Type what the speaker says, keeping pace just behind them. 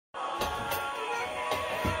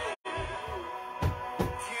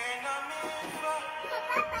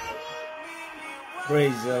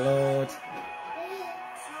Praise the Lord.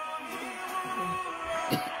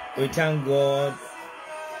 We thank God,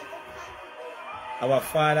 our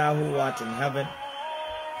Father who art in heaven.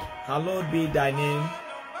 Hallowed be thy name.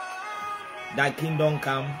 Thy kingdom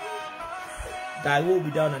come. Thy will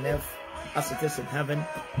be done on earth as it is in heaven.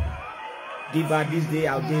 Give us this day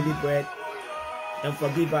our daily bread, and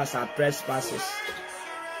forgive us our trespasses,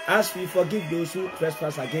 as we forgive those who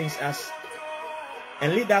trespass against us.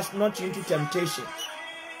 And lead us not into temptation,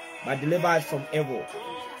 but deliver us from evil.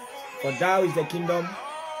 For thou is the kingdom,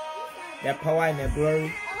 the power, and the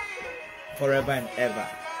glory, forever and ever.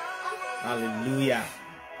 Hallelujah.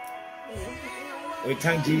 We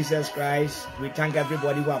thank Jesus Christ. We thank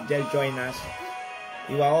everybody who have just joined us.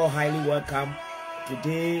 You are all highly welcome.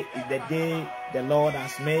 Today is the day the Lord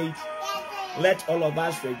has made. Let all of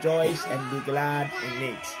us rejoice and be glad in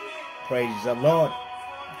it. Praise the Lord.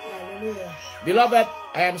 Hallelujah. Beloved,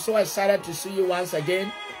 I am so excited to see you once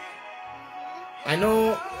again. I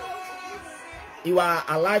know you are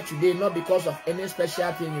alive today not because of any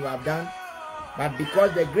special thing you have done, but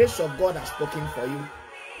because the grace of God has spoken for you.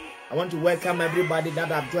 I want to welcome everybody that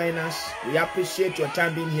have joined us. We appreciate your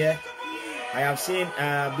time being here. I have seen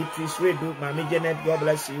Beatrice Redu, Mami Janet, God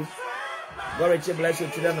bless you. God richly bless you,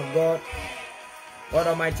 children of God. God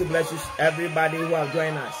Almighty bless you, everybody who have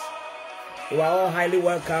joined us. You are all highly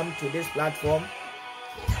welcome to this platform.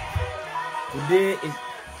 Today is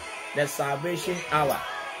the salvation hour.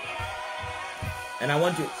 And I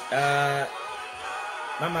want to,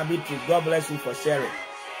 Mama Beatrice, God bless you for sharing.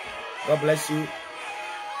 God bless you.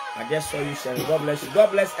 I just saw you sharing. God bless you.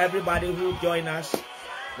 God bless everybody who joined us.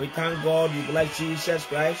 We thank God. We bless Jesus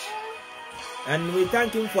Christ. And we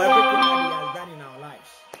thank Him for everything that He has done in our lives.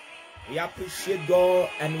 We appreciate God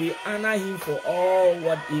and we honor Him for all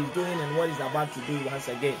what He's doing and what He's about to do once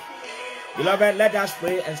again. Beloved, let us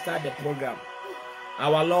pray and start the program.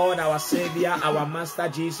 Our Lord, our Savior, our Master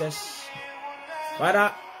Jesus.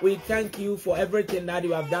 Father, we thank you for everything that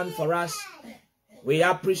you have done for us. We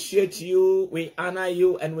appreciate you, we honor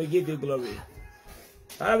you, and we give you glory.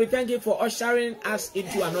 Father, we thank you for ushering us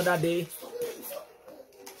into another day.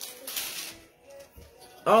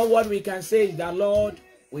 All what we can say is that, Lord,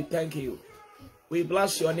 we thank you. We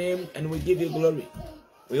bless your name and we give you glory.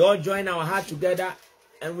 We all join our heart together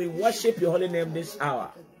and we worship your holy name this hour.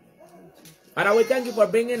 Father, we thank you for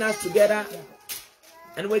bringing us together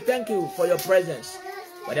and we thank you for your presence.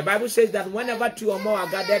 But the Bible says that whenever two or more are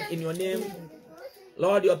gathered in your name,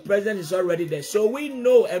 Lord, your presence is already there. So we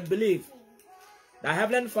know and believe that,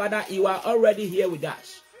 Heavenly Father, you are already here with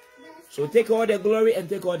us. So take all the glory and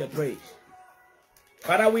take all the praise.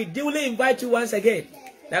 Father, we duly invite you once again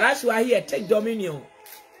that as you are here, take dominion.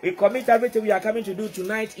 We commit everything we are coming to do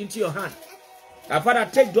tonight into your hand. Now, Father,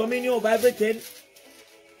 take dominion over everything.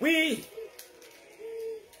 We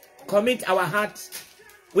commit our hearts.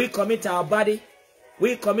 We commit our body.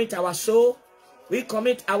 We commit our soul. We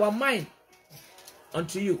commit our mind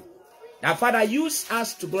unto you. Now, Father, use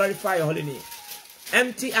us to glorify your holy name.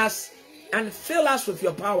 Empty us and fill us with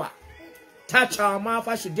your power. Touch our mouth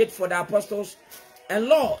as you did for the apostles. And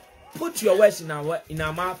Lord, put your words in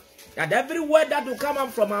our mouth, that every word that will come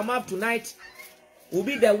out from our mouth tonight will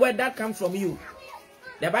be the word that comes from you.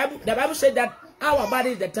 The Bible said that our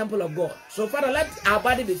body is the temple of God. So Father, let our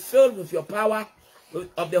body be filled with your power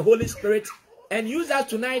of the Holy Spirit and use us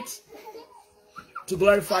tonight to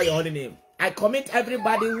glorify your holy name. I commit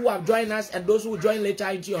everybody who have joined us and those who will join later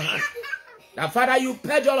into your hands. Now Father, you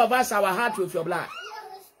purge all of us, our heart, with your blood.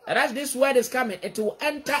 And as this word is coming, it will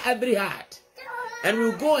enter every heart. And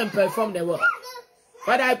we'll go and perform the work.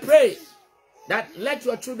 Father, I pray that let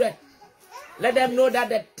your children, let them know that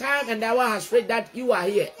the time and the hour has reached that you are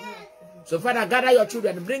here. So Father, gather your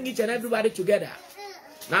children and bring each and everybody together.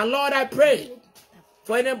 Now Lord, I pray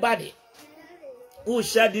for anybody who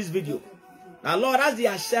share this video. Now Lord, as they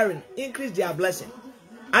are sharing, increase their blessing.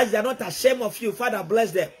 As they are not ashamed of you, Father,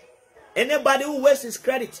 bless them. Anybody who wastes his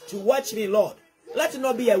credit to watch me, Lord, let it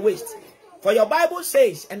not be a waste. For your Bible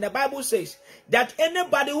says, and the Bible says, that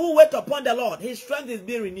anybody who waits upon the Lord, his strength is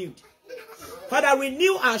being renewed. Father,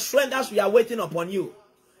 renew our strength as we are waiting upon you.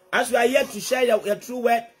 As we are here to share your true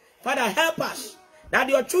word, Father, help us that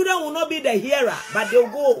your children will not be the hearer, but they will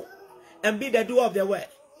go and be the doer of the word.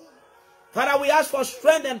 Father, we ask for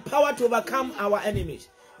strength and power to overcome our enemies.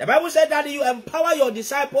 The Bible said that you empower your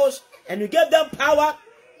disciples and you give them power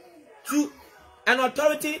to an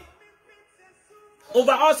authority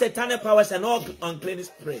over all satanic powers and all unclean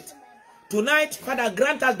spirits. Tonight, Father,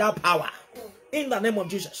 grant us that power. In the name of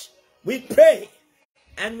Jesus, we pray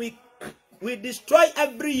and we destroy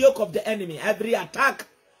every yoke of the enemy, every attack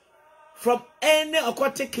from any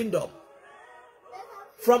occultic kingdom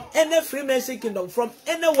from any Freemason kingdom, from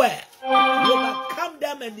anywhere. We overcome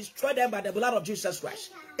them and destroy them by the blood of Jesus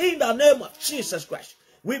Christ. In the name of Jesus Christ.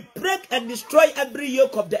 We break and destroy every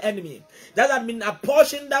yoke of the enemy that has been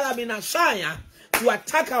apportioned, that has been assigned to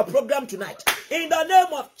attack our program tonight. In the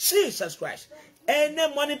name of Jesus Christ.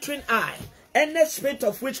 Any monitoring eye, any spirit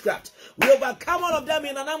of witchcraft, we overcome all of them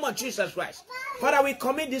in the name of Jesus Christ. Father, we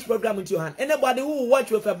commit this program into your hand. Anybody who will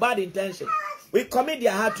watch with a bad intention, we commit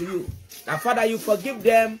their heart to you. Now, Father, you forgive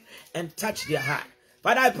them and touch their heart.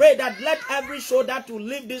 Father, I pray that let every soul that will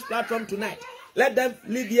leave this platform tonight, let them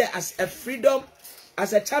live here as a freedom,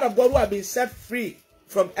 as a child of God who have been set free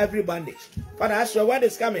from every bondage. Father, as your word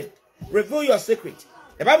is coming, reveal your secret.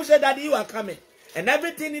 The Bible said that you are coming, and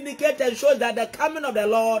everything indicates and shows that the coming of the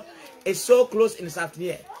Lord is so close in this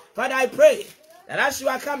afternoon. Father, I pray that as you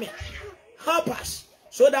are coming, help us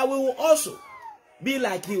so that we will also be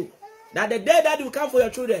like you. That the day that you come for your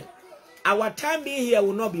children, our time being here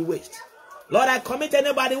will not be wasted. Lord, I commit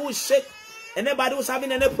anybody who is sick, anybody who is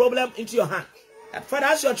having any problem into your hand. That Father,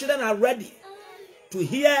 as your children are ready to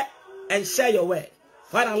hear and share your word,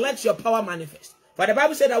 Father, let your power manifest. For the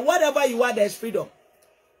Bible said that whatever you are, there is freedom.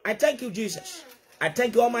 I thank you, Jesus. I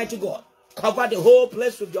thank you, Almighty God. Cover the whole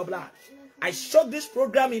place with your blood. I soak this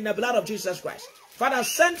program in the blood of Jesus Christ. Father,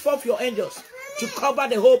 send forth your angels to cover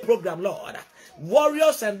the whole program, Lord.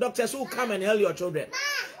 Warriors and doctors who come and help your children.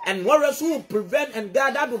 And warriors who will prevent and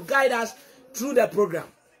guide, that will guide us through the program.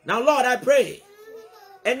 Now, Lord, I pray,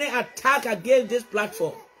 any attack against this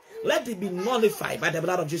platform, let it be nullified by the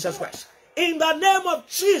blood of Jesus Christ. In the name of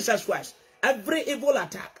Jesus Christ, every evil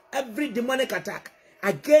attack, every demonic attack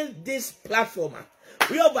against this platform,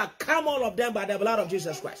 we overcome all of them by the blood of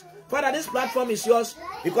Jesus Christ. Father, this platform is yours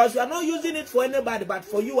because you are not using it for anybody but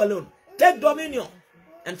for you alone. Take dominion.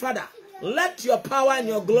 And Father, let your power and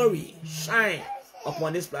your glory shine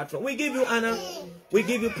upon this platform. We give you honor, we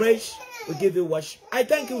give you praise, we give you worship. I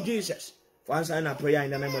thank you, Jesus, for answering our prayer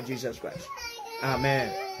in the name of Jesus Christ.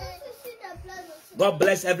 Amen. God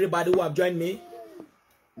bless everybody who have joined me.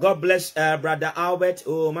 God bless Brother Albert.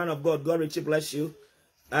 Oh, man of God, God richly bless you.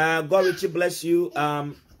 God richly bless you.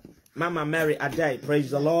 Mama Mary Adai,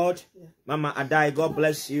 praise the Lord. Mama Adai, God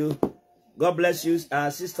bless you. God bless you,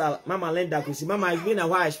 Sister Mama Linda Kusi. Mama, it's been a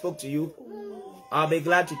while I spoke to you. I'll be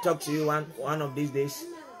glad to talk to you one of these days.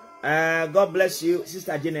 God bless you,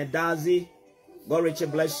 Sister Janet Dazi. God richly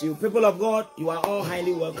bless you. People of God, you are all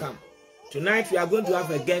highly welcome. Tonight we are going to have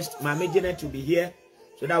a guest, Mama Janet, to be here,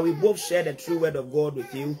 so that we both share the true word of God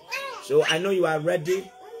with you. So I know you are ready,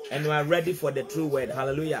 and you are ready for the true word.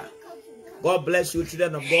 Hallelujah. God bless you,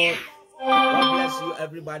 children of God. God bless you,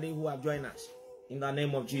 everybody who have joined us. In the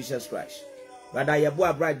name of Jesus Christ. Brother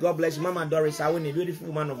Yabua Bright, God bless you. Mama Doris, I win a beautiful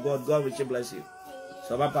woman of God. God richly bless you.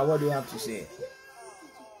 So, Papa, what do you have to say?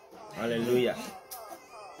 Hallelujah.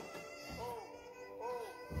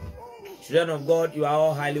 Children of God, you are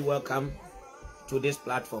all highly welcome to this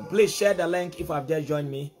platform. Please share the link if you have just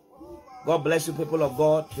joined me. God bless you, people of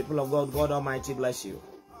God. People of God, God Almighty bless you.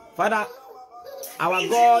 Father, our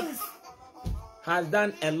God has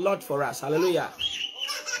done a lot for us. Hallelujah.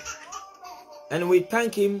 And we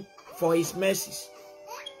thank him for his mercies.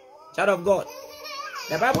 Child of God,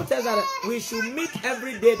 the Bible tells us that we should meet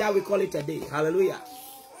every day that we call it a day. Hallelujah.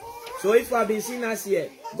 So if you have been seeing us here,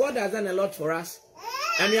 God has done a lot for us.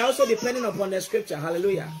 And we are also depending upon the scripture.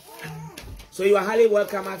 Hallelujah. So you are highly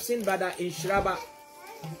welcome. I've seen Brother in Shraba.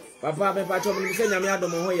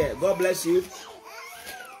 God bless you.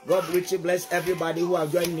 God richly bless everybody who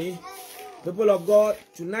have joined me. People of God,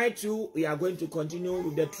 tonight too, we are going to continue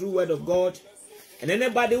with the true word of God. And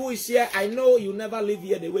anybody who is here, I know you never leave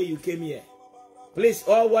here the way you came here. Please,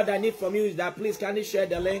 all what I need from you is that please kindly share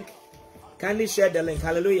the link. Kindly share the link.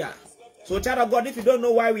 Hallelujah. So, child of God, if you don't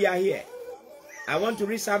know why we are here, I want to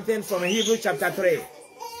read something from Hebrews chapter 3,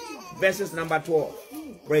 verses number 12.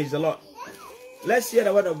 Praise the Lord. Let's hear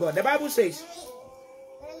the word of God. The Bible says,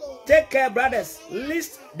 take care, brothers,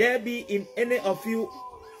 lest there be in any of you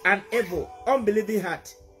an evil, unbelieving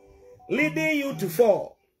heart, leading you to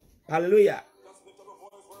fall. Hallelujah.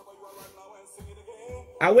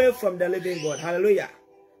 Away from the living God. Hallelujah.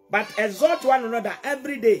 But exhort one another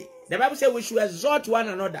every day. The Bible says we should exhort one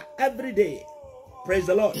another every day. Praise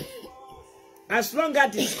the Lord. As long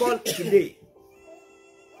as it is called today,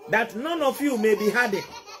 that none of you may be hardened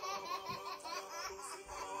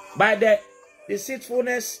by the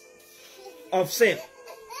deceitfulness of sin.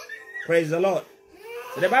 Praise the Lord.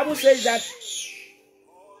 So the Bible says that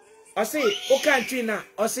Osi okantina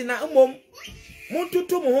osina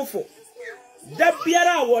muntutu muhofo da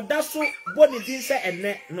biara woda so boni din se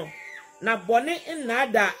enne no na boni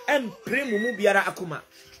nnaada empre mu biara akoma.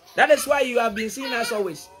 That is why you have been seeing us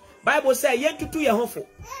always. Bible says, "Yet to your hopeful."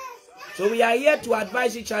 So we are here to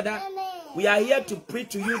advise each other. We are here to preach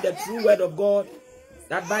to you the true word of God,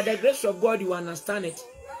 that by the grace of God you understand it.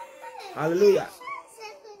 Hallelujah.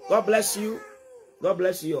 God bless you. God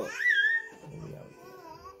bless you all.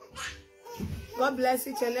 God bless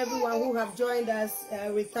each and everyone who have joined us.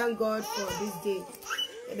 We thank God for this day.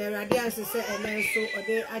 The radiance is and then so or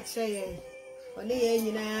they actually on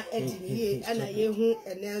the and I who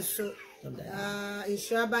and then so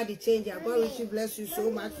ensure about the change. God richly bless you so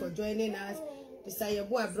much for joining us. Mr.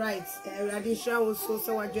 Yabua Bright, Radisha also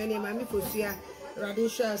so joining Mammy Kosia,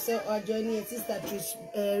 Radisha say or joining Sister Trish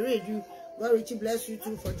Radio. God richly bless you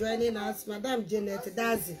too for joining us, Madam Janet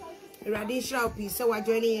Dazi. Radisha P. So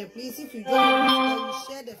joining, please if you join us,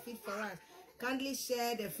 share the feed for us. Kindly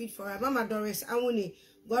share the feed for us. Mama Doris Awuni,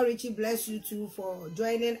 God richly bless you too for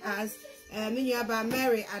joining us. Minyaba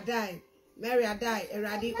Mary Adai,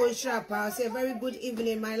 Eradi Oshrapa. Say a very good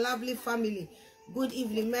evening, my lovely family. Good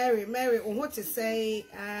evening, Mary. Mary, what to say?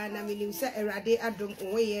 And I mean, say Eradi Adam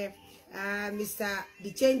Oye, Mr.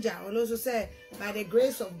 The Changer, and also say by the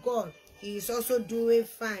grace of God, he is also doing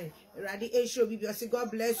fine. Eradi Esho Bibi,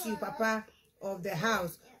 God bless you, Papa of the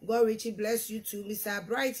house. God richly bless you too, Mr.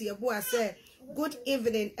 Bright. Yabua say, good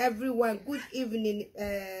evening, everyone. Good evening,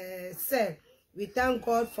 sir. We thank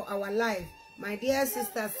God for our life. My dear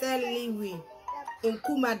sister Sally in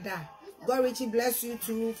Kumada, God richly bless you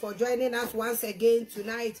too for joining us once again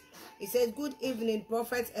tonight. He says, good evening,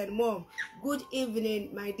 prophet and mom. Good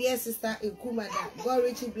evening, my dear sister in Kumada. God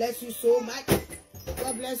richly bless you so much.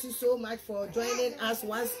 God bless you so much for joining us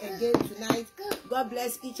once again tonight. God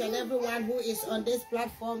bless each and everyone who is on this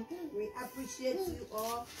platform. We appreciate you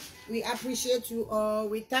all. We appreciate you all.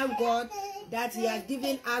 We thank God that He has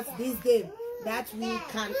given us this day, that we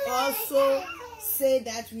can also say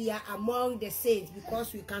that we are among the saints,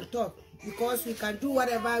 because we can talk, because we can do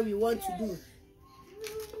whatever we want to do.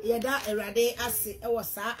 Yeda erade ase ewo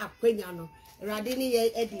saa akwanya no erade ni ye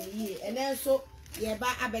edini and then so yeba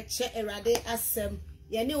abeche erade asem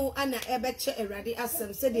ye ne wo ana ebeche erade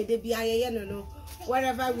asem say de bia ye no.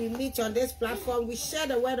 Wherever we meet on this platform, we share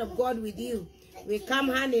the word of God with you. We come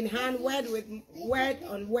hand in hand, word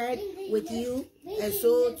on word with you. And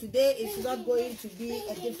so today is not going to be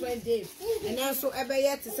a different day. And also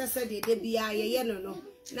ebeye to say de bia ye no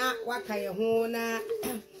na wakaye ho na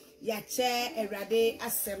yache erade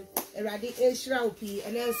asem erade eshra opi.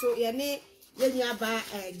 And then so ye ne yenyaba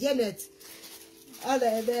Janet ala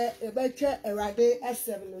ebeche erade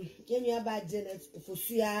asem no yenyaba Janet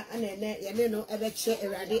fosua ana ye no ebeche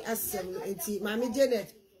erade asem enti mami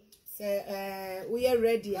Janet we are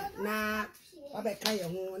ready na wabeka ye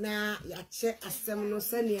ho na yache asem no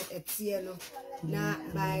sane etie no na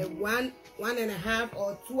by 1.5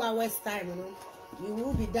 or 2 hours time no we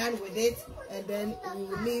will be done with it, and then we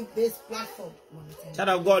will leave this platform. Child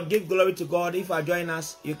of God, give glory to God. If you are joining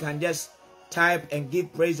us, you can just type and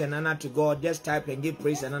give praise and honor to God. Just type and give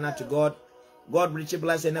praise and honor to God. God richly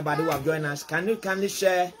bless anybody who have joined us. Can you kindly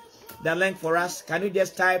share the link for us? Can you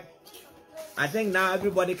just type? I think now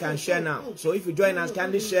everybody can share now. So if you join us,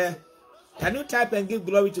 kindly share. Can you type and give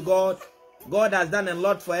glory to God? God has done a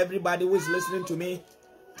lot for everybody who is listening to me.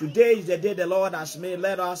 Today is the day the Lord has made.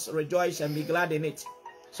 Let us rejoice and be glad in it.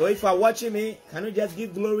 So if you are watching me, can you just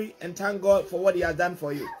give glory and thank God for what He has done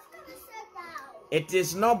for you? It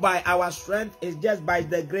is not by our strength, it's just by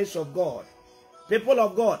the grace of God. People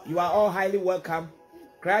of God, you are all highly welcome.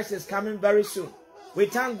 Christ is coming very soon. We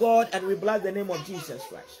thank God and we bless the name of Jesus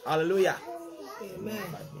Christ. Hallelujah. Amen.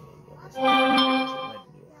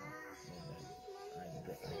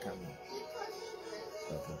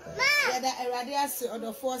 Erade ase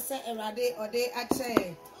odofo se erade ode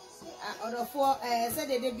ache odofo se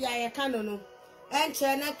de bia ye kano no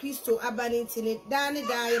enche na Kristo abani ntini da ne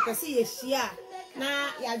da ye pese ye hia na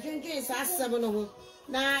ya dwendwen sa asem no ho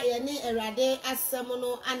na ye ne erade asem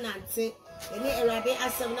no anante ye ne erade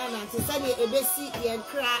asem na anante se ne ebesi ye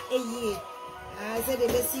nkra eyie se de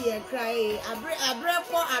besi ye nkra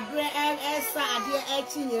abre esa ade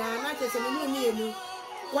echi nyina na tese me nu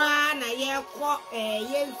kwa na ye ko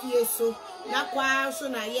ye mfie so na kwa so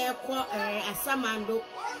na ye ko asamando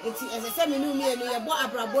enti esese menu mi enu ye bo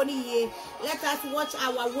abrabo ni ye. Let us watch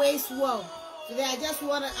our ways well. Today I just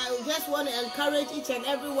want to encourage each and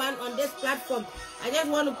everyone on this platform. I just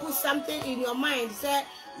want to put something in your mind. Say,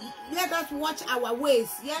 let us watch our ways.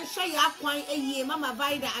 Yen share your kwan eye mama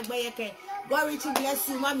Vida Agbayeke. God richly bless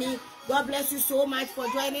you, mommy. God bless you so much for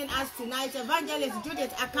joining us tonight. Evangelist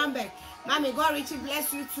Judith Akambe. Mommy, God richly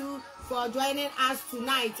bless you too for joining us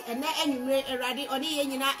tonight. And then anyway, Eradi Oni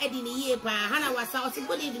Yenina Edini Yepa, Hana was out.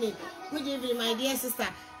 Good evening, my dear sister.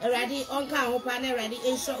 Eradi Onka Hopana, Eradi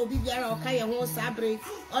Esha Obibiara, Okaya Ho Sabre,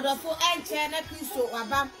 or the four and China Piso,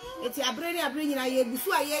 Abam, it's a bringing a year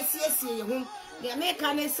before yes, home. The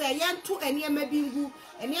American say, Yan two and ye may be good,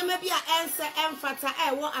 and ye may be an answer and fata,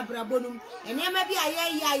 I want Abrabonum, and ye may be a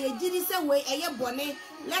ye did away a year bonnet.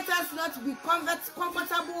 Let us not be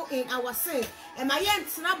comfortable in our sin. And my aunt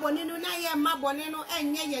Snabonino, Naya, Mabonino,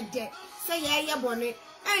 and ye dead. Say ye bonnet,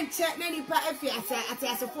 and check Nanny Pa if you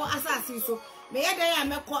at for assassins. So may I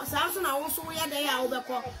make Samson also where they are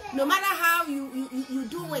overcall. No matter how you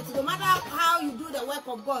do it, no matter how you do the work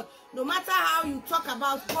of God, no matter how you talk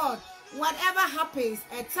about God, whatever happens,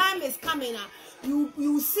 a time is coming.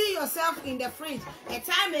 You see yourself in the fridge. A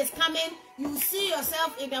time is coming. You see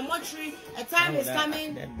yourself in the mortuary. A time is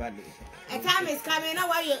coming. A time is coming. Now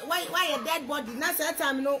why a dead body? Now say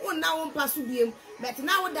time no. Oh now one pass you. But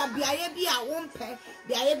now that be a won't pay.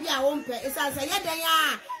 Be a won't pay. It's as a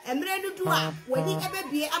yeah. And ready to do when he ever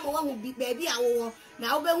be a one who be baby a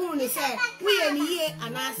now be who say we in year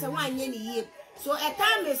and answer 1 year. So a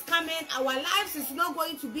time is coming. Our lives is not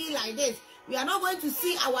going to be like this. We are not going to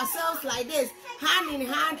see ourselves like this, hand in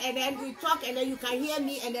hand, and then we talk, and then you can hear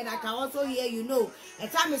me, and then I can also hear you. Know, a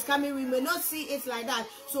time is coming. We may not see it like that.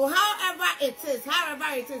 So however it is,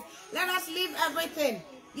 let us leave everything.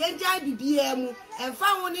 Yenjai BBM and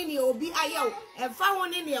found in your be ayo and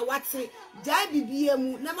found in your what's it. Jai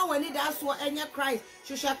BBM, never when it does for any Christ.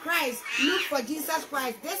 Shusha Christ, look for Jesus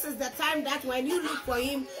Christ. This is the time that when you look for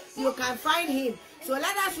him, you can find him. So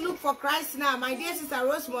let us look for Christ now. My dear sister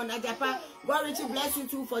Rosemond Ajapa, God richly bless you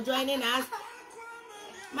too for joining us.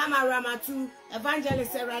 Mama Rama too,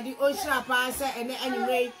 Evangelist Eradi Oshra Pasa, and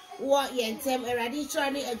anyway, what yentem Eradi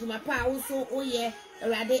Chani Ejumapa also, oh yeah.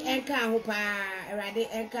 Erade enka hopa, erade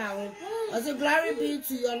enka ho. Also glory be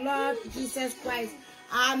to your Lord Jesus Christ.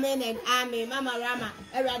 Amen and amen. Mama Rama,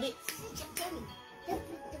 erade.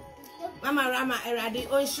 Mama Rama, erade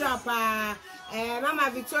onshapa. Mama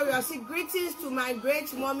Victoria, say greetings to my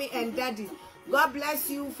great mommy and daddy. God bless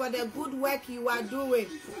you for the good work you are doing.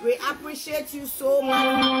 We appreciate you so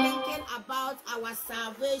much for thinking about our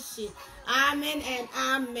salvation. Amen and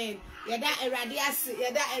amen. Yada erade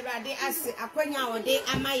ase akwanya ode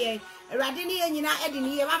amaye erade ni enyina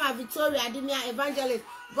edini Mama Victoria Adimia Evangelist.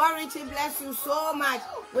 God richly bless you so much.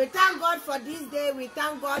 We thank God for this day. We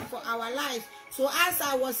thank God for our lives. So as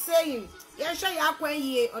I was saying, yensha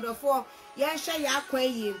yakwenye odofo yensha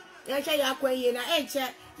yakwenye na enche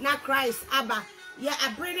na Christ aba ya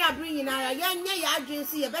abrini na yenye ya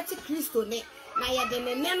adwensi ye beti Kristo ne na ye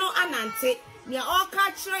de ne no anante. Near all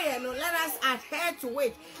catcher, let us adhere to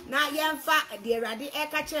it. Now, Yanfa, the Radi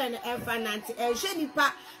Ekacher and Enfananti, and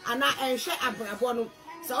Shenipa, and now and She Abrabonu.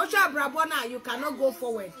 So, Brabona, you cannot go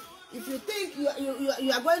forward. If you think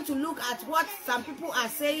you are going to look at what some people are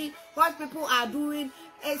saying, what people are doing,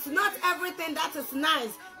 it's not everything that is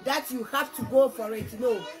nice that you have to go for it.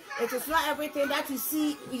 No, it is not everything that you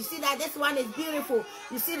see. You see that this one is beautiful.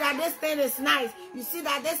 You see that this thing is nice. You see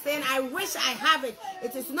that this thing, I wish I have it.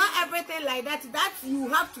 It is not everything like that that you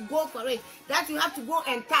have to go for it, that you have to go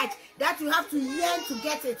and touch, that you have to yearn to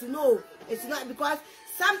get it. No, it's not, because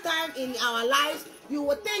sometimes in our lives, you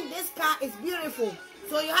will think this car is beautiful.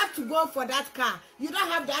 So you have to go for that car. You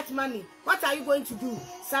don't have that money. What are you going to do?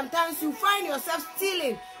 Sometimes you find yourself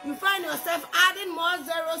stealing. You find yourself adding more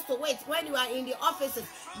zeros to it when you are in the offices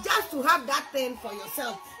just to have that thing for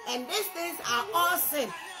yourself. And these things are all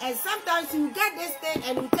sin. And sometimes you get this thing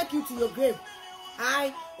and it will take you to your grave.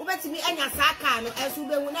 I ubetimi enya saka no esu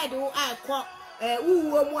be hu na de akọ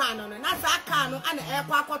uwo mu ano no na saka no ana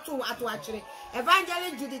ekọ akoto ato akire.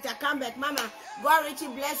 Evangelist Judith Akambek, Mama, God richly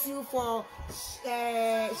bless you for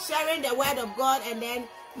sharing the word of God and then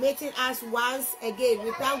meeting us once again.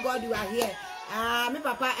 We thank God you are here. Me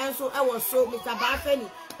Papa Enso, I was so Mr. Bafeni.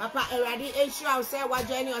 Papa Eradi Ensure say what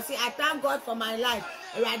joining us. I thank God for my life.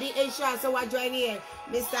 Eradi Ensure say what joining here.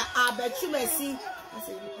 Mr. Abechumesi.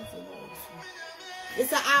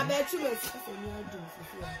 Mr. Abechumesi.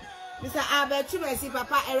 Mr. Abechumesi,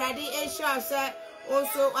 Papa Eradi Ensure say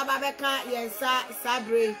also Ababeka Yensa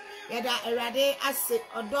Sabre. Yada Erade Ase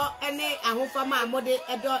Odo Ene Ahofama Mode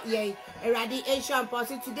Edo Ye Eradi Asian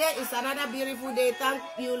Posse. Today is another beautiful day. Thank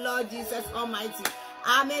you, Lord Jesus Almighty.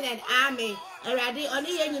 Amen and amen. Eradi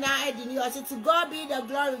Oni Yenina Edini Osi. To God be the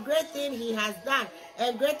glory. Great thing he has done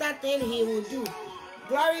and greater thing he will do.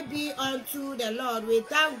 Glory be unto the Lord. We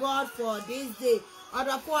thank God for this day.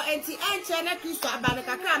 Order for enti enchene Christo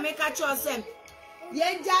abanekaka make a chosen.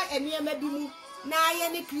 Yenja emiye mebimu. na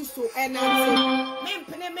yeni Kristo ena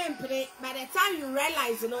mempene by the time you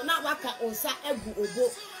realize na waka onsa egu obo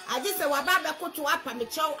I just say wababa koto apa me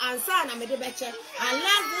chow ansa na me de beche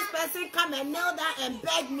unless this person come and kneel down and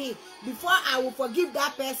beg me before I will forgive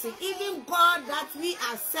that person. Even God that we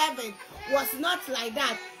are serving was not like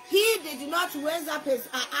that. He did not raise up his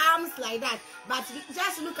arms like that, but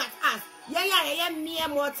just look at us. Yeah, mere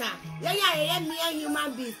mortal. Yeah, mere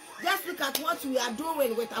human beings. Just look at what we are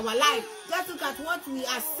doing with our life. Just look at what we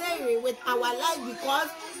are saying with our life because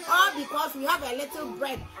we have a little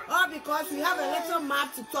bread, or because we have a little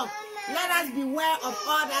mouth to talk. Let us beware of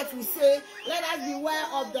all that we say. Let us beware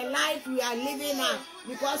of the life we are living now.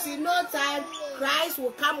 Because in no time, Christ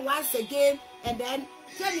will come once again, and then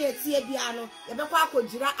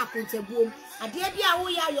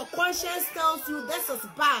your conscience tells you this is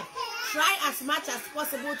bad. Try as much as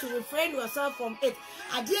possible to refrain yourself from it.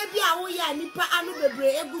 Don't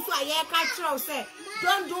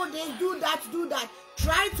do this, do that.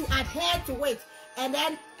 Try to adhere to it, and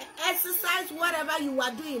then exercise whatever you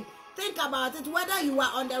are doing. Think about it, whether you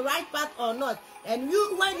are on the right path or not. And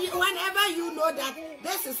whenever you know that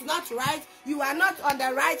this is not right, you are not on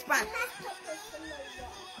the right path.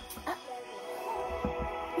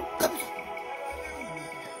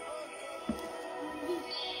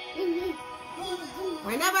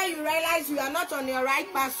 Whenever you realize you are not on your right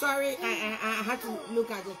path, sorry, I had to look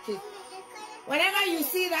at the cake. Whenever you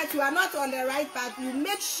see that you are not on the right path, you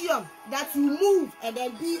make sure that you move and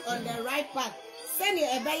then be on the right path. Send your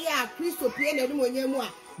ebaya Christo pie na mu onyemu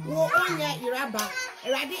a wo onya iraba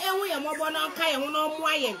erade enwo ye mobona nka ye ho no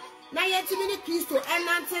moaye na yetimi ni Christo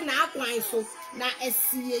enante na akwan so na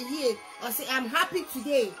esiyeye or say I'm happy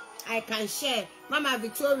today I can share Mama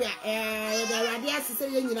Victoria the radio sister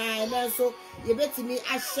ye nyina ele so ye betimi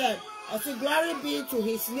a share or say glory be to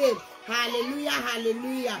his name,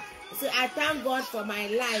 hallelujah. So I thank God for my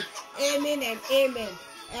life, amen and amen.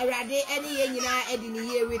 We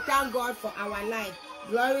thank God for our life.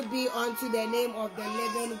 Glory be unto the name of the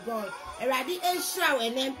living God.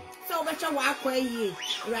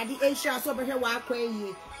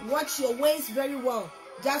 Watch your ways very well.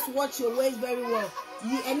 Just watch your ways very well.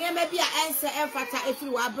 And then maybe I answer if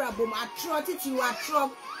you are brabum. I trot it, you are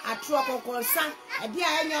trot or concern. A dear,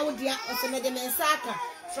 I know, dear, or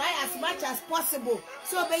try as much as possible.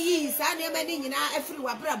 So be ye, Sunday many in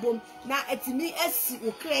everywhere brabum. Now at me as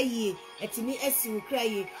you cry,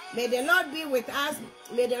 May the Lord be with us.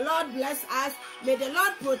 May the Lord bless us. May the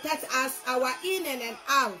Lord protect us, our in and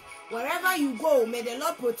out. Wherever you go, may the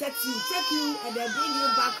Lord protect you, take you, and then bring you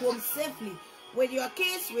back home safely. With your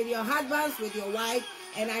kids, with your husbands, with your wife.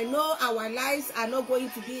 And I know our lives are not going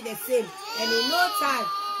to be the same. And in no time,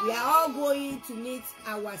 we are all going to meet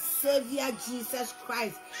our Savior Jesus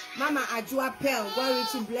Christ. Mama Ajua Pearl, God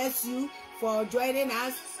richly bless you for joining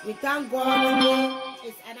us. We thank God today.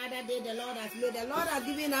 It's another day the Lord has made. The Lord has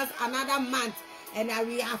given us another month. And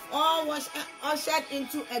we have all ushered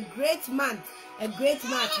into a great month, which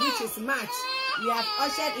is March. We have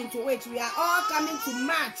ushered into which we are all coming to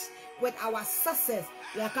March with our success.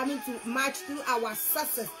 We are coming to March through our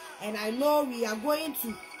success. And I know we are going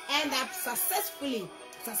to end up successfully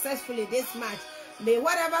this March. May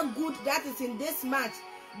whatever good that is in this March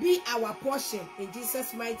be our portion in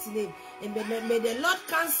Jesus' mighty name. And may the Lord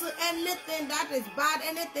cancel anything that is bad,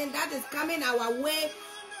 anything that is coming our way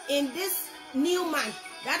in this new month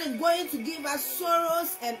that is going to give us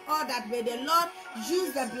sorrows and all that. May the Lord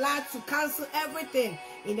use the blood to cancel everything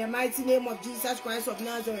in the mighty name of Jesus Christ of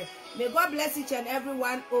Nazareth. May God bless each and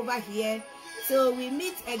everyone over here. So we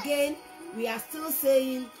meet again. We are still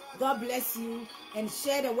saying God bless you, and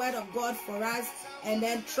share the word of God for us, and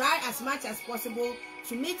then try as much as possible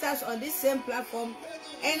to meet us on this same platform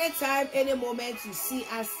anytime, any moment you see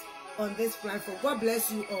us on this platform. God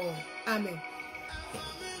bless you all. Amen.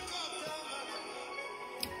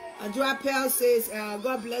 Ajua Pearl says,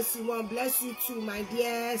 God bless you. God bless you too, my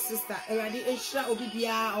dear sister. Eradi Esha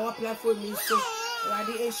Obibia, our platform is so.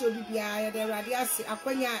 Eradi Esha Obibia, the Radiasi,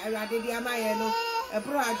 Akonya, Eradi Diamayeno,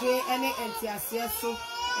 Ebroade, any entiasia so.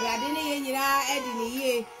 Eradi Yena, Edini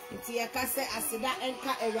Ye, Tiakase, Asida,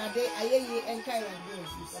 Enka, Erade, Aye, Enka, Erade.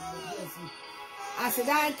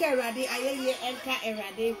 Asida, Enka, Erade, Aye, Enka,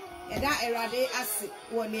 Erade, Eda Erade, Asi,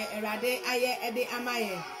 One Erade, Aye, Ede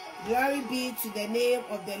Amaye. Glory be to the name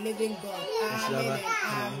of the living God. Amen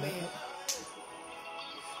and amen.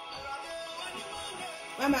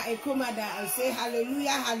 Mama Ekomada, I say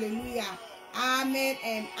hallelujah, hallelujah. Amen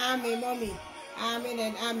and amen, mommy. Amen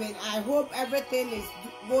and amen. I hope everything is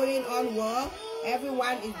going on well.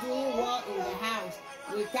 Everyone is doing well in the house.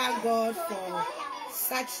 We thank God for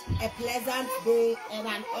such a pleasant day and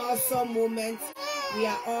an awesome moment we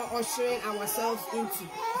are all ushering ourselves into.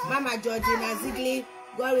 Mama Georgina Ziegler,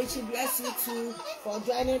 God richly bless you too for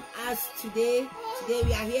joining us today. Today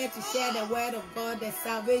we are here to share the word of God, the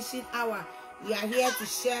salvation hour. We are here to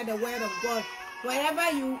share the word of God.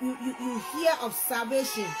 Wherever you hear of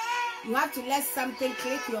salvation, you have to let something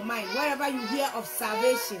click your mind. Wherever you hear of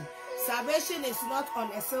salvation, salvation is not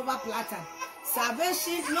on a silver platter.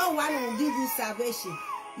 Salvation, no one will give you salvation.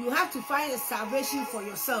 You have to find a salvation for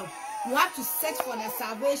yourself. You have to search for the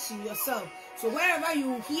salvation yourself. So wherever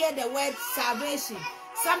you hear the word salvation,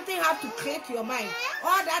 something has to click your mind.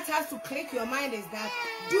 All that has to click your mind is that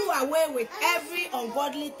do away with every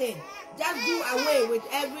ungodly thing. Just do away with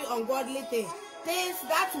every ungodly thing. Things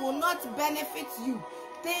that will not benefit you.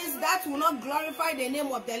 Things that will not glorify the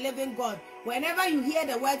name of the living God. Whenever you hear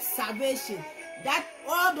the word salvation, that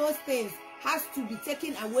all those things has to be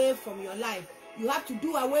taken away from your life. You have to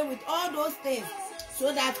do away with all those things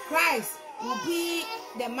so that Christ will be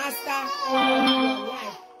the master of your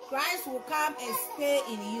life. Christ will come and stay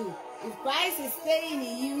in you. If Christ is staying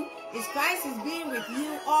in you, if Christ is being with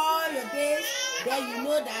you all your days, then you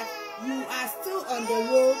know that you are still on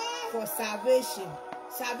the road for salvation.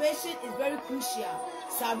 Salvation is very crucial.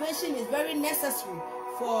 Salvation is very necessary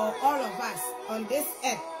for all of us on this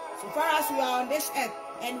earth. So far as we are on this earth,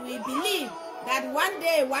 and we believe that one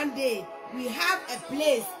day, we have a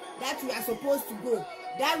place that we are supposed to go.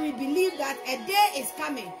 That we believe that a day is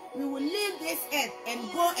coming. We will leave this earth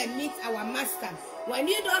and go and meet our master. When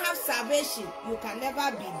you don't have salvation, you can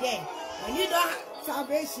never be there. When you don't have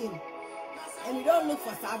salvation and you don't look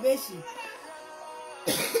for salvation,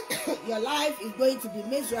 your life is going to be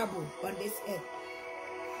miserable on this earth.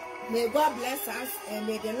 May God bless us and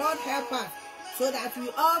may the Lord help us so that we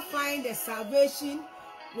all find the salvation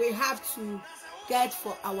we have to get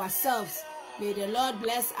for ourselves. May the Lord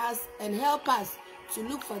bless us and help us to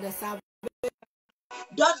look for the salvation.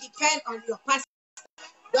 Don't depend on your pastor.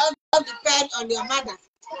 Don't depend on your mother.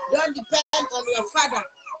 Don't depend on your father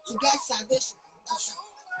to get salvation.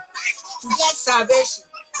 To get salvation,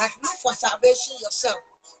 but look for salvation yourself.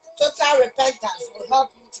 Total repentance will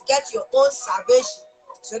help you to get your own salvation,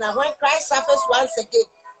 so that when Christ suffers once again,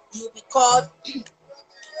 you will be called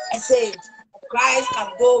a saint. Christ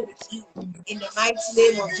can go with you in the mighty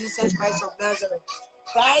name of Jesus Christ of Nazareth.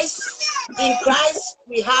 In Christ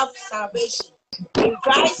we have salvation. In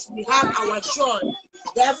Christ we have our joy.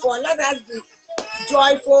 Therefore, let us be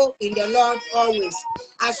joyful in the Lord always.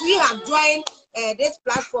 As we have joined this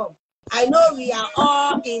platform, I know we are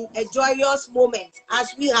all in a joyous moment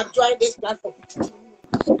as we have joined this platform.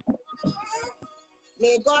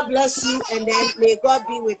 May God bless you, and then may God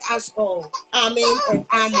be with us all. Amen and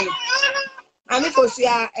amen.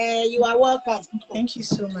 Amikosia, you are welcome. Thank you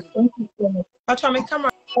so much. Thank you so much. I'll try my camera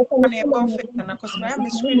on your office, and because I have the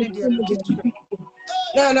screen there, look at you.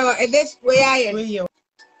 No, this way I am.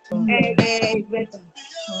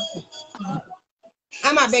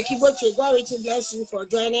 I'm a Becky Butcher. God richly bless you for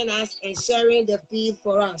joining us and sharing the feed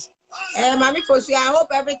for us. Amikosia, I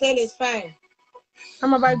hope everything is fine.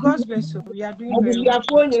 I'm by God's grace, so we are doing very well.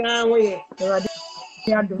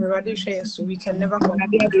 So we can never come.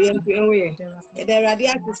 The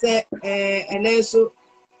radio to say, and then so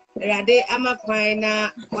Rade ama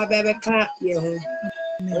kwaina wabebeka yehu.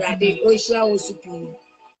 Rade Osha Osupi.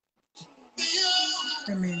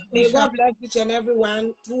 Amen. May God bless each and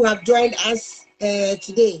everyone who have joined us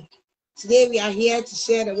today. Today we are here to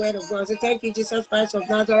share the word of God. So thank you, Jesus Christ of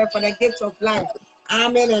Nazareth, for the gift of life.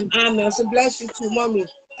 Amen and amen. So bless you too, mommy.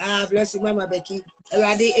 Bless you, Mama Becky.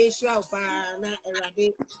 Rade Osha Opana,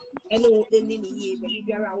 Rade.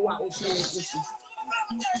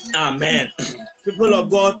 Amen. People of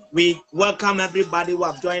God, we welcome everybody who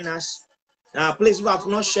have joined us. Please, if you have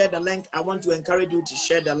not shared the link, I want to encourage you to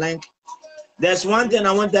share the link. There's one thing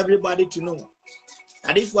I want everybody to know.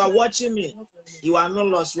 And if you are watching me, you are not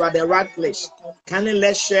lost, you are the right place. Kindly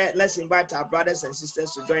let's share, let's invite our brothers and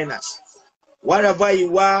sisters to join us. Wherever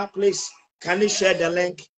you are, please kindly share the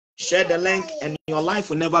link, and your life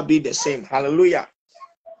will never be the same. Hallelujah.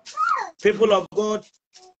 People of God,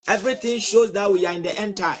 everything shows that we are in the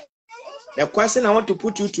end time. The question I want to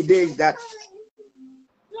put you today is that,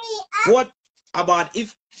 what about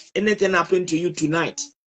if anything happened to you tonight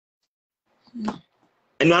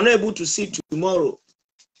and you are not able to see tomorrow?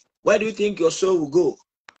 Where do you think your soul will go?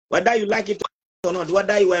 Whether you like it or not,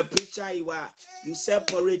 whether you are a preacher, you sell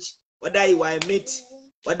porridge, whether you are a mate,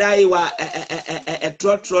 whether you are a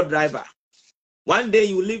trotro driver, one day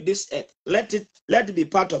you leave this earth. Let it be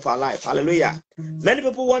part of our life. Hallelujah. Many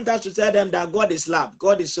people want us to tell them that God is love.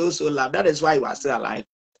 God is so love. That is why you are still alive.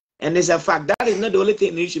 And it's a fact. That is not the only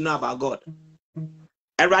thing you should know about God.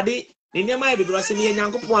 Already, in your mind, because me and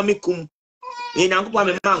Uncle Pwami kum, me and Uncle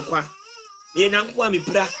Pwami mankwa, me and Uncle Pwami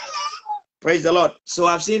pra. Praise the Lord. So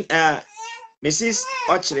I've seen Mrs.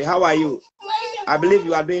 Ochre, how are you? I believe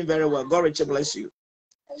you are doing very well. God richly bless you.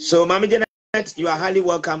 So, Mama Janet, you are highly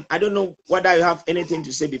welcome. I don't know whether you have anything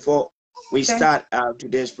to say before we start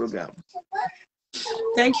today's program.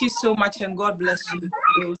 Thank you so much, and God bless you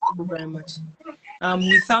so very much.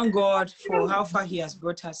 We thank God for how far He has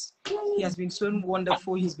brought us. He has been so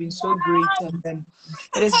wonderful. He's been so great, and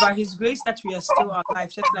it is by His grace that we are still alive.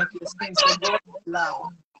 Just like you were saying, so God is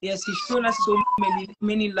love. Yes, He's shown us so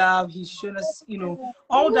many love. He's shown us,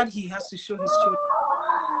 all that He has to show His children.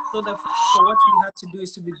 So that for what we have to do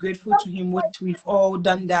is to be grateful to Him, which we've all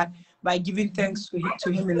done that by giving thanks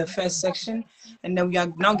to Him in the first section. And then we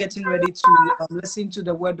are now getting ready to listen to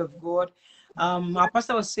the Word of God. Our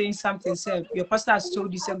pastor was saying something, said, your pastor has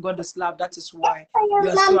told you, said, God is love. That is why you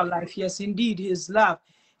are still alive. Yes, indeed, He is love.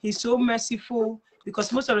 He's so merciful,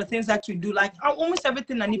 because most of the things that we do, like almost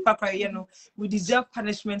everything we deserve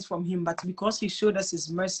punishment from Him, but because He showed us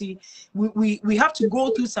His mercy, we have to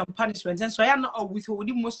go through some punishments, and so I am not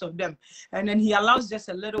withholding most of them, and then He allows just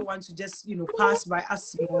a little one to just pass by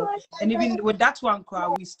us, and even with that one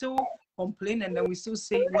crowd, we still complain, and then we still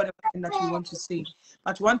say whatever thing that we want to say.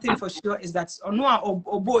 But one thing for sure is that when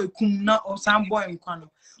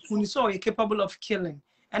you saw you're capable of killing,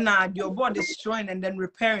 and your body destroying and then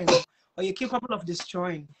repairing, or you're capable of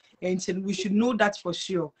destroying. And so we should know that for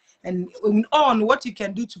sure. And on what you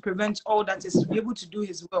can do to prevent all that is to be able to do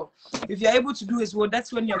His will. If you're able to do His will,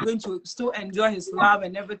 that's when you're going to still enjoy His love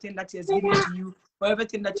and everything that He has given to you, or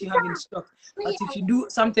everything that you have in stock. But if you do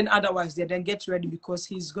something otherwise, then get ready, because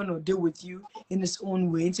He's going to deal with you in His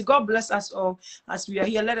own way. And so God bless us all as we are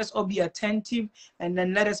here. Let us all be attentive, and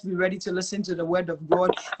then let us be ready to listen to the Word of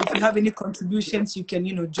God. If you have any contributions, you can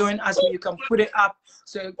join us, or you can put it up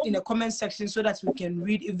so in the comment section so that we can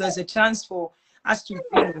read. If there's a chance for us to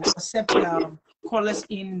accept callers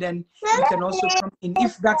in, then you can also come in.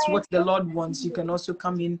 If that's what the Lord wants, you can also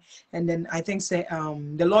come in, and then I think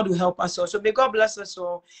the Lord will help us also. May God bless us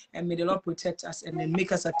all, and may the Lord protect us, and then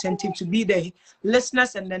make us attentive to be the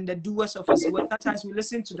listeners and then the doers of His word. Sometimes we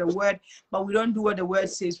listen to the word, but we don't do what the word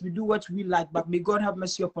says. We do what we like, but may God have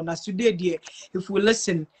mercy upon us today, dear. If we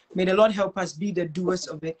listen, may the Lord help us be the doers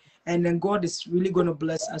of it, and then God is really going to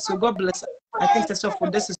bless us. So God bless us. I think that's all.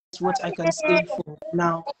 For this is what I can say for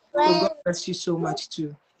now. So God bless you so much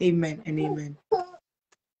too. Amen and amen.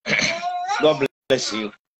 God bless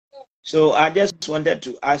you. So I just wanted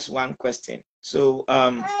to ask one question. So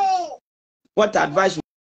what advice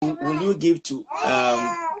will you give to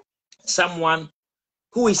someone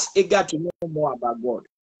who is eager to know more about God?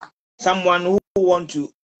 Someone who want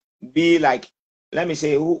to be like, let me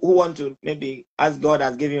say, who want to maybe, as God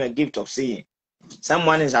has given him a gift of seeing.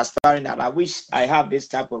 Someone is aspiring that I wish I have this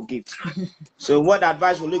type of gift. So what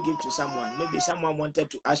advice will you give to someone? Maybe someone wanted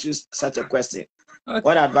to ask you such a question. Okay.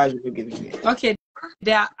 What advice will you give to him? Okay,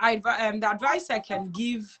 the advice I can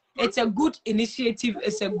give, it's a good initiative,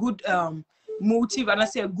 it's a good motive, and I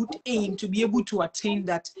say a good aim to be able to attain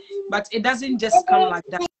that. But it doesn't just come like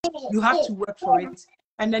that. You have to work for it.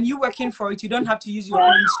 And then you working for it, you don't have to use your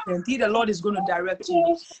own strength. The Lord is going to direct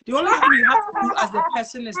you. The only thing you have to do as the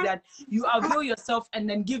person is that you avail yourself and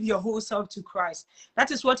then give your whole self to Christ.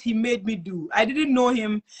 That is what He made me do. I didn't know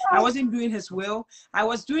Him. I wasn't doing His will. I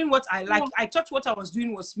was doing what I liked. I thought what I was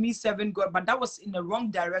doing was me serving God, but that was in the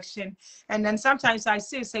wrong direction. And then sometimes I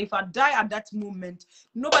say, if I die at that moment,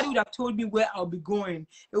 nobody would have told me where I'll be going.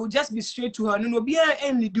 It would just be straight to her. No, be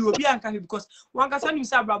only do, because one can you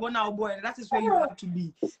say, and that is where you have to be.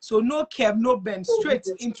 So no curve, no bend, straight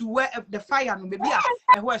into where the fire no maybe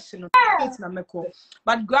a question.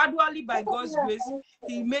 But gradually, by God's grace,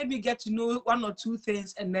 He made me get to know one or two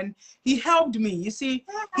things, and then He helped me. You see,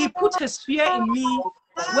 He put His fear in me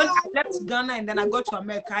when I left Ghana and then I got to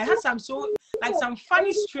America. I had some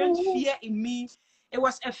funny, strange fear in me. It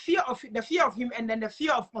was the fear of Him, and then the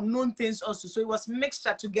fear of unknown things also. So it was mixed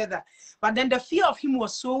together. But then the fear of Him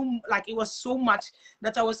was so much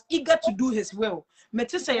that I was eager to do His will.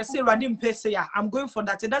 I'm going for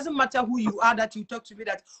that. It doesn't matter who you are that you talk to me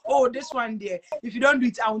that, oh, this one there, if you don't do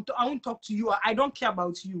it, I won't talk to you. I don't care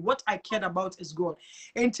about you. What I cared about is God.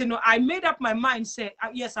 And I made up my mind, say,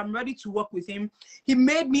 yes, I'm ready to work with Him. He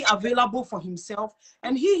made me available for Himself,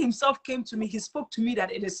 and He Himself came to me. He spoke to me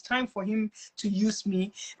that it is time for Him to use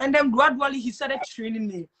me. And then gradually He started training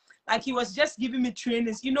me. Like He was just giving me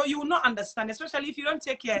trainings. You will not understand, especially if you don't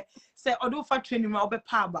take care. Say, although for training, I'll be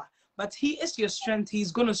power. but he is your strength.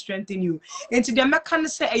 He's going to strengthen you. And to the can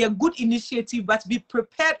say a good initiative, but be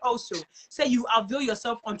prepared also. Say you avail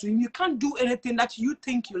yourself unto him. You can't do anything that you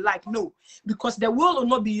think you like. No, because the world will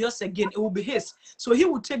not be yours again. It will be his. So he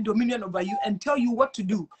will take dominion over you and tell you what to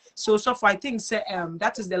do. So far, I think say,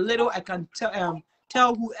 that is the little I can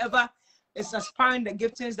tell whoever is aspiring the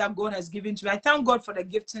giftings that God has given to me. I thank God for the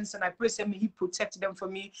giftings, and I pray that he protect them for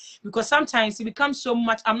me, because sometimes it becomes so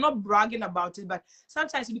much. I'm not bragging about it, but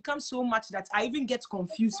sometimes it becomes so much that I even get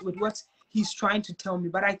confused with what he's trying to tell me.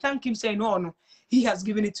 But I thank him, saying, no, he has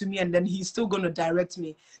given it to me, and then he's still going to direct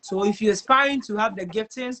me. So if you're aspiring to have the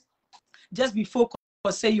giftings, just be focused,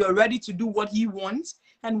 or say you're ready to do what he wants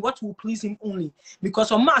and what will please him only. Because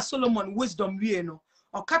on my Solomon wisdom,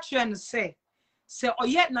 or catch you and say, or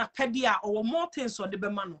yet na pedia or more things or the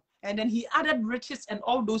bemano. And then he added riches and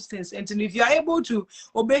all those things. And if you are able to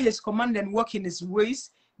obey his command and walk in his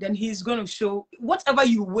ways, then he's going to show whatever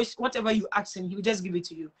you wish, whatever you ask him, he'll just give it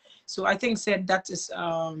to you. So I think that is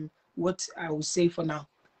what I will say for now.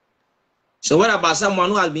 So what about someone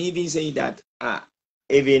who has been even saying that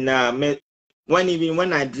even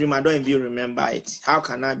when I dream, I don't even remember it? How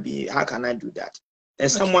can I do that?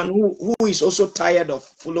 There's someone who is also tired of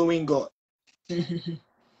following God.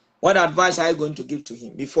 What advice are you going to give to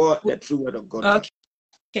him before the true word of God?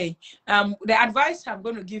 Okay. The advice I'm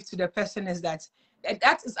going to give to the person is that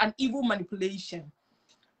is an evil manipulation.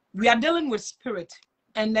 We are dealing with spirit,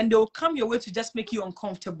 and then they'll come your way to just make you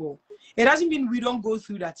uncomfortable. It doesn't mean we don't go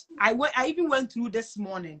through that. I even went through this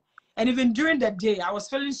morning, and even during the day, I was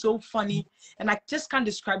feeling so funny, and I just can't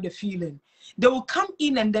describe the feeling. They will come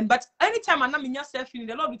in, and then, but anytime I'm in yourself feeling,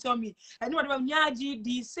 the Lord will tell me, I know about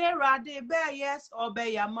Nyaji, Sarah, de bear yes, or bear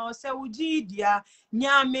your mouth, say, Ujidia,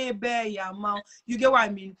 Nyame, bear your mouth. You get what I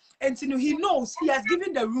mean? And so he knows he has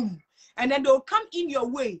given the room, and then they'll come in your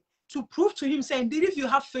way to prove to him, saying, if you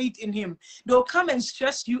have faith in him, they'll come and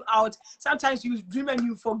stress you out. Sometimes you dream and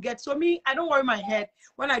you forget. So me, I don't worry my head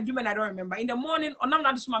when I dream and I don't remember. In the morning, or I'm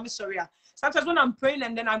not sorry. Sometimes when I'm praying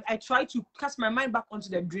and then I try to cast my mind back onto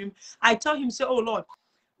the dream, I tell him, say, oh Lord,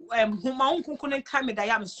 as I'm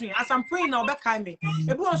praying now,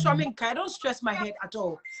 I don't stress my head at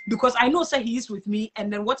all, because I know say he is with me,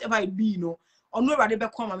 and then whatever it be, or no rather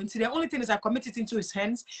come. I mean, the only thing is I commit it into his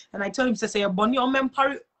hands, and I tell him to say, Bonnie,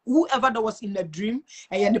 whoever that was in the dream,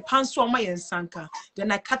 and the pants on my sanka,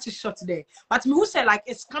 then I cut it short there. But me who said like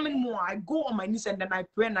it's coming more, I go on my knees and then I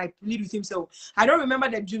pray and I plead with him. So I don't remember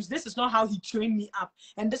the dreams. This is not how he trained me up,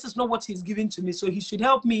 and this is not what he's giving to me. So he should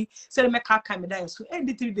help me. So me car come down. So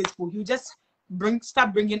every 3 days for you just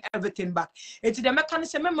start bringing everything back. It's the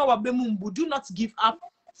mechanism. Do not give up.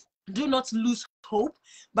 Do not lose hope,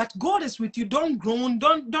 but God is with you. Don't groan.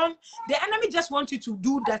 Don't. The enemy just wants you to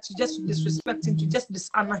do that, to just disrespect him, to just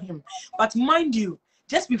dishonor him. But mind you,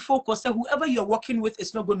 just be focused that whoever you're working with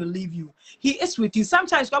is not going to leave you. He is with you.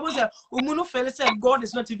 Sometimes God said, God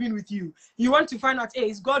is not even with you. You want to find out, hey,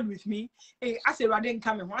 is God with me? Hey, I say, I didn't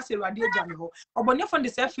come. I say, I didn't come. But you find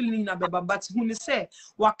the feeling but when you say,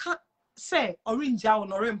 what can't say orange or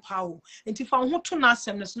power, and if I want to know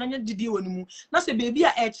some did you anymore? Now say baby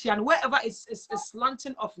and wherever it's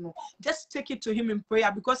slanting off, just take it to him in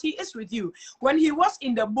prayer, because he is with you. When he was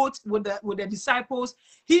in the boat with the disciples,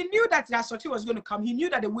 he knew that Rasoti was going to come, he knew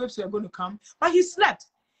that the waves were going to come, but he slept.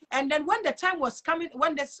 And then when the time was coming,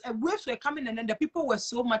 when the waves were coming, and then the people were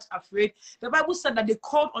so much afraid, the Bible said that they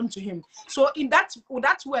called unto him. So in that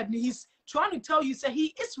word, he's trying to tell you, say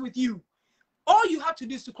he is with you. All you have to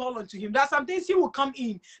do is to call unto him. There are some things he will come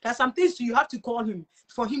in. There are some things you have to call him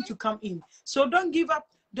for him to come in. So don't give up.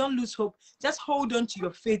 Don't lose hope. Just hold on to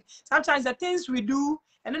your faith. Sometimes the things we do,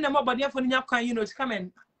 and then the more body to come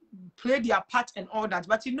and play their part and all that.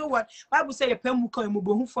 But you know what? Bible say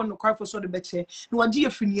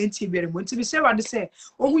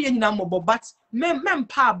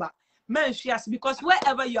because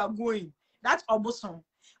wherever you are going, that's obosom.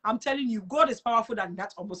 I'm telling you, God is powerful than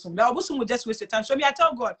that obosom. The obosom will just waste your time. So me, I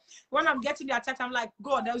tell God, when I'm getting the attack, I'm like,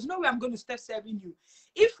 God, there is no way I'm going to start serving you.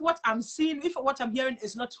 If what I'm seeing, if what I'm hearing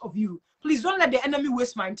is not of you, please don't let the enemy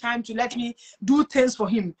waste my time to let me do things for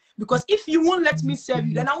him. Because if you won't let me serve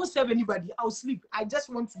you, then I won't serve anybody. I'll sleep. I just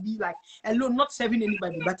want to be like alone, not serving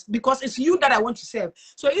anybody. But because it's you that I want to serve.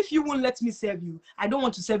 So if you won't let me serve you, I don't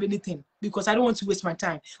want to serve anything, because I don't want to waste my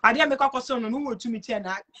time. I didn't make a question on who to me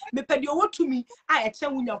me pay you to me. I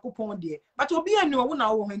attend when you're there. But will be a no one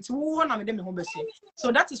hour to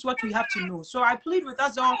so that is what we have to know. So I plead with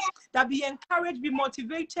us all that be encouraged, be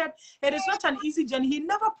motivated. It is not an easy journey. He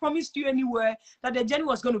never promised you anywhere that the journey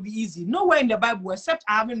was going to be easy. Nowhere in the Bible, except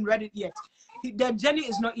I haven't read it yet. the journey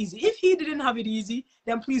is not easy. If he didn't have it easy,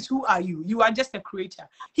 then please, who are you? You are just a creator.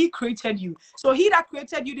 He created you. So he that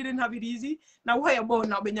created you didn't have it easy. Now why about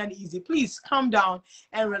now being easy? Please calm down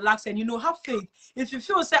and relax, and have faith. If you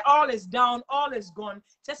feel say all is down, all is gone,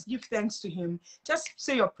 just give thanks to him. Just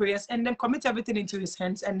say your prayers and then commit everything into his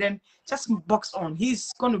hands, and then just box on.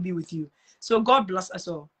 He's going to be with you. So God bless us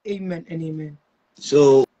all. Amen and amen.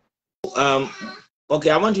 So okay,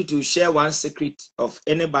 I want you to share one secret of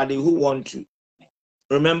anybody who want to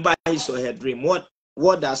remember his or her dream. What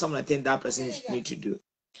are some of the things that person need to do?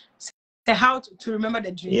 Say how to remember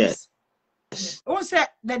the dreams. Yes. I say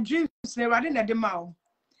the dreams they were in the mouth,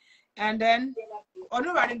 and then or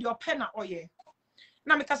no rather your pen or yeah.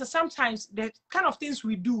 Now because sometimes the kind of things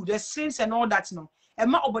we do, the sins and all that,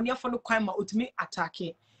 and my obonia follow crime ultimate attack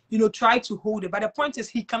it. Try to hold it. But the point is,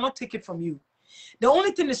 he cannot take it from you. The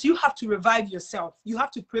only thing is you have to revive yourself. You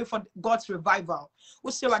have to pray for God's revival.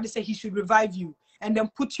 We'll say what they say, he should revive you and then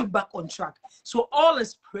put you back on track. So all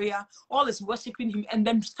is prayer, all is worshiping him, and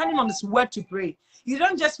then standing on his word to pray. You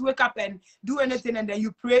don't just wake up and do anything and then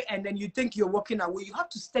you pray and then you think you're walking away. You have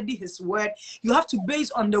to study his word. You have to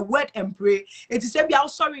base on the word and pray. It is I'm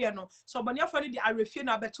sorry, So when you're finding the Arifie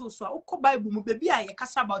na beto so oko Bible mu baby I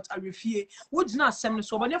kasa about Arifie. Would not send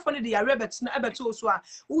so when you're finding the Arabets na beto so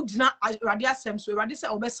would not radia sem so radia say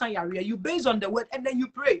obesan yare. You base on the word and then you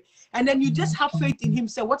pray. And then you just have faith in him.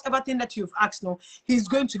 Say whatever thing that you've asked, he's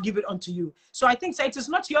going to give it unto you. So I think it is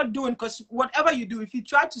not your doing, because whatever you do, if you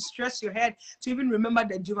try to stress your head to even remember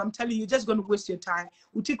the dream, I'm telling you, you're just going to waste your time.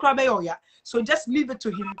 So just leave it to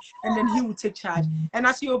him, and then he will take charge. And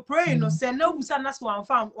as you're praying, say no busanas one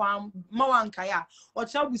farm one mawankaya or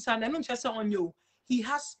tell busana no just on you. He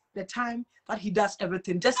has the time that he does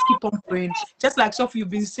everything. Just keep on praying. Just like Sophie, you've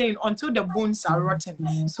been saying, until the bones are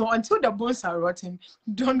rotten. So until the bones are rotten,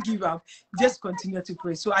 don't give up. Just continue to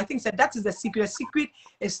pray. So I think that is the secret. The secret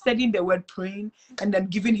is studying the word, praying, and then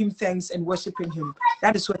giving him thanks and worshiping him.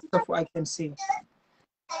 That is what I can say.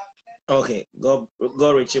 Okay. God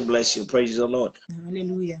richly bless you. Praise the Lord.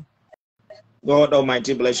 Hallelujah. God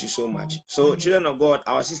Almighty bless you so much. So children of God,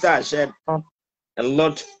 our sister has shared a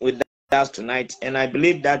lot with us tonight, and I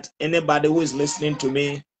believe that anybody who is listening to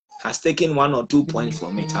me has taken 1 or 2 points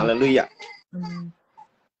from it. Hallelujah.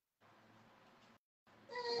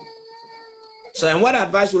 So, and what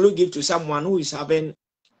advice will you give to someone who is having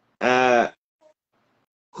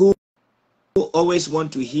who always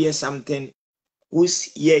want to hear something,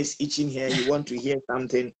 whose ear is itching here, you want to hear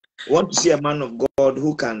something, you want to see a man of God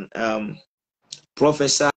who can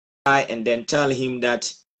prophesy and then tell him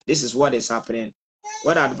that this is what is happening?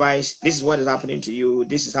 What advice? This is what is happening to you.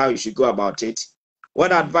 This is how you should go about it.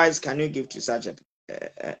 What advice can you give to such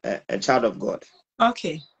a child of God?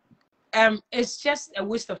 Okay. It's just a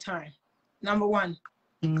waste of time. Number one,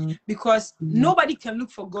 because nobody can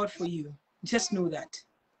look for God for you. Just know that.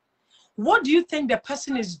 What do you think the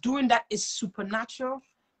person is doing that is supernatural,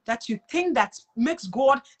 that you think that makes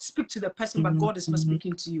God speak to the person, but God is not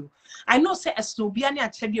speaking to you? I know say a snobiani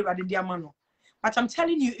achebi radediamano. But I'm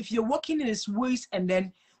telling you, if you're walking in his ways, and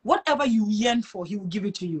then whatever you yearn for, he will give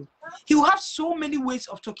it to you. He will have so many ways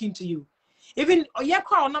of talking to you. Even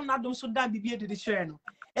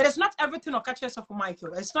it is not everything Okache of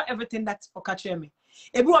Michael. It's not everything that's Okache me.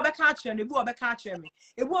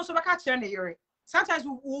 Sometimes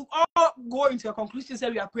we'll all go into a conclusion, say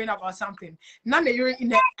we are praying about something. Now you're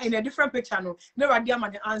in a different picture, no. Never idea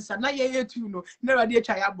man answer. Now you're too, no. Never idea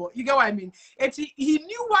chayabo. You get what I mean? He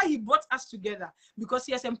knew why he brought us together, because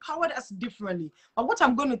he has empowered us differently. But what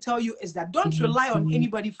I'm going to tell you is that don't rely on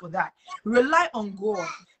anybody for that. Rely on God.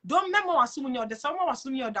 Don't remember assuming you're the someone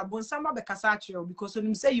assuming you're that bon samba bekasachio, because when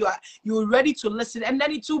you say you're ready to listen, and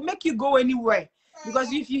then it will make you go anywhere.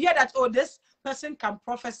 Because if you hear that, oh, this person can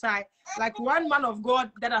prophesy, like one man of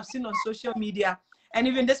God that I've seen on social media, and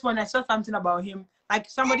even this one I saw something about him, like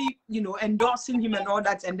somebody endorsing him and all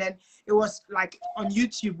that, and then it was like on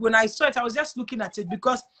YouTube. When I saw it, I was just looking at it,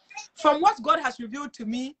 because from what God has revealed to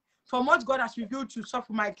me, from what God has revealed to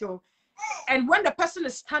Sophie Michael, and when the person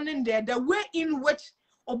is standing there, the way in which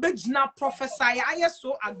Obejna prophesy, I am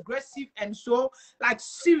so aggressive and so like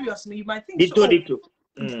seriously, you might think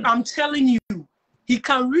I'm telling you, he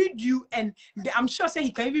can read you, and I'm sure say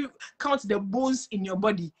he can even count the bones in your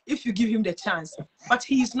body if you give him the chance. But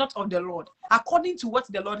he is not of the Lord, according to what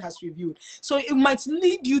the Lord has revealed. So it might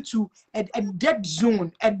lead you to a dead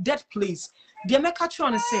zone, a dead place. The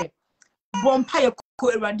Mekatron say, "Bompire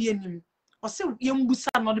ko eradianim." Or say,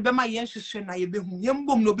 "Yembusa no the bema yenhwehwe na yebehu.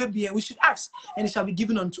 Yembom no bebie. We should ask, and it shall be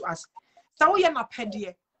given unto us." So you are not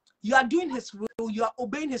pedie. You are doing his will, you are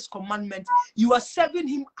obeying his commandment. You are serving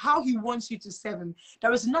him how he wants you to serve him.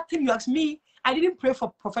 There is nothing you ask me. I didn't pray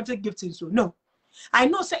for prophetic gifting, so no. I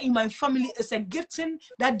know, say, in my family, it's a gifting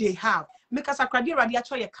that they have. Because a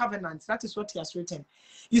covenant. That is what he has written.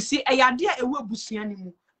 You see, a idea a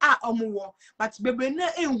but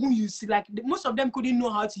who you see, like most of them couldn't know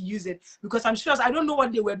how to use it because I'm sure I don't know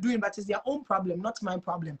what they were doing, but it's their own problem, not my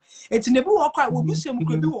problem. It's in the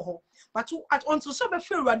but until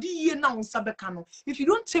if you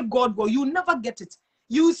don't take God, well, you never get it.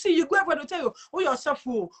 You see, you go over to tell you, oh, you're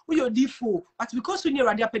suffering, oh, you're default. But because when you're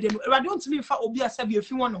radio pedem, I don't mean for Obia Sabi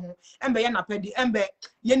if you want to, and be yana pedi, and be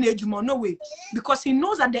yenejuma, no way. Because he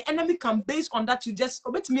knows that the enemy can base on that you just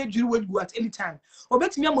obey me, you will go at any time. Obey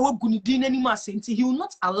me, I'm not going to do any more since he will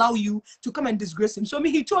not allow you to come and disgrace him. So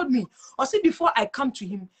he told me, or see, before I come to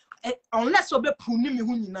him, unless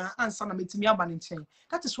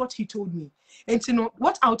that is what he told me. And you know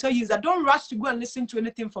what I'll tell you is that don't rush to go and listen to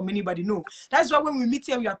anything from anybody. No, that's why when we meet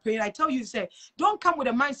here we are praying, I tell you, say don't come with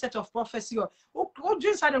a mindset of prophecy or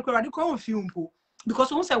dream side and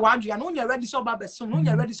because once I want you, I know you're ready so bad, so no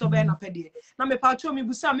you're ready so bad na pedie. Na me pa cho me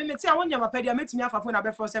busa me meti I want your pedie meti me afafo na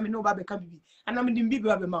be for say me no ba be ka bibi. And I'm in bibi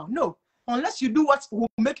ba ma. No, unless you do what will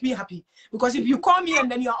make me happy. Because if you call me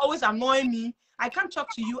and then you're always annoying me, I can't talk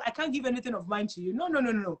to you. I can't give anything of mine to you.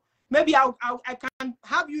 No. Maybe I can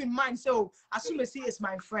have you in mind. So assume I see it's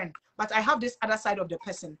my friend, but I have this other side of the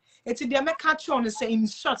person. It's the make catch on and say in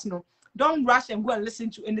short, no. Don't rush and go and listen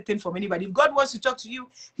to anything from anybody. If God wants to talk to you,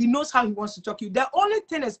 he knows how he wants to talk to you. The only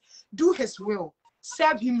thing is do his will,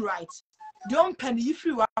 serve him right. Don't penny if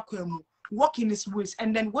you walk in his ways,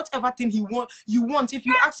 and then whatever thing you want, if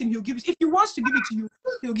you ask him, he'll give it. If he wants to give it to you,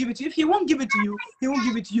 he'll give it to you. If he won't give it to you, he won't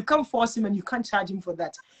give it to you. You can't force him and you can't charge him for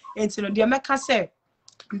that. And so the American said,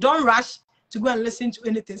 don't rush to go and listen to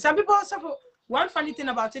anything. Some people also, one funny thing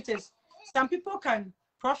about it is some people can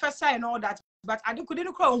prophesy and all that, but I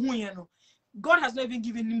couldn't call who you know. God has not even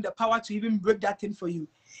given him the power to even break that thing for you.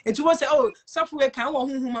 And you won't say, oh, software can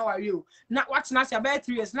whom are you? Not what's not about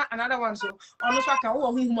 3 years, not another one. So almost I can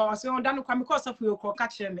whom I was saying, don't come because of your call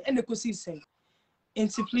catch him and the cozy say.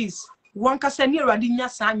 And so please, one can send you Radinia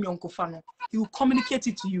San Yonkofano. He will communicate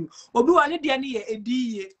it to you. Obu ani diani a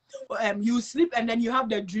day. You sleep and then you have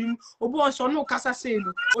the dream. Obu on so no kasa say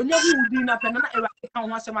no. Onya hu di na pe na erade kan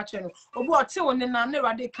ho asema che no. Obu o te won na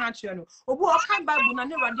erade kan che no. Obu o kan Bible na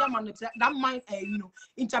erade ama no that mind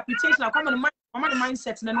interpretation come on the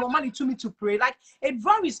mindset and then to me to pray. Like it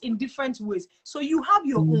varies in different ways. So you have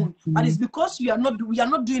your own, but it's because we are not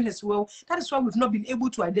doing his will. That is why we've not been able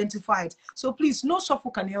to identify it. So please, no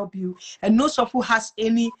software can help you, and no software has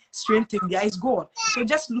any strength in there. It's God. So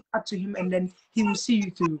just look up to him, and then he will see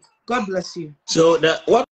you through. God bless you. So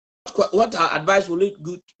what advice will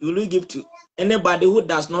you give to anybody who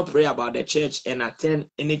does not pray about the church and attend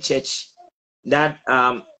any church that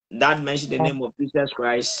mention the name of Jesus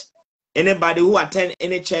Christ? Anybody who attend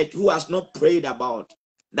any church who has not prayed about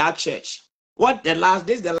that church?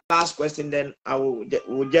 This is the last question, then I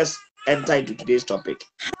will just enter into today's topic.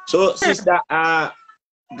 So Sister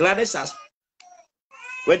Gladys has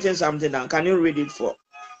written something down. Can you read it for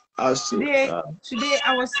us? Today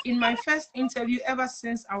I was in my first interview ever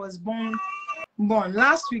since I was born.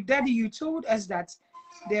 Last week, Daddy, you told us that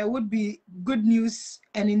there would be good news,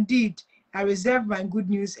 and indeed I reserved my good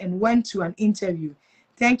news and went to an interview.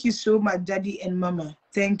 Thank you so much, Daddy and Mama.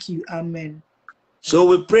 Thank you. Amen. So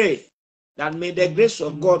we pray that may the grace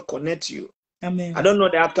of God connect you. Amen. I don't know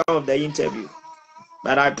the outcome of the interview,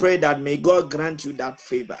 but I pray that may God grant you that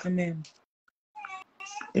favor. Amen.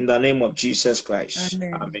 In the name of Jesus Christ.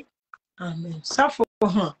 Amen. Amen. Amen. So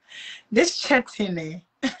for this chat thing,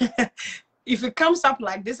 if it comes up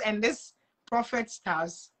like this and this prophet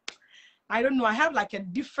starts, I don't know, I have like a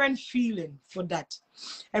different feeling for that.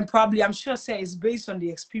 And probably, I'm sure, say it's based on the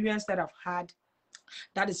experience that I've had.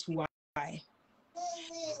 That is why.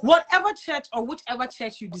 Whatever church or whichever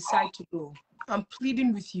church you decide to go, I'm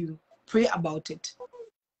pleading with you, pray about it.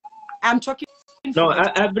 I'm talking. No,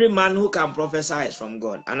 every man who can prophesy is from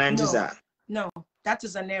God. And no, that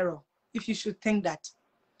is an error. If you should think that.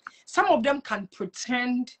 Some of them can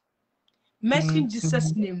pretend, mention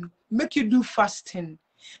Jesus' name, make you do fasting.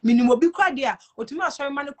 Minimum be quite there. Or to me, I saw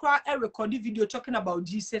a man a recorded video talking about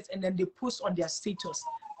Jesus and then they post on their status.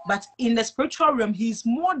 But in the spiritual realm, he is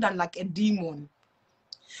more than like a demon.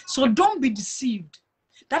 So don't be deceived.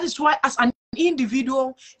 That is why, as an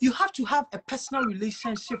individual, you have to have a personal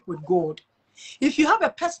relationship with God. If you have a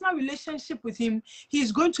personal relationship with him, he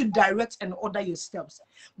is going to direct and order your steps.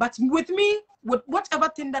 But with me, with whatever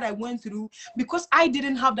thing that I went through, because I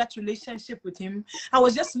didn't have that relationship with him, I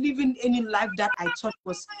was just living any life that I thought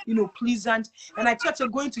was, you know, pleasant. And I thought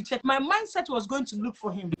going to church, my mindset was going to look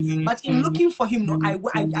for him. But in looking for him, no,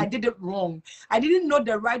 I did it wrong. I didn't know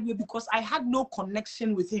the right way because I had no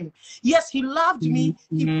connection with him. Yes, he loved me,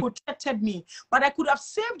 he protected me, but I could have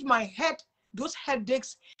saved my head, those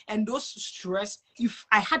headaches and those stress, if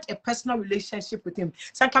I had a personal relationship with him.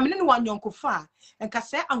 So I come in one young kofa and can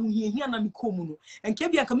say I'm here na mi komuno and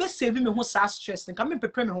can be a come save me who stress and come in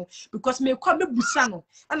prepare me home because me come me busano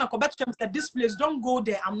and I come back to him that this place don't go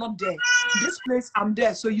there, I'm not there. This place I'm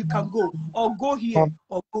there, so you can go or go here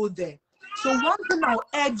or go there. So one thing I'll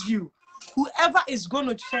urge you, whoever is going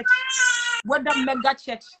to church, whether mega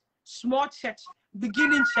church, small church,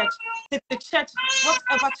 beginning church, the church,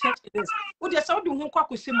 whatever church it is, would you start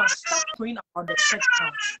praying about the church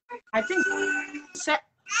now? I think one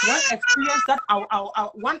experience that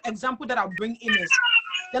one example that I'll bring in is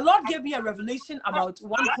the Lord gave me a revelation about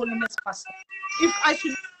one holiness pastor. If I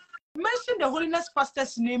should mention the holiness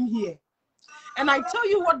pastor's name here, and I tell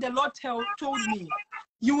you what the Lord told me,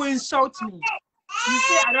 you will insult me. You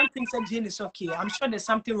say, I don't think that Jane is okay. I'm sure there's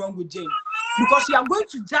something wrong with Jane. Because you are going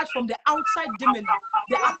to judge from the outside demeanor,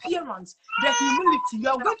 the appearance, the humility. You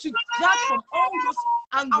are going to judge from all those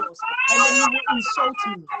angles, and then you will insult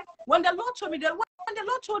me. When the Lord told me that, when the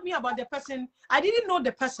Lord told me about the person, I didn't know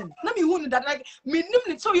the person. Let me warn you that, like,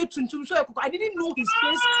 I didn't know his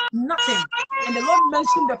face, nothing. And the Lord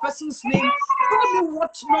mentioned the person's name, told me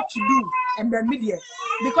what not to do, and the media.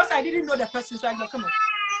 Because I didn't know the person, so I go, come on.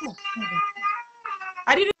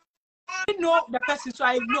 I didn't know the person, so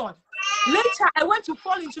I ignored. Later, I went to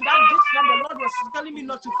fall into that ditch that the Lord was telling me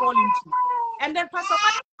not to fall into. And then Pastor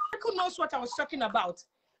Michael knows what I was talking about.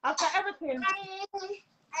 After everything,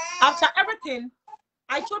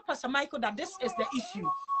 I told Pastor Michael that this is the issue.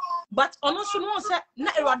 But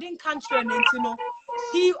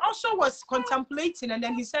he also was contemplating, and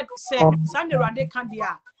then he said,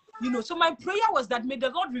 you know, so my prayer was that may the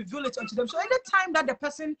Lord reveal it unto them. So any time that the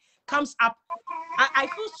person comes up, I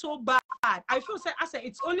feel so bad. I feel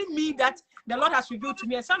it's only me that the Lord has revealed to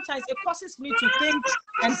me, and sometimes it causes me to think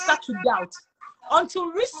and start to doubt.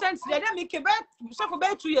 Until recently, I didn't make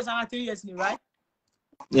about 2 years and 3 years new, right?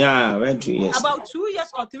 Yeah, about 2 years. About 2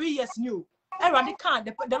 years or 3 years new.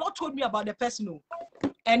 The Lord told me about the person,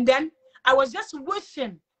 and then I was just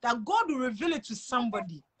wishing that God will reveal it to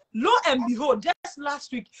somebody. Lo and behold, just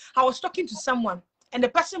last week, I was talking to someone, and the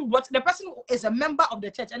person is a member of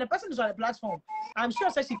the church, and the person is on the platform. I'm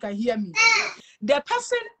sure that she can hear me. The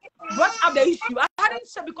person brought up the issue. I hadn't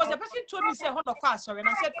said, because the person told me, say, hold on, sorry. And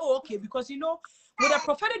I said, oh, okay, because you know, with the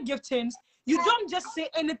prophetic giftings, you don't just say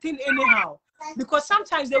anything anyhow. Because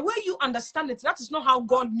sometimes the way you understand it, that is not how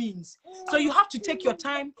God means. So you have to take your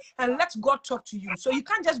time and let God talk to you. So you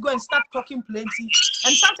can't just go and start talking plenty.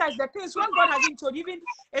 And sometimes the things when God hasn't told you, even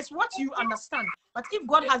it's what you understand. But if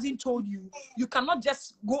God hasn't told you, you cannot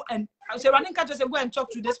just go and say, Running can't just say, go and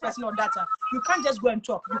talk to this person or that. You can't just go and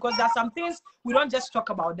talk, because there are some things we don't just talk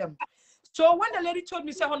about them. So when the lady told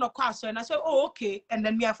me, say, and I said, oh, okay. And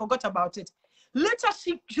then I forgot about it. Later,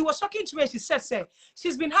 she was talking to me, and she said,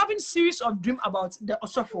 she's been having series of dreams about the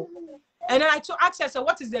Osofo. And then I asked her, so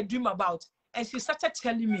what is the dream about? And she started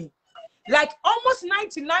telling me, like almost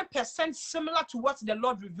 99% similar to what the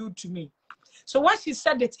Lord revealed to me. So when she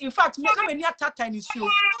said it, in fact, indeed,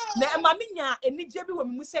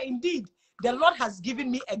 the Lord has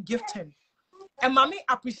given me a gifting. And Mommy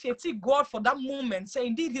appreciated God for that moment. Say,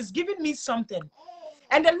 indeed, He's giving me something.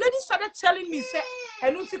 And the lady started telling me, say,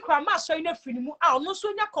 and also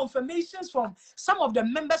confirmations from some of the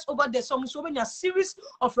members over there. Some a series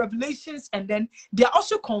of revelations, and then they are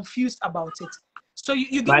also confused about it. So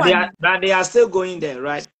you get but they are still going there,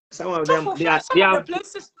 right? Some of them, the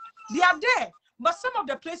places they are there, but some of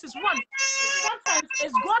the places, sometimes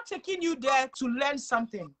it's God taking you there to learn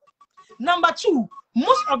something. Number two,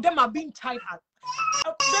 most of them are being tied up. You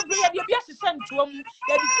know, so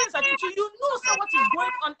what is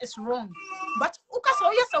going on is wrong. But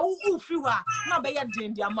some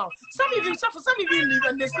even leave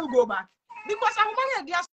and they still go back. Because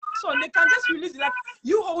so they can just release it, like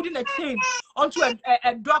you holding a chain onto a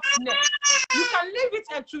dog's neck. You can leave it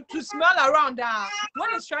and to smell around when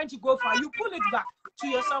it's trying to go far. You pull it back to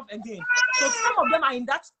yourself again. So some of them are in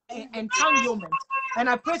that entanglement. And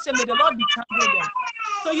I pray, say, may the Lord detangle them.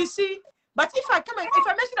 So you see, but if I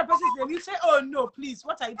mention a person's name, you say, oh no, please,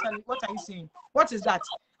 what are you telling? What are you saying? What is that?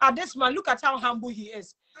 This man, look at how humble he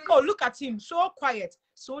is. Oh, look at him, so quiet.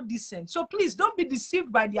 so decent. So please don't be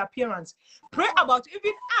deceived by the appearance. Pray about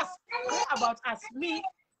even us. Pray about us. Me,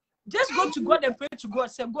 just go to God and pray to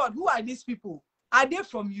God. Say, God, who are these people? Are they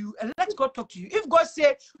from you? And let God talk to you. If God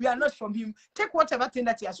say we are not from him, take whatever thing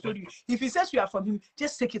that he has told you. If he says we are from him,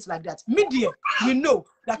 just take it like that. Media, we know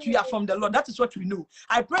that we are from the Lord. That is what we know.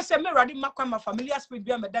 I pray say me ready my familiar spirit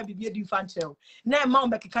be that be the infant child. Now mom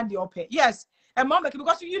make can the open. Yes. And mom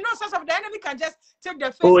because you know some of the enemy can just take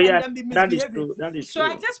their face and then be misbehaving. That is so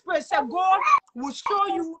true. I just pray say God will show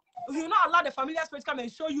you. He will not allow the familiar spirit come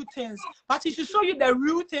and show you things, but he should show you the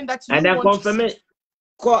real thing that you and then want to see.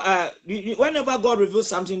 Whenever God reveals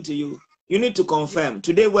something to you, you need to confirm.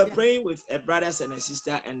 Today we're praying with a brothers and a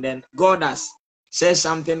sister, and then God has said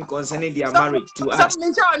something concerning their marriage to us.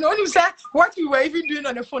 What we were even doing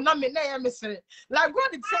on the phone, like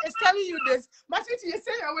God is telling you this, but you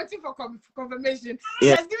say you're waiting for confirmation.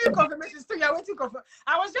 Yeah. Just give you confirmation, still you're waiting for.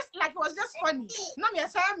 I was just like, it was just funny. Now me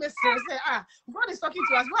say God is talking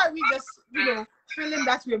to us. Why are we just feeling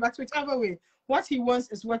that way? But whichever way, what he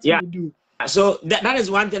wants is what he will do. So that is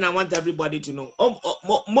one thing I want everybody to know.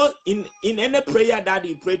 In any prayer that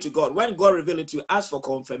you pray to God, when God reveals it to you, ask for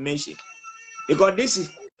confirmation. Because this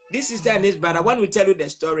is the brother. When we tell you the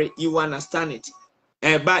story, you understand it.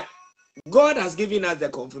 But God has given us the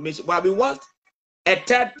confirmation. But we want a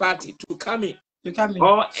third party to come in.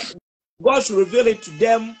 Or God should reveal it to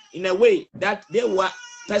them in a way that they will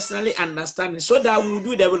personally understand it, so that we will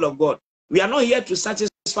do the will of God. We are not here to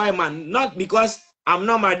satisfy man, not because I'm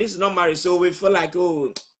not married, this is not married, so we feel like,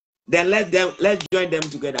 oh, then let's join them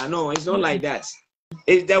together. No, it's not like that.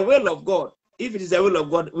 It's the will of God. If it is the will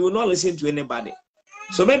of God, we will not listen to anybody.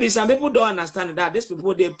 So maybe some people don't understand that these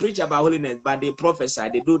people, they preach about holiness, but they prophesy,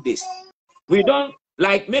 they do this. We don't,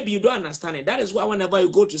 like, maybe you don't understand it. That is why whenever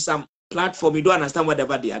you go to some platform, you don't understand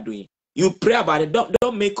whatever they are doing. You pray about it.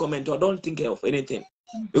 Don't make comment or don't think of anything.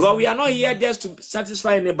 Because we are not here just to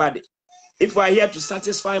satisfy anybody. If we are here to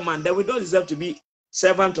satisfy man, then we don't deserve to be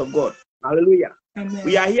servant of God. Hallelujah. Amen.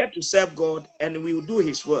 We are here to serve God, and we will do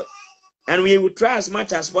his work. And we will try as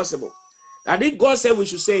much as possible. And if God said we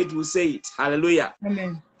should say it, we'll say it. Hallelujah.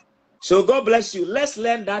 Amen. So God bless you. Let's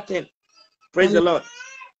learn that thing. Praise the Lord.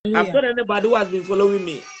 Hallelujah. I've told anybody who has been following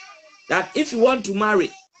me that if you want to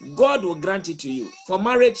marry, God will grant it to you. For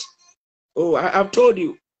marriage, I've told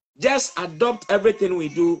you, just adopt everything we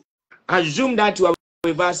do. Assume that you are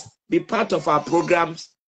with us, be part of our programs,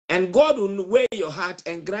 and God will weigh your heart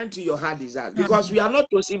and grant you your heart desire. Because we are not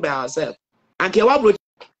chosen by ourselves. And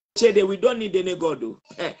we don't need any God.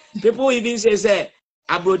 People even say,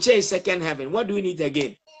 Abroche is second heaven. What do we need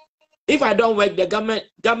again? If I don't work, the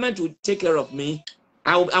government will take care of me.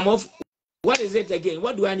 I'm off. What is it again?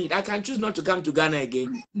 What do I need? I can choose not to come to Ghana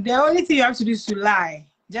again. The only thing you have to do is to lie.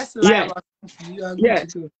 Just lie about something. You are good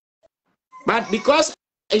to go. But because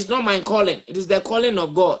it's not my calling, it is the calling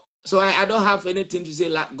of God. So I don't have anything to say,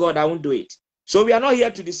 like, God, I won't do it. So we are not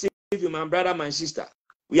here to deceive you, my brother, my sister.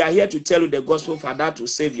 We are here to tell you the gospel for that to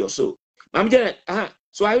save your soul.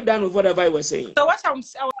 So are you done with whatever you were saying? So what I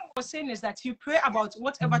was saying is that you pray about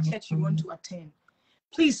whatever church you want to attend.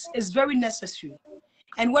 Please, it's very necessary.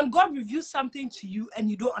 And when God reveals something to you and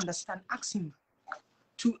you don't understand, ask him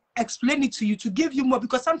to explain it to you, to give you more.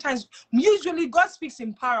 Because sometimes, usually God speaks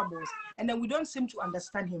in parables and then we don't seem to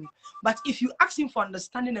understand him. But if you ask him for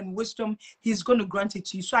understanding and wisdom, he's going to grant it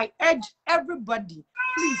to you. So I urge everybody,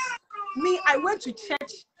 please. Me, I went to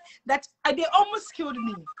church that they almost killed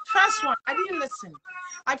me. First one, I didn't listen.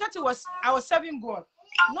 I thought I was serving God,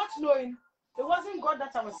 not knowing it wasn't God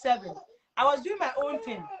that I was serving. I was doing my own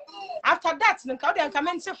thing. After that,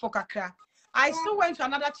 I still went to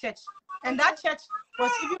another church, and that church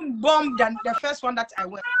was even bombed than the first one that I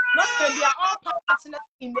went. Not that they are all partners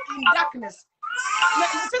in darkness.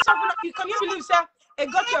 Can you believe, sir?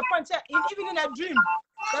 It got to a point, even in a dream,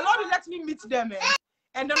 the Lord will let me meet them.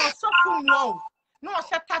 And then I saw from wow. No, I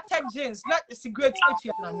said tattered jeans, not a cigarette.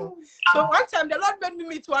 So one time the Lord made me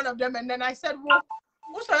meet one of them, and then I said, well,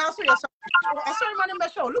 I saw your money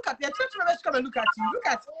measure. Look at the church members come and look at you. Look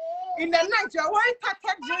at in the night you are wearing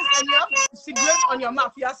tattered jeans and you have a cigarette on your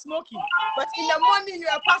mouth. You are smoking, but in the morning you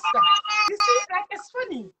are a pastor. You see, like it's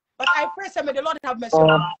funny. But I pray, say, may the Lord have mercy.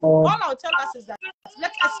 All I'll tell us is that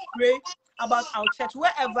let us pray about our church,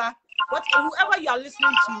 whoever you are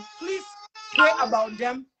listening to, please pray about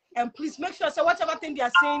them, and please make sure so whatever thing they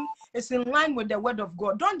are saying is in line with the word of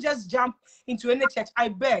God. Don't just jump into any church. I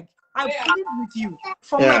beg, I plead with you.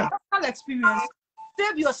 From my personal experience,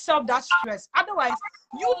 save yourself that stress. Otherwise,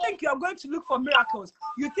 you think you are going to look for miracles.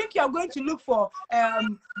 You think you are going to look for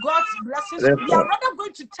God's blessings. You are rather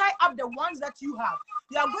going to tie up the ones that you have.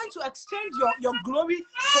 You are going to exchange your glory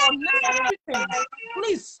for necessary things.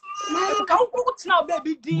 Please, now,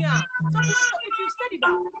 baby dear. So if you study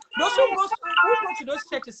that, those who go to those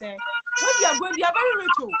churches, when they are going, they are very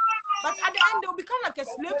rich. But at the end, they'll become like a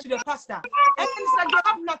slave to the pastor. And then it's like they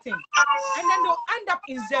have nothing. And then they'll end up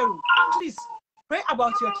in zero. Please, pray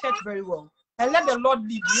about your church very well. And let the Lord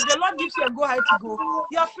lead you. If the Lord gives you a go ahead to go,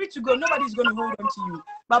 you are free to go. Nobody's going to hold on to you.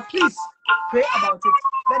 But please, pray about it.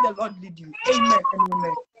 Let the Lord lead you. Amen and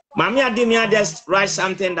amen. Mami Adimia, just write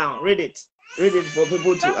something down. Read it. Read it for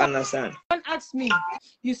people to understand. Someone asked me,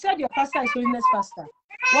 you said your pastor is holiness pastor.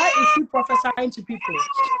 Why is he prophesying to people?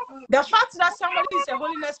 The fact that somebody is a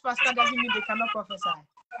holiness pastor doesn't mean they cannot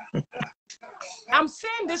prophesy. I'm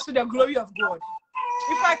saying this to the glory of God.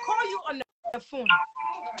 If I call you on the phone,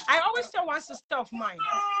 I always tell one sister of mine,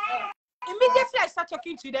 immediately I start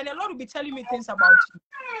talking to you, then the Lord will be telling me things about you.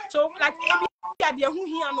 So, like, maybe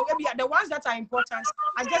the ones that are important,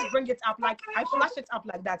 I just bring it up, like, I flash it up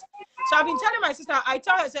like that. So I've been telling my sister, I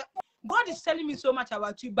tell her, I say, God is telling me so much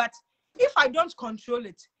about you, but if I don't control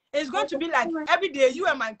it, it's going to be like every day you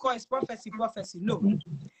and my call is prophecy. No.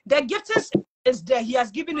 The giftings is there. He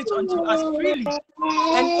has given it unto us freely.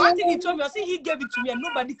 And one thing he told me, I say he gave it to me and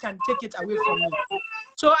nobody can take it away from me.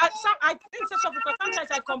 So I think because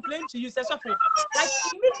sometimes I complain to you, like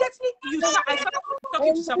immediately I start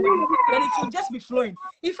talking to somebody, then it will just be flowing.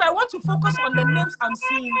 If I want to focus on the names I'm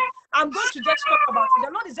seeing, I'm going to just talk about it.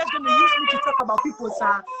 The Lord is just going to use me to talk about people,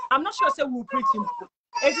 sir. I'm not sure say we'll preach him.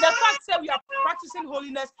 If the fact that we are practicing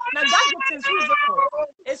holiness, now that gets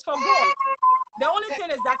it's for God. The only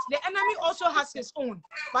thing is that the enemy also has his own,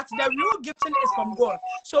 but the real gifting is from God.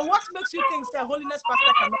 So what makes you think that holiness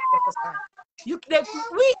pastor cannot prophesy?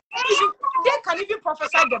 They can even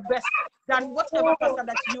prophesy the best than whatever pastor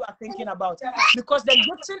that you are thinking about, because the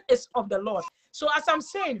gifting is of the Lord. So as I'm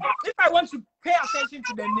saying, if I want to pay attention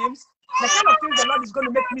to the names, the kind of things the Lord is going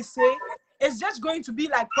to make me say, it's just going to be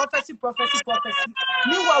like prophecy.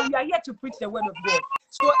 Meanwhile, we are here to preach the word of God.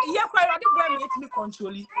 So here,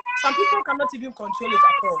 control it. Some people cannot even control it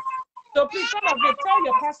at all. So please, some of you tell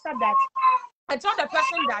your pastor that, and tell the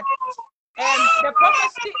person that the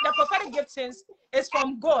prophetic giftings is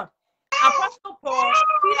from God. Apostle Paul,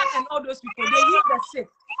 Peter, and all those people, they heal the sick.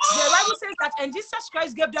 The Bible says that, and Jesus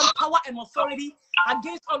Christ gave them power and authority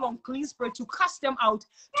against all unclean spirits to cast them out,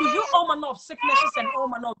 to heal all manner of sicknesses and all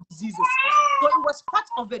manner of diseases. So it was part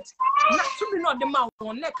of it. Not to be not the mouth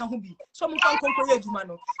on neck and be. So when they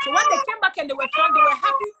came back and they were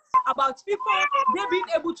happy about people, they being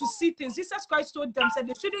able to see things. Jesus Christ told them, said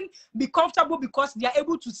they shouldn't be comfortable because they are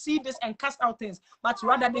able to see this and cast out things, but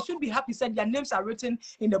rather they should be happy, said their names are written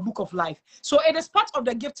in the book of life. So it is part of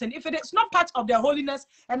the gifting. If it is not part of their holiness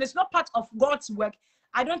and it's not part of God's work,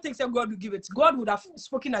 I don't think so God will give it. God would have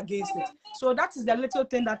spoken against it. So that is the little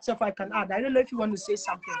thing that I can add. I don't know if you want to say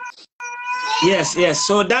something. Yes.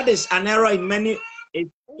 So that is an error in many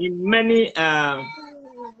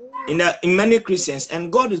Christians,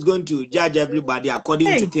 and God is going to judge everybody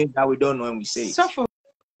according to things that we don't know when we say it. So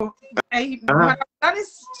that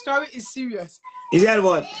story is serious. Is that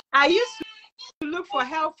what? I used to look for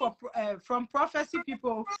help from prophecy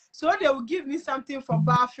people, so they will give me something for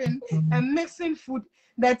bathing and mixing food.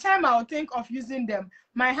 The time I will think of using them,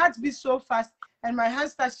 my heart beats so fast and my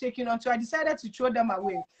hands start shaking until I decided to throw them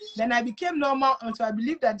away. Then I became normal until I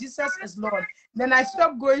believed that Jesus is Lord. Then I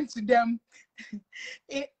stopped going to them.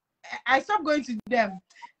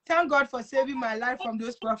 Thank God for saving my life from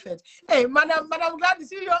those prophets. Hey, Madam glad to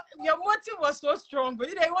see your motive was so strong. But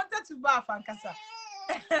you wanted to bath and kasa.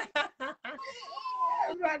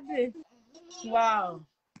 Wow.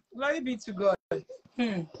 Glory be to God.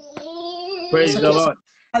 Praise the Lord.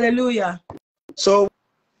 Hallelujah. So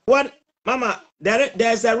what, Mama,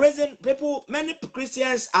 there's a reason many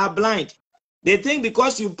Christians are blind. They think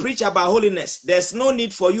because you preach about holiness, there's no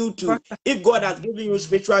need for you to, if God has given you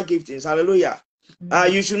spiritual giftings, hallelujah,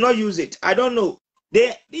 you should not use it. I don't know.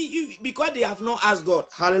 Because they have not asked God,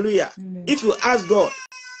 hallelujah. If you ask God,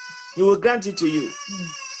 He will grant it to you.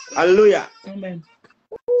 Hallelujah. Amen.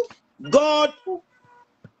 God,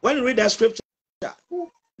 when you read the scripture,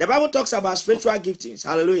 the Bible talks about spiritual giftings.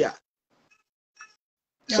 Hallelujah.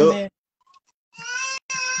 Amen.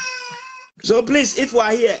 So please, if you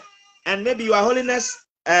are here and maybe you are holiness,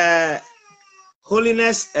 you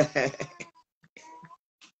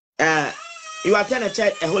attend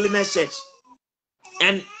a holiness church,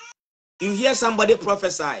 and you hear somebody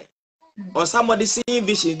prophesy or somebody seeing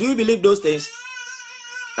visions, do you believe those things?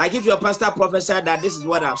 Like if your pastor prophesied that this is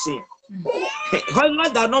what I've seen. Husbands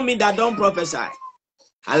does not mean that don't prophesy.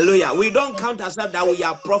 Hallelujah. We don't count ourselves that we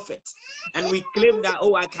are prophets and we claim that,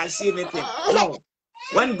 oh, I can see anything. No.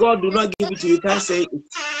 When God do not give it to you, you can't say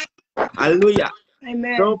it. Hallelujah.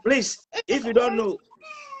 Amen. So please, if you don't know,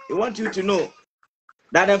 we want you to know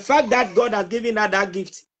that the fact that God has given us that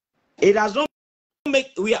gift, it does not make,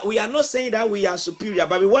 we are not saying that we are superior,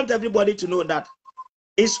 but we want everybody to know that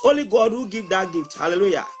it's only God who gives that gift.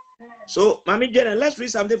 Hallelujah. So, Mami Jenna, let's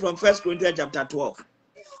read something from 1 Corinthians chapter 12.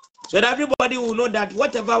 So that everybody will know that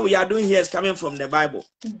whatever we are doing here is coming from the Bible.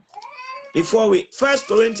 Before we, 1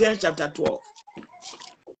 Corinthians chapter 12.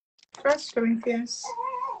 1 Corinthians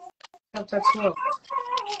chapter 12.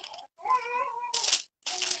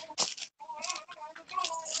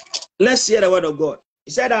 Let's hear the word of God.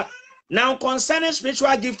 He said that, now concerning spiritual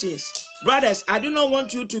giftings, brothers, I do not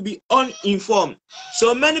want you to be uninformed.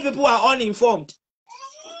 So many people are uninformed.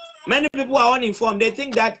 Many people are uninformed. They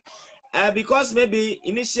think that because maybe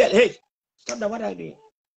initial, hey, stop that, what are you doing?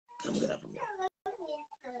 Come get up from here.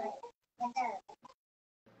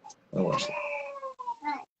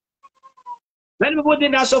 Many people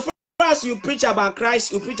think that so far as you preach about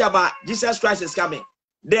Christ, you preach about Jesus Christ is coming.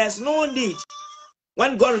 There's no need.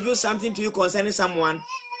 When God reveals something to you concerning someone,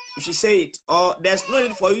 you should say it. Or there's no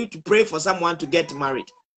need for you to pray for someone to get married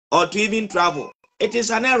or to even travel. It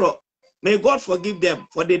is an error. May God forgive them,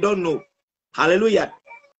 for they don't know. Hallelujah.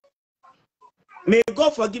 May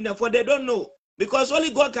God forgive them, for they don't know. Because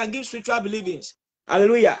only God can give spiritual believings.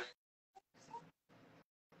 Hallelujah.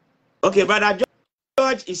 Okay, Brother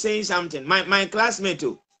George is saying something. My classmate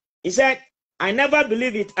too. He said, I never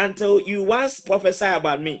believe it until you once prophesy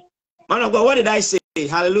about me. Man of God, what did I say?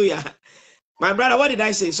 Hallelujah. My brother, what did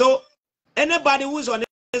I say? So, anybody who's on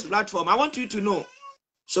this platform, I want you to know.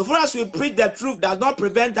 So for us, we preach the truth does not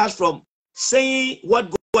prevent us from saying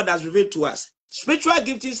what God has revealed to us. Spiritual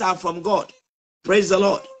giftings are from God. Praise the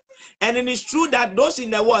Lord. And it is true that those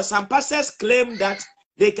in the world, some pastors claim that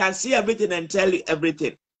they can see everything and tell you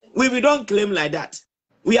everything. We don't claim like that.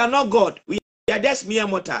 We are not God. We are just mere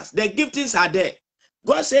mortals. The giftings are there.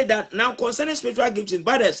 God said that now concerning spiritual giftings,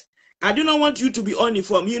 brothers, I do not want you to be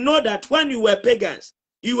uninformed. You know that when you were pagans,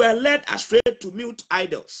 you were led astray to mute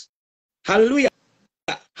idols. Hallelujah.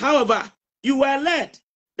 However, you were led.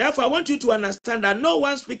 Therefore, I want you to understand that no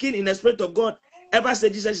one speaking in the Spirit of God ever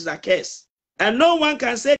said Jesus is a curse. And no one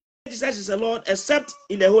can say Jesus is the Lord except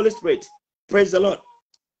in the Holy Spirit. Praise the Lord.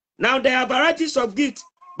 Now, there are varieties of gifts,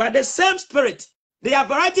 but the same Spirit. There are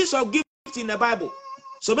varieties of gifts in the Bible.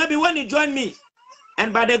 So maybe when you join me,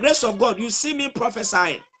 and by the grace of God, you see me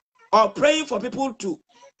prophesying or praying for people to,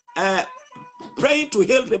 praying to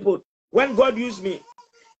heal people, when God used me,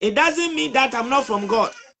 it doesn't mean that I'm not from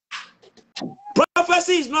God.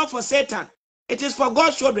 Prophecy is not for Satan. It is for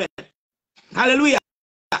God's children. Hallelujah.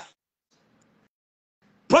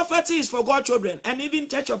 Prophecy is for God's children. And even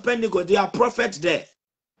Church of Pentecost, they are prophets there.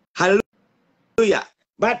 Hallelujah.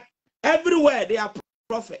 But everywhere they are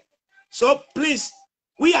prophet. So please,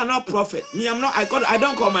 we are not prophet. Me, I'm not. I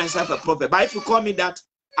don't call myself a prophet. But if you call me that,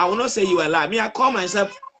 I will not say you are lying. Me, I call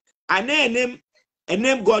myself. I know a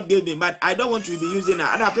name God gave me, but I don't want to be using it.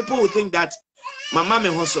 Other people will think that my mom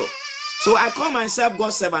is also. So I call myself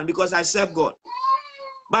God's servant because I serve God.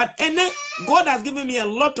 But God has given me a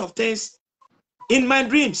lot of things in my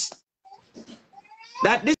dreams.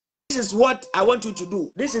 That this is what I want you to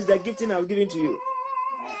do. This is the gifting I'm giving to you.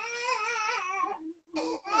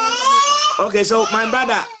 Okay, so my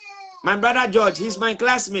brother George, he's my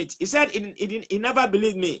classmate. He said he never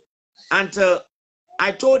believed me until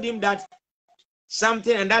I told him that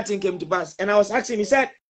something and that thing came to pass. And I was asking him, he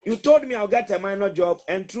said, you told me I'll get a minor job,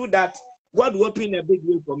 and through that, God will open a big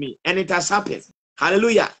way for me. And it has happened.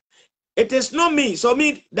 Hallelujah. It is not me. So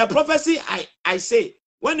me, the prophecy I say,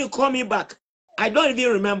 when you call me back, I don't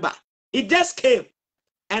even remember. It just came.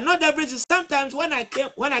 And not everything. Sometimes when I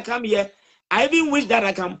come here, I even wish that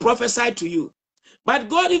I can prophesy to you. But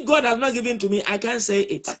God, if God has not given to me, I can't say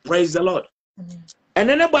it. Praise the Lord. And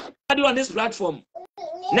anybody on this platform,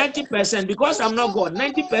 90%, because I'm not God,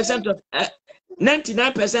 90% of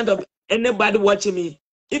 99% of anybody watching me,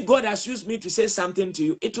 if God has used me to say something to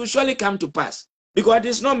you, it will surely come to pass. Because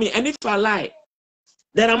it's not me. And if I lie,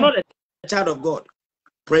 then I'm not a child of God.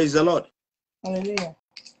 Praise the Lord. Hallelujah.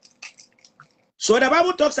 So the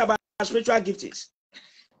Bible talks about spiritual giftings.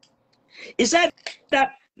 It said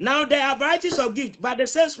that now there are varieties of gifts by the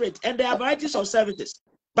same Spirit, and there are varieties of services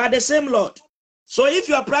by the same Lord. So if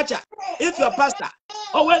you're a preacher, if you're a pastor,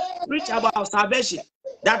 always preach about salvation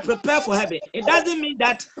that prepare for heaven. It doesn't mean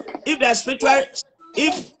that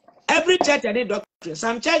if every church has a doctrine,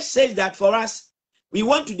 some church says that for us, We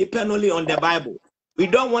want to depend only on the Bible. We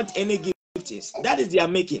don't want any giftings. That is their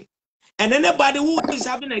making. And anybody who is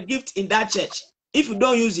having a gift in that church, if you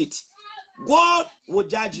don't use it, God will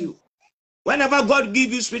judge you. Whenever God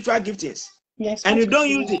gives you spiritual giftings, yes, and you don't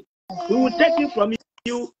use it, He will take it from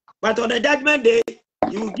you. But on the judgment day,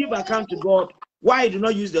 you will give account to God why you do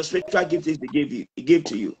not use the spiritual giftings He gave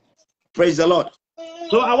to you. Praise the Lord.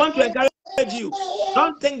 So I want to encourage you.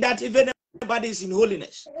 Don't think that if anybody is in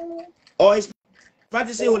holiness or is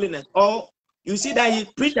practicing holiness, or you see that he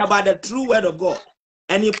preached about the true word of God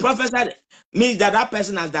and he prophesied, means that that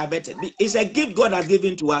person has diverted. It's a gift God has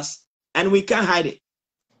given to us and we can't hide it.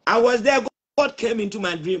 I was there. God came into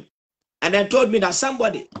my dream and then told me that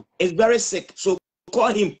somebody is very sick. So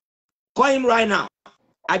call him. Call him right now.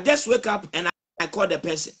 I just wake up and I call the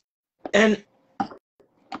person. And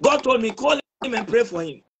God told me, call him and pray for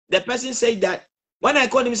him. The person said that when I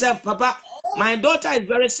called him, he said, Papa, my daughter is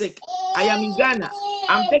very sick. I am in Ghana.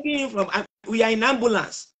 I'm taking him from, we are in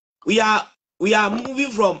ambulance. We are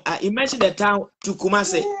moving from, he mentioned the town to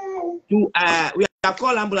Kumasi. We are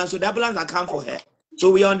called ambulance, so the ambulance will come for her. So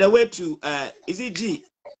we are on the way to, is it G?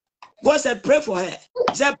 God said, pray for her.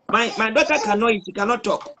 He said, my daughter cannot eat, she cannot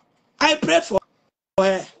talk. I prayed for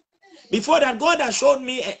her. Before that, God has shown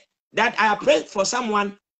me that I prayed for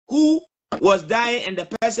someone who was dying, and the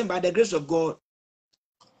person, by the grace of God,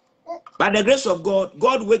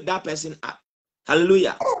 God wake that person up.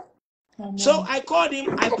 Hallelujah. Amen. So I called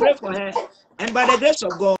him, I prayed for her, and by the grace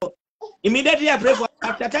of God, immediately I prayed for her.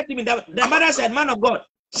 After 30 minutes, the mother said, man of God,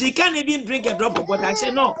 she can't even drink a drop of water. I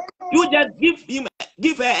said, no, you just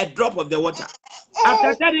give her a drop of the water.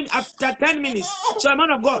 After 10 minutes, so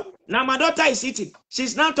man of God, now my daughter is eating.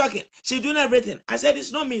 She's now talking. She's doing everything. I said,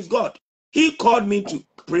 it's not me, it's God. He called me to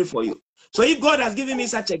pray for you. So if God has given me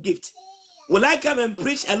such a gift, will I come and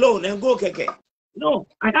preach alone and go, okay? No,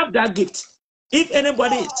 I have that gift. If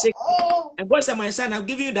anybody is sick, and God said, my son, I'll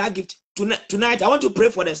give you that gift tonight. I want to pray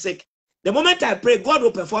for the sick. The moment I pray, God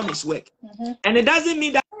will perform his work. And it doesn't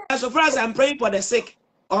mean that so far as I'm praying for the sick,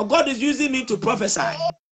 or God is using me to prophesy.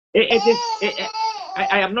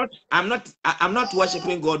 I'm not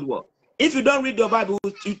worshiping God well. If you don't read the Bible,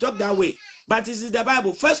 you talk that way. But this is the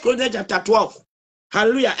Bible, 1 Corinthians chapter 12.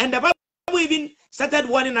 Hallelujah. And the Bible even started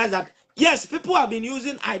warning us that, yes, people have been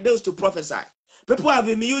using idols to prophesy. People have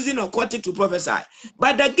been using occultic to prophesy.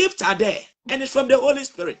 But the gifts are there, and it's from the Holy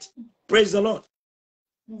Spirit. Praise the Lord.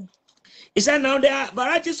 He said, now there are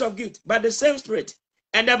varieties of gifts, but the same Spirit.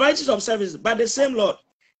 And there are varieties of services, but the same Lord.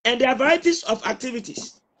 And there are varieties of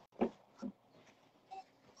activities.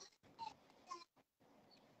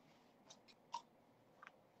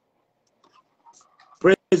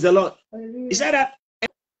 Praise the Lord. He said that,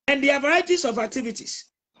 and there are varieties of activities.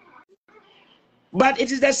 But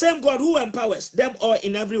it is the same God who empowers them all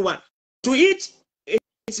in everyone. To each, it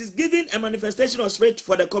is given a manifestation of Spirit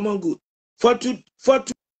for the common good. For to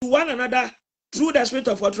one another, through the spirit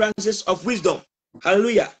of utterances of wisdom.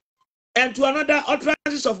 Hallelujah. And to another,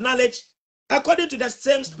 utterances of knowledge, according to the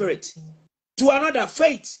same Spirit. To another,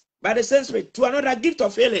 faith, by the same Spirit. To another, gift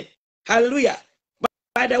of healing. Hallelujah.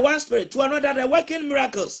 By the one Spirit. To another, the working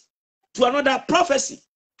miracles. To another, prophecy.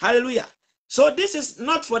 Hallelujah. So this is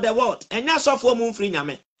not for the world. And that's all for moon free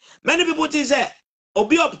nyame. Many people think say,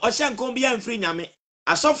 Obi up Oshan Kombi and free nyame.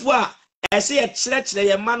 A software, I say a church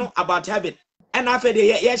manu about heaven. And after the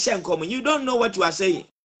yes and coming, you don't know what you are saying.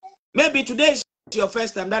 Maybe today is your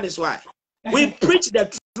first time. That is why we preach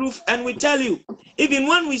the truth and we tell you. Even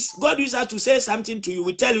when God uses us to say something to you,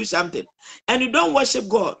 we tell you something, and you don't worship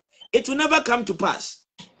God, it will never come to pass.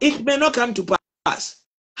 It may not come to pass.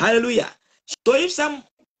 Hallelujah. So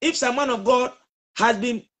if someone of God has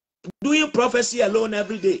been doing prophecy alone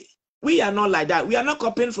every day, we are not like that. We are not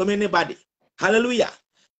copying from anybody. Hallelujah.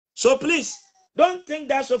 So please don't think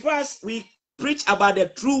that so far as we preach about the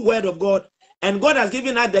true word of God, and God has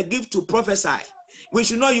given us the gift to prophesy, we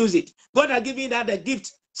should not use it. God has given us the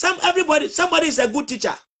gift. Somebody is a good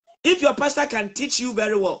teacher. If your pastor can teach you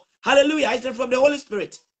very well, hallelujah, it's from the Holy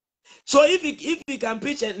Spirit. So if he can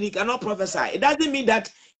preach and he cannot prophesy, it doesn't mean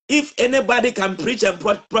that if anybody can preach and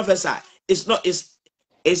prophesy, it's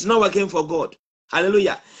not working for God.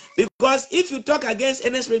 Hallelujah. Because if you talk against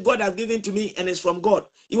any spirit God has given to me and it's from God,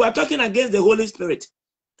 you are talking against the Holy Spirit.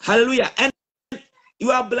 Hallelujah. And you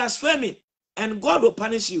are blaspheming, and God will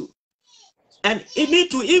punish you. And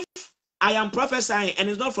if I am prophesying and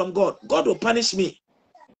it's not from God, God will punish me.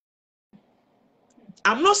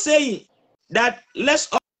 I'm not saying that let's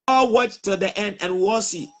all watch till the end and we'll all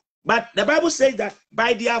see. But the Bible says that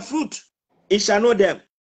by their fruit, it shall know them.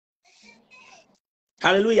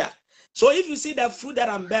 Hallelujah. So if you see the fruit that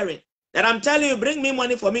I'm bearing, that I'm telling you, bring me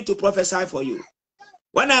money for me to prophesy for you.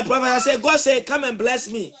 When I prophesy, I say, God say, come and bless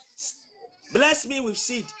me. Bless me with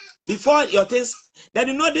seed before your things. Then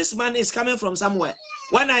you know this man is coming from somewhere.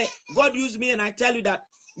 When God used me and I tell you that,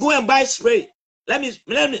 go and buy spray.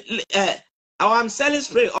 I'm selling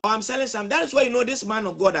spray or I'm selling some. That is why you know this man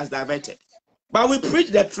of God has diverted. But we preach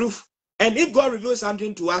the truth. And if God reveals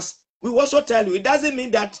something to us, we also tell you. It doesn't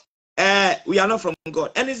mean that we are not from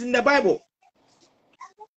God. And it's in the Bible.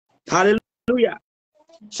 Hallelujah.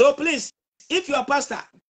 So please, if your pastor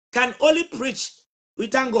can only preach, we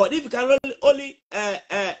thank God. If you can only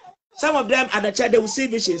some of them at the church, they will see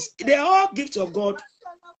visions. They are all gifts of God.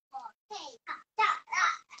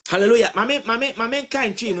 Hallelujah. Mame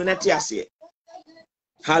kind tree no net here.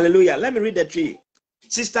 Hallelujah. Let me read the tree.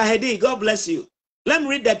 Sister Hedi, God bless you. Let me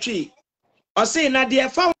read the tree. Or say na dear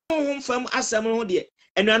found home from asam dear.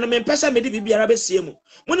 And you know person me be arabe siemu.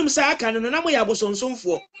 Munim sa aka no na mo ya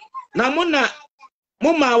bosonsomfo. Na mo na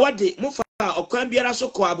mo ma wade mo fa okwan biara so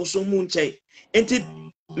ko abosom mu nkyɛn. Enti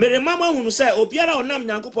mere mama hunu sɛ obiara onam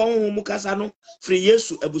Nyankopɔn honhom mu kasa no firi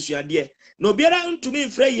Yesu abusuadeɛ. Na obiara ntumi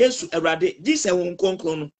mfrɛ Yesu Awurade, Jesus honhom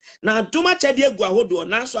kronkron no. Na ntoma kyɛde agu ahodo,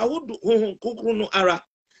 nanso ahodo honhom kronkron no ara.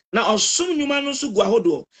 Na ɔsom nnwuma no nso gu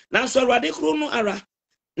ahodo, nanso Awurade kro no ara.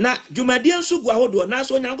 Na dwumadie nso gu ahodo,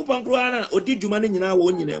 nanso Nyankopɔn kro ara na odi dwuma no nyinaa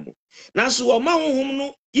wɔ nyinaa mu. Nanso ɔma honhom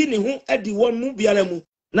no yi ne ho adi wɔn mu biara mu.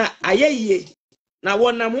 Na ayɛyie. Na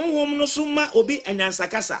wonam honhom no so ma obi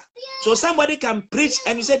anyansakasa. So somebody can preach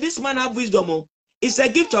and you say this man have wisdom. It's a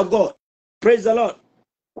gift of God. Praise the Lord.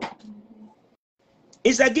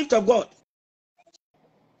 It's a gift of God.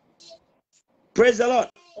 Praise the Lord.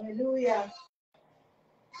 Hallelujah.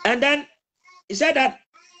 And then he said that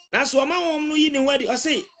that's what my home no yin wadi or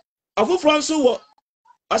say of from so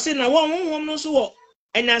or say na one home no so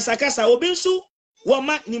and yansakasa obi so wo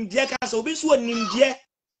ma nimdia kasa obi so nimdia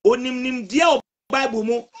onim nimdia Bible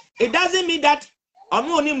mu. It doesn't mean that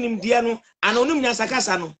onim nimdia no and onim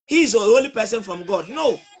yansakasa no he is a holy person from God.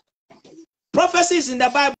 No. Prophecy is in the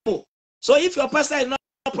Bible. So if your pastor is not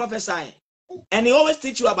prophesying and he always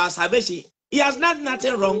teach you about salvation, he has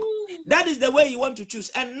nothing wrong. That is the way you want to choose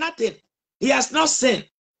and nothing. He has not sinned.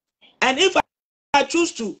 And if I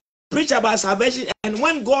choose to preach about salvation and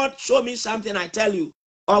when God show me something, I tell you,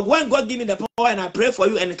 or when God give me the power and I pray for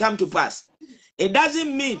you and it come to pass, it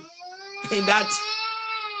doesn't mean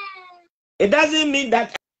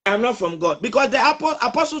that I'm not from God, because the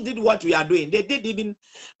apostles did what we are doing. They did even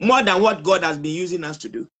more than what God has been using us to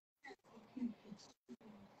do.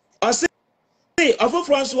 Or say, of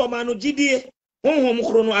France woman GDA, home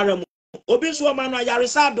chrono aramu, obi so man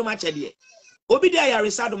yarisa do machedie. Obi dia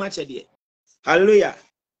yarisa do machedie. Hallelujah.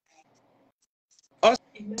 Or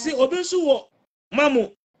say obi so wo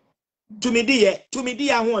mamu tumidi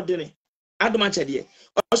ho odene adoma chedie.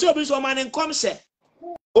 Or say obi so man nkom se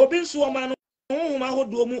obi so man honhom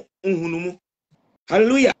ahodo mu nhunumu.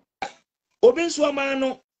 Hallelujah. Obi so man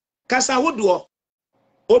no kasa hodo.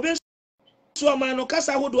 Obi so man no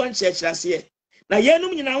kasa hodo anchechirase. Na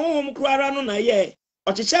yenum nyina honhom kroara no na ye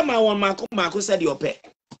ochiche ma won mako said your pay.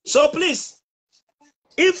 So please,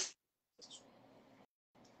 if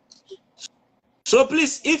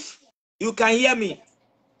you can hear me,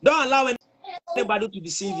 don't allow anybody to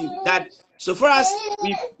deceive you. That so far as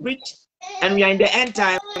we preach and we are in the end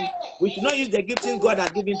time, we should not use the giftings God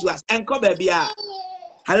has given to us. And come baby,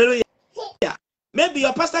 hallelujah. Maybe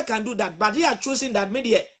your pastor can do that, but he has chosen that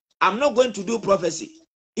maybe I'm not going to do prophecy.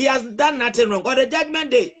 He has done nothing wrong. On the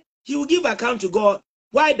judgment day, he will give account to God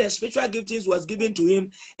why the spiritual giftings was given to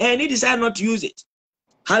him and he decided not to use it.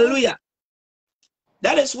 Hallelujah.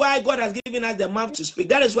 That is why God has given us the mouth to speak.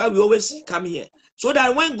 That is why we always come here. So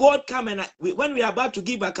that when God come and when we are about to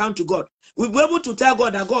give account to God, we'll be able to tell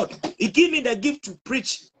God that God, He give me the gift to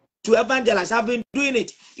preach, to evangelize. I've been doing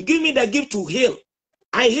it. You give me the gift to heal.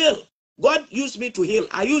 I heal. God used me to heal.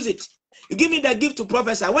 I use it. You give me the gift to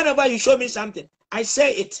prophesy. Whenever you show me something, I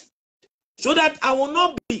say it. So that I will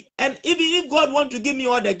not be. And even if God wants to give me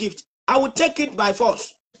all the gifts, I will take it by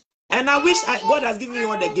force. And I wish God has given me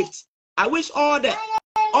all the gifts. I wish all the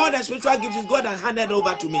spiritual gifts God has handed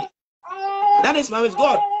over to me. That is my wish.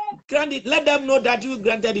 God, grant it. Let them know that you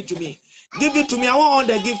granted it to me. Give it to me. I want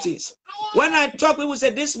all the gifts. When I talk, people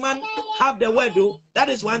say, this man have the word, though. That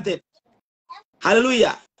is one thing.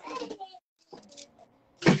 Hallelujah.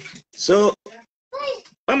 So,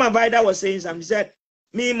 Mama Vida was saying something. She said,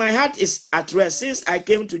 me, my heart is at rest. Since I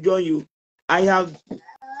came to join you, I have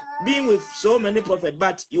been with so many prophets,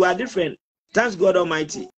 but you are different. Thanks God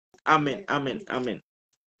Almighty. Amen. Amen. Amen.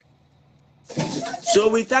 So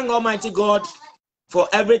we thank Almighty God for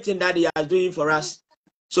everything that He is doing for us.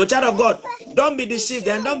 So, child of God, don't be deceived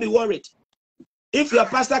and don't be worried. If your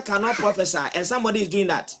pastor cannot prophesy and somebody is doing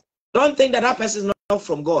that, don't think that that person is not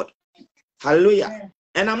from God. Hallelujah.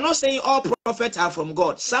 And I'm not saying all prophets are from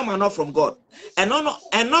God. Some are not from God. And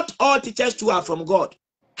not all teachers too are from God.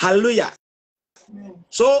 Hallelujah.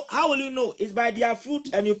 So how will you know? It's by their fruit,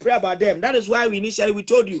 and you pray about them. That is why we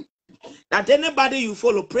told you that anybody you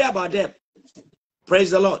follow, pray about them.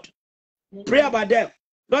 Praise the Lord. Pray about them.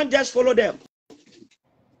 Don't just follow them.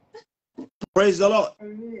 Praise the Lord.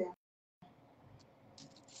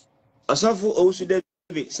 Asafu Owusu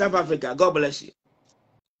David, South Africa. God bless you.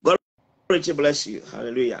 God richly bless you.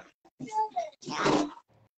 Hallelujah.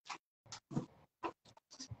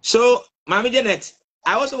 So, Mami Janet,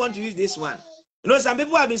 I also want to use this one. You know, some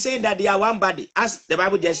people have been saying that they are one body, as the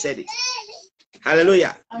Bible just said it.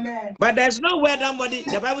 Hallelujah. Amen. But there's no where somebody,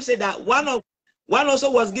 the Bible said that one also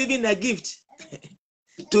was given a gift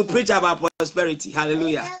to preach about prosperity.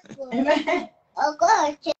 Hallelujah. Amen.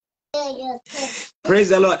 Praise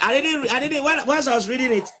the Lord. I didn't once I was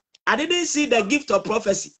reading it, I didn't see the gift of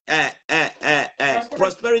prophecy,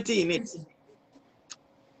 prosperity in it.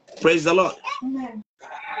 Praise the Lord. Amen.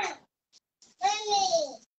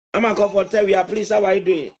 I'm a comforter. We are pleased. How are you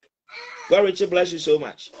doing? God richly bless you so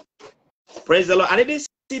much. Praise the Lord. I didn't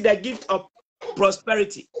see the gift of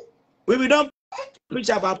prosperity. We don't preach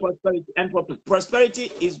about prosperity, and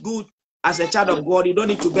prosperity is good as a child of God. You don't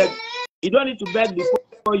need to beg. You don't need to beg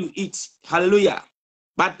before you eat. Hallelujah.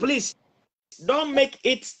 But please, don't make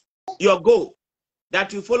it your goal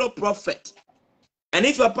that you follow prophet. And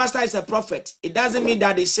if your pastor is a prophet, it doesn't mean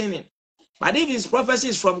that he's sinning. But if his prophecy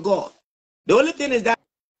is from God, the only thing is that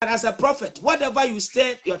as a prophet, whatever you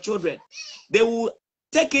say your children, they will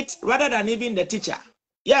take it rather than even the teacher.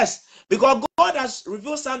 Yes, because God has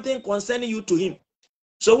revealed something concerning you to him.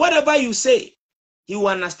 So whatever you say, he will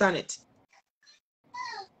understand it.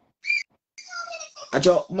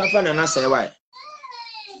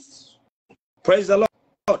 Praise the Lord.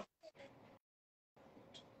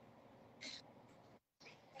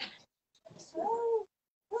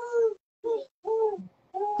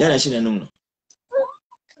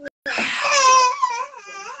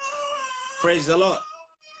 Praise the Lord.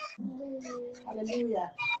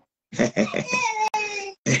 Hallelujah.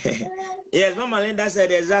 Yes, Mama Linda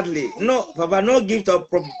said exactly. No, Papa, no gift of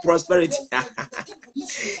prosperity.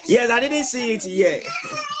 Yes, I didn't see it yet.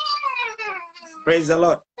 Praise the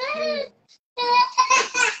Lord.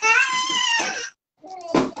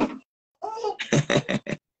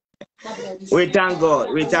 We thank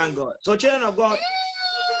God. We thank God. So, children of God,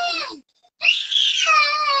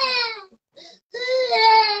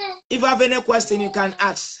 if you have any question, you can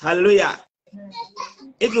ask. Hallelujah.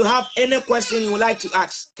 If you have any question you would like to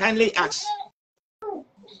ask, kindly ask.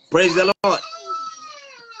 Praise the Lord.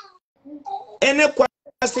 Any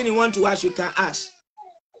question you want to ask, you can ask.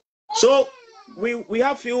 So we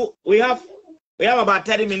have about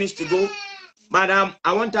 30 minutes to go, but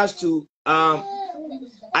I want us to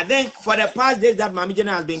I think for the past days that Mami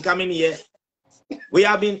Jena has been coming here, we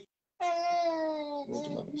have been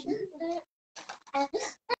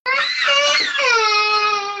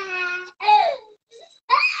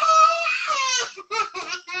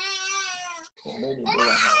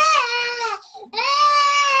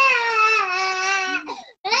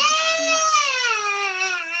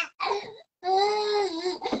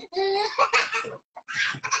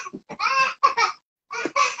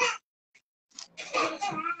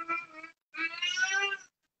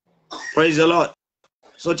praise the Lord.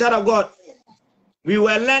 So, child of God, we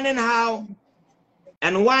were learning how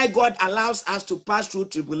and why God allows us to pass through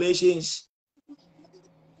tribulations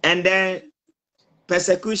and then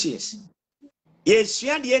persecutions. Yes,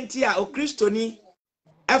 you are the entire o Christoni.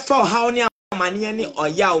 Efa how ni amani ni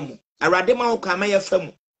oyaum. Aradema ukama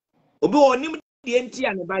yefemu. Obi onim the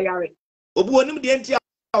entire ne bayare. Obi onim the entire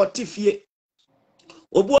otifie.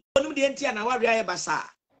 Obi onim the entire na wari basa.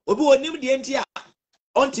 Obi onim the entire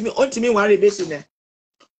ontimi wari besine.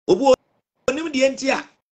 Obi onim the entire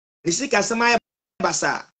nisika sama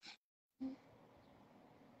basa.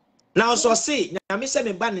 Now so say nyame se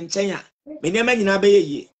me ba ne nchen a me nema nyina be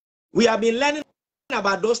ye. We have been learning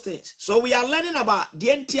about those things. So we are learning about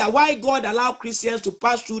the entire why God allowed Christians to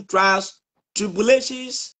pass through trials,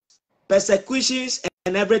 tribulations, persecutions,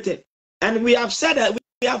 and everything. And we have said that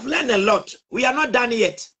we have learned a lot. We are not done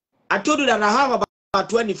yet. I told you that I have about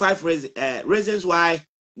 25 reasons why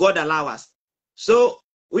God allows us. So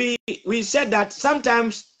we said that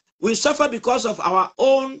sometimes we suffer because of our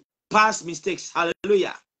own past mistakes.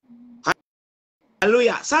 Hallelujah.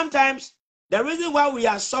 Hallelujah. Sometimes the reason why we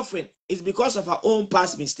are suffering is because of our own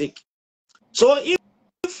past mistake. So if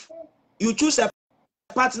you choose a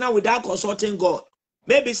partner without consulting God,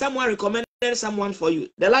 maybe someone recommended someone for you.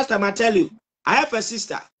 The last time I tell you, I have a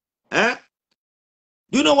sister. Do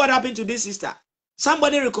you know what happened to this sister?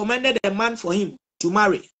 Somebody recommended a man for him to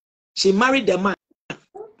marry. She married the man.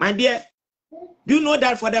 My dear, do you know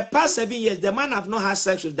that for the past 7 years, the man have not had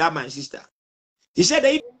sex with that my sister? He said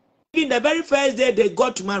that even the very first day they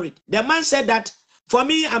got married, the man said that, for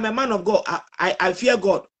me, I'm a man of God. I fear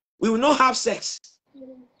God. We will not have sex.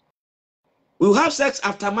 We will have sex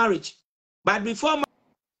after marriage. But before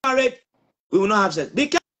marriage, we will not have sex.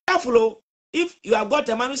 Be careful, oh, if you have got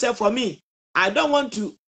a man who said, for me, I don't want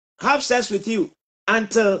to have sex with you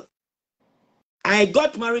until I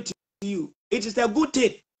got married to you. It is a good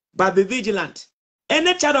thing, but be vigilant.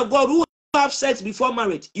 Any child of God who have sex before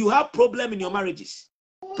marriage, you have problem in your marriages.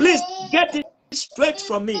 Please get it straight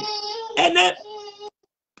from me. Any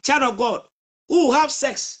child of God who have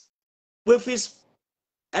sex with his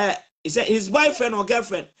boyfriend or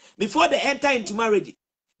girlfriend before they enter into marriage,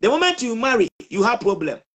 the moment you marry, you have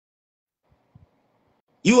problem.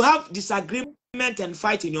 You have disagreement and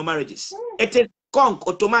fight in your marriages. It is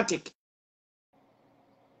automatic.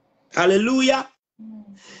 Hallelujah.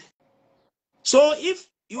 So if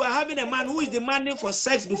you are having a man who is demanding for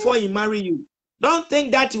sex before he marry you, don't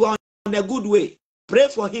think that you are on a good way. Pray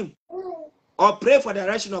for him or pray for the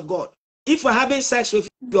direction of God. If you are having sex with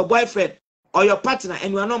your boyfriend or your partner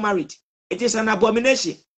and you are not married, it is an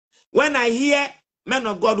abomination. When I hear men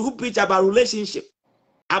of God who preach about relationship,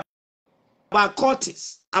 about courting,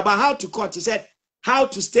 about how to court, he said how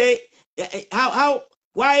to stay,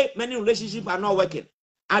 why many relationships are not working.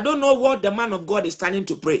 I don't know what the man of God is standing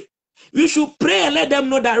to pray. You should pray and let them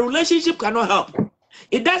know that relationship cannot help.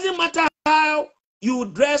 It doesn't matter how you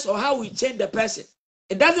dress or how we change the person.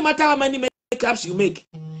 It doesn't matter how many makeups you make.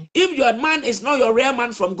 If your man is not your real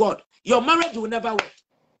man from God, your marriage will never work.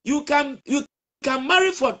 You can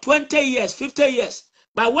marry for 20 years, 50 years,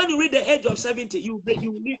 but when you reach the age of 70,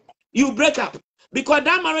 you break up because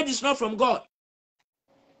that marriage is not from God.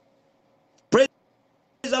 Praise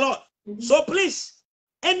the Lord. So please,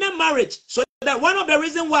 any marriage, so that one of the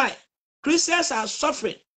reasons why Christians are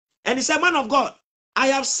suffering, and it's a man of God. I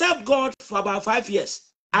have served God for about 5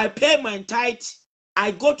 years. I pay my tithe.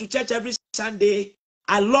 I go to church every Sunday.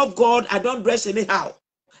 I love God. I don't dress anyhow.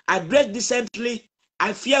 I dress decently.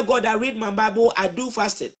 I fear God. I read my Bible. I do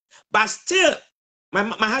fasting. But still, my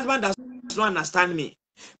husband does not understand me.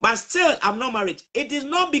 But still, I'm not married. It is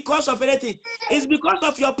not because of anything. It's because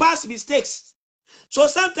of your past mistakes. So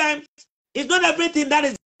sometimes, it's not everything that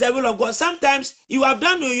is the will of God. Sometimes, you have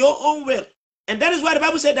done your own will. And that is why the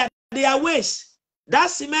Bible said that there are ways that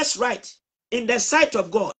seems right in the sight of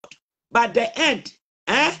God. But the end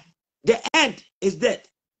is death.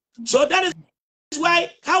 So that is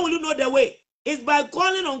why, how will you know the way? It's by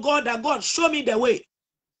calling on God that God show me the way.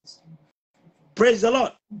 Praise the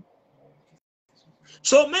Lord.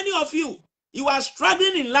 So many of you, you are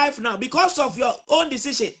struggling in life now because of your own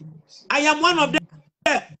decision. I am one of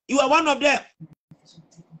them. You are one of them.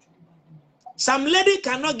 Some lady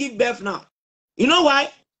cannot give birth now. You know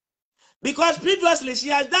why? Because previously she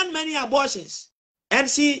has done many abortions. And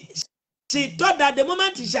she thought that the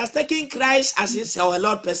moment she has taken Christ as his or her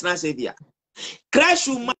Lord personal Savior, Christ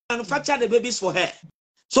should manufacture the babies for her.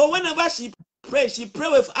 So whenever she prays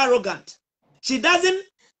with arrogance. She doesn't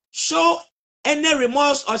show any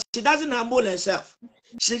remorse or she doesn't humble herself.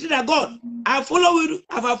 She said that God, I have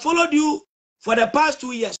followed you for the past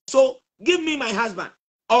 2 years. So give me my husband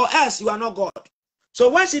or else you are not God. So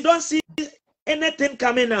when she don't see anything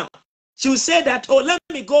coming now, she will say that, oh, let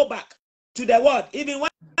me go back to the world. Even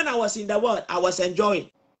when I was in the world, I was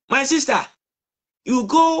enjoying. My sister, you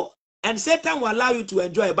go and Satan will allow you to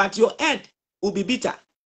enjoy, but your end will be bitter.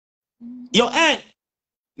 Your end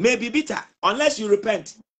may be bitter unless you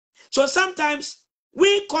repent. So sometimes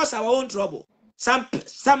we cause our own trouble. Some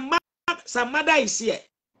mother is here.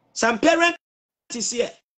 Some parent is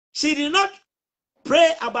here. She did not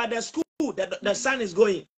pray about the school that the son is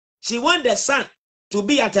going. She wants the son to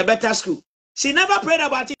be at a better school. She never prayed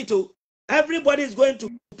about it too. Everybody is going to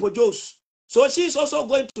Pojos. So she is also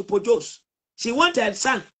going to Pojos. She wanted her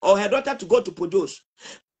son or her daughter to go to Pojos.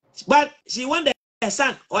 But she wanted her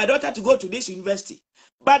son or her daughter to go to this university.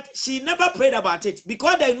 But she never prayed about it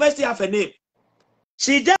because the university have a name.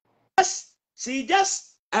 She just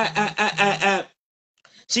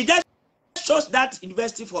chose that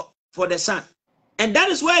university for the son. And that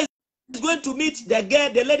is where he's going to meet the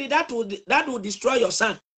girl, the lady that will destroy your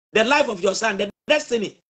son, the life of your son, the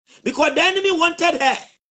destiny. Because the enemy wanted her,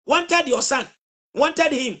 wanted your son,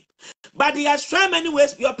 wanted him. But he has tried many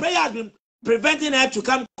ways. Your prayer has been preventing her to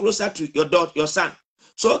come closer to your daughter, your son.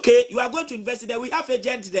 So, okay, you are going to invest there. We have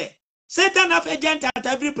agents there. Satan have agents at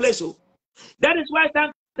every place. Oh. That is why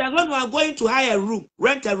sometimes when you are going to hire a room,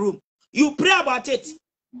 rent a room, you pray about it.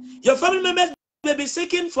 Your family members may be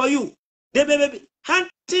seeking for you. They may be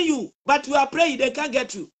hunting you, but you are praying, they can't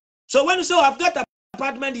get you. So when you say, oh, I've got an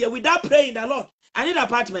apartment here, without praying the Lord, I need an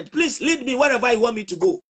apartment. Please lead me wherever you want me to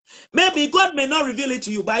go. Maybe God may not reveal it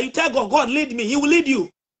to you, but you tell God, God, lead me. He will lead you.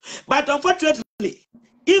 But unfortunately,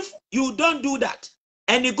 if you don't do that,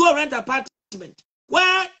 and you go rent an apartment,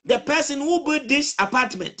 where the person who built this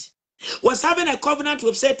apartment was having a covenant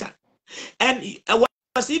with Satan, and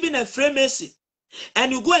was even a Freemason,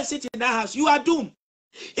 and you go and sit in that house, you are doomed.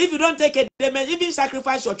 If you don't take it, they may even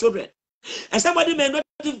sacrifice your children. And somebody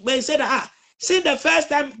may say that, since the first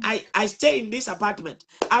time I stay in this apartment,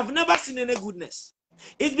 I've never seen any goodness.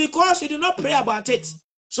 It's because you do not pray about it.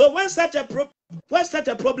 So when such a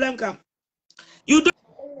problem comes, you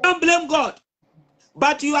don't blame God,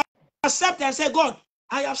 but you accept and say, God,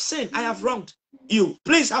 I have sinned, I have wronged you.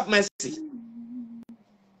 Please have mercy.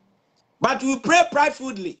 But you pray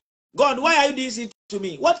pridefully. God, why are you doing this to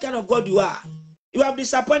me? What kind of God you are? You have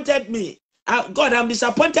disappointed me. God, I'm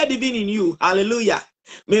disappointed even in you. Hallelujah.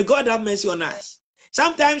 May God have mercy on us.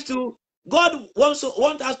 Sometimes too, God wants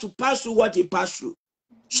us to pass through what he passed through.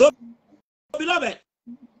 So, beloved,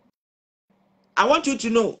 I want you to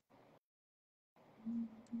know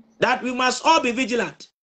that we must all be vigilant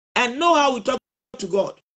and know how we talk to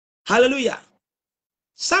God. Hallelujah.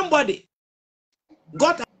 Somebody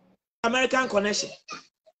got an American connection.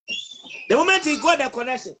 The moment he got the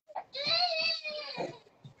connection,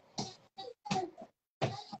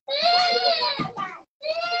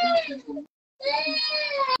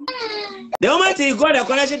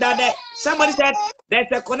 that somebody said there's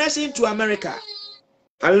a connection to America.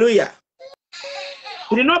 Hallelujah.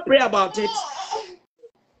 He did not pray about it.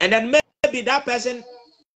 And then maybe that person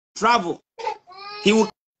travel. He will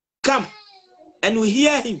come and we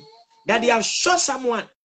hear him that he has shot someone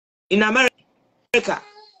in America.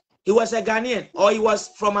 He was a Ghanaian or he was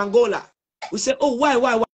from Angola. We say, oh,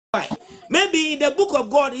 why? Maybe in the book of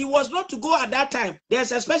God, he was not to go at that time.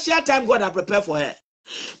 There's a special time God had prepared for her.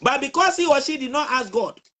 But because he or she did not ask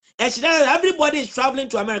God, and she said, everybody is traveling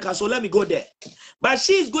to America, so let me go there. But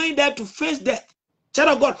she is going there to face death. Child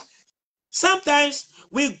of God, sometimes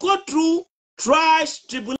we go through trials,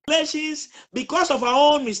 tribulations because of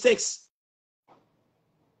our own mistakes.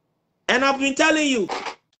 And I've been telling you,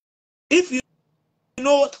 if you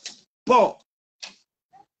know Paul,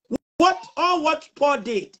 what Paul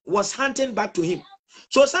did was hunting back to him.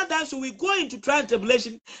 So sometimes we go into trial and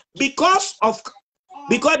tribulation because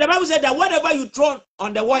the Bible said that whatever you throw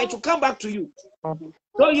on the wall, it will come back to you.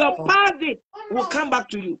 So your past deed will come back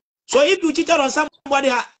to you. So if you cheated on somebody,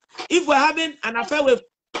 if we're having an affair with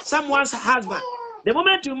someone's husband, the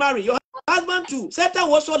moment you marry, your husband too, Satan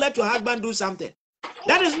will also let your husband do something.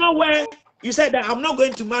 That is not where you said that I'm not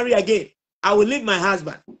going to marry again. I will leave my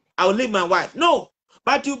husband. I will leave my wife. No.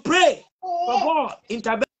 But you pray for God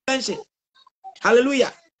intervention.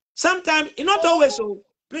 Hallelujah. Sometimes it's not always so.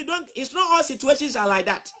 Please don't. It's not all situations are like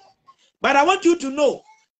that. But I want you to know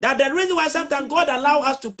that the reason why sometimes God allows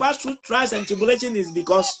us to pass through trials and tribulation is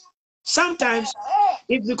because sometimes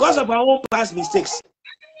it's because of our own past mistakes.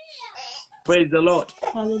 Praise the Lord.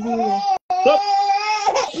 Hallelujah. So,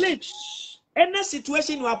 please, any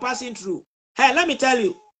situation you are passing through, hey, let me tell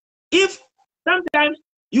you, if sometimes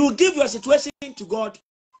you give your situation to God,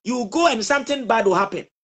 you go and something bad will happen.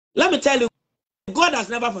 Let me tell you, God has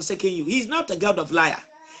never forsaken you. He's not a God of liar.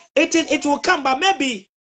 It will come, but maybe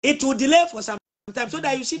it will delay for some time so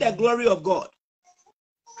that you see the glory of God.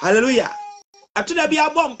 Hallelujah. After that, be a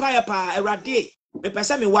bomb fire eradi. Me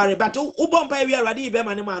person me worry, but bomb fire we eradi be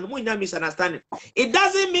man misunderstanding. It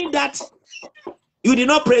doesn't mean that you did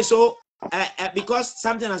not pray so because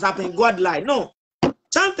something has happened. God lied. No.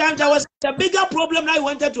 Sometimes there was a bigger problem I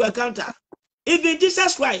wanted to encounter. Even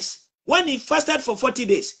Jesus Christ, when he fasted for 40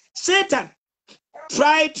 days, Satan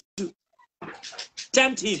tried to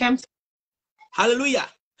tempt him. Hallelujah.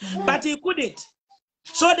 But he couldn't.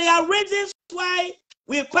 So there are reasons why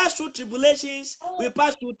we pass through tribulations, we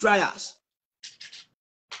pass through trials.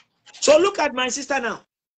 So look at my sister now.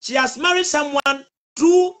 She has married someone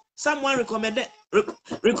through someone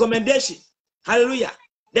recommendation. Hallelujah.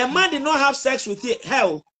 The man did not have sex with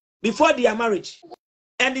her before their marriage.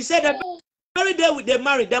 And he said that very day they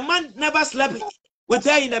married, the man never slept with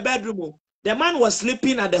her in the bedroom. The man was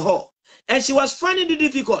sleeping at the hall. And she was finding it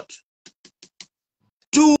difficult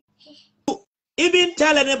to even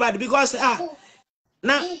tell anybody because now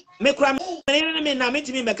me cry me na me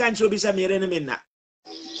timi me kan chobi say me rene me na.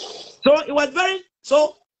 So it was very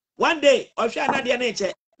so one day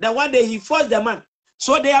then one day he forced the man.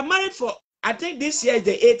 So they are married for I think this year is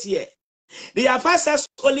the 8th year. They have had sex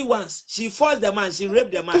only once. She forced the man, she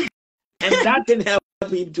raped the man, and that thing helped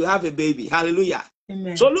him to have a baby. Hallelujah.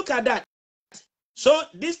 Amen. So look at that. So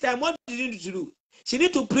this time, what did you need to do? She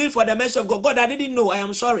need to plead for the mercy of God. God, I didn't know. I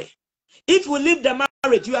am sorry. If we leave the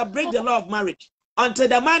marriage, you have break the law of marriage until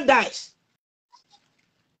the man dies.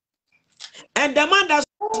 And the man does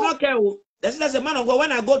not care. That's a man of God.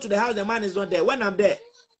 When I go to the house, the man is not there. When I'm there,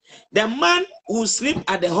 the man will sleep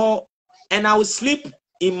at the hall, and I will sleep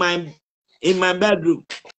in my bedroom,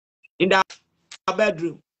 in the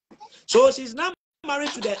bedroom. So she's not married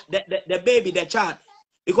to the baby, the child,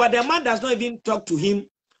 because the man does not even talk to him.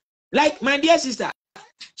 Like my dear sister.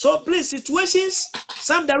 So please, situations,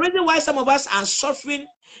 the reason why some of us are suffering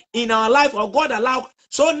in our life, or God allow.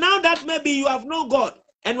 So now that maybe you have known God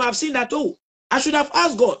and you have seen that, oh, I should have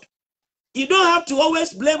asked God. You don't have to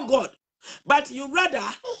always blame God, but you rather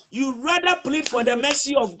plead for the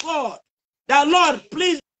mercy of God. That Lord,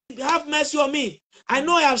 please have mercy on me. I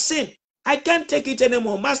know I have sinned. I can't take it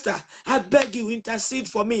anymore. Master, I beg you, intercede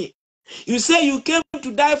for me. You say you came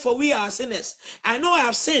to die for we are sinners. I know I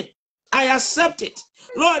have sinned. I accept it.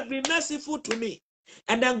 Lord, be merciful to me.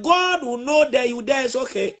 And then God will know that you there is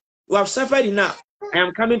okay. You have suffered enough. I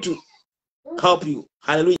am coming to help you.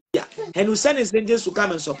 Hallelujah. And you send his angels to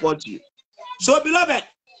come and support you. So, beloved,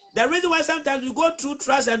 the reason why sometimes we go through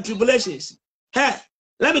trials and tribulations. Hey,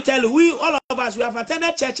 let me tell you, all of us, we have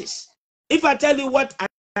attended churches. If I tell you what I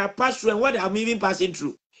have passed through and what I'm even passing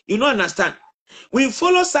through, you don't understand. We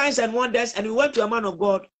follow signs and wonders, and we went to a man of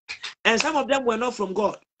God, and some of them were not from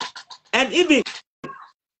God. And even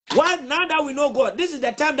now that we know God, this is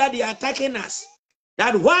the time that they are attacking us.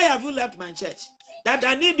 That why have you left my church? That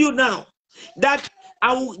I need you now. That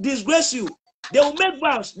I will disgrace you. They will make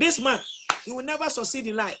vows this man. He will never succeed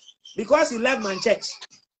in life because he left my church.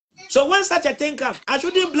 So when such a thing comes, I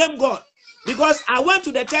shouldn't blame God because I went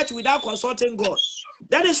to the church without consulting God.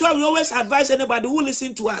 That is why we always advise anybody who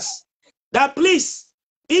listen to us that please,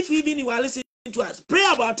 if even you are listening to us, pray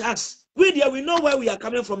about us. We know where we are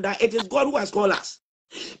coming from, that it is God who has called us.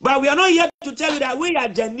 But we are not here to tell you that we are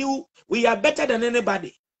genuine, we are better than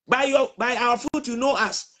anybody. By our fruit, you know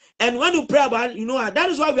us. And when you pray about it, you know us. That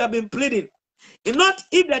is why we have been pleading. Not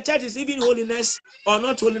if the church is even holiness or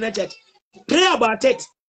not holiness church. Pray about it.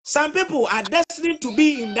 Some people are destined to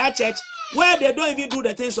be in that church where they don't even do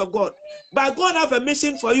the things of God. But God have a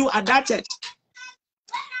mission for you at that church.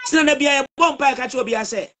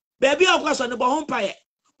 Baby, of course, on the Bohompire.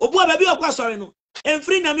 Obu baby, of course, sorry, no. And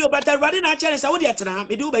free na me, but I rather not challenge. I would yet now.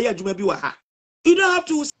 Me do by you, maybe you don't have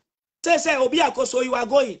to say, Obiako, so you are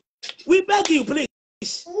going. We beg you,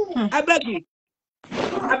 please. I beg you.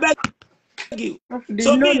 I beg you.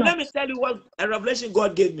 So let me tell you what a revelation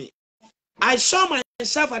God gave me. I saw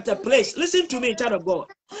myself at a place. Listen to me, child of God.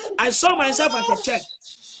 I saw myself at a church.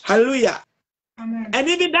 Hallelujah. Amen. And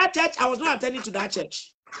even that church, I was not attending to that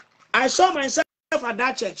church. I saw myself at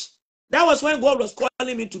that church. That was when God was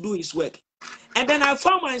calling me to do his work. And then I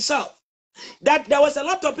found myself that there was a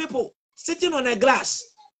lot of people sitting on a glass.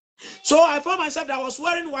 So I found myself that I was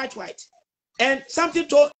wearing white. And something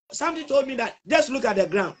told me that just look at the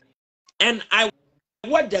ground. And I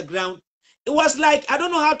watched the ground. It was like, I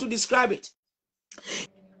don't know how to describe it.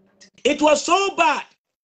 It was so bad.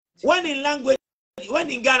 When in language, when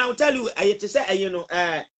in Ghana, I'll tell you, to say,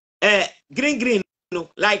 green,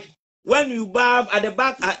 like when you bath at the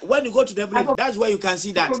back, when you go to the village, that's where you can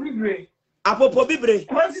see that.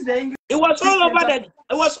 It was all over it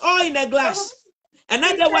was all in the glass. And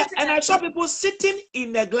then I saw people sitting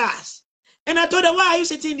in the glass. And I told them, why are you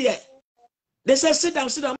sitting there? They said, sit down,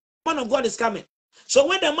 man of God is coming. So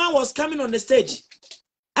when the man was coming on the stage,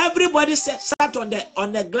 everybody sat on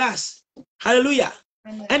the glass. Hallelujah.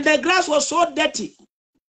 And the glass was so dirty.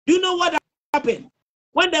 Do you know what happened?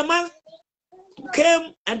 When the man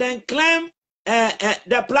came and then climbed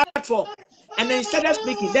the platform and then started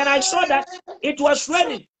speaking, then I saw that it was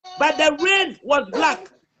raining, but the rain was black.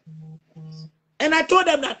 And I told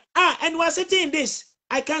them that, and we're sitting in this,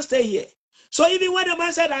 I can't stay here. So even when the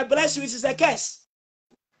man said, I bless you, it is a curse.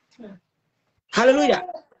 Hallelujah.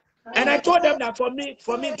 And I told them that for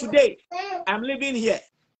me today, I'm living here.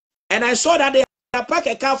 And I saw that they parked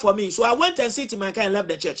a car for me. So I went and sit in my car and left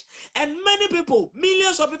the church. And many people,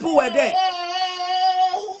 millions of people were there.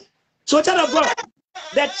 So child of God,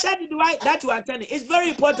 the church that you are attending is very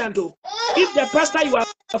important too. If the pastor you are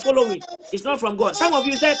following is not from God. Some of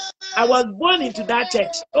you said, I was born into that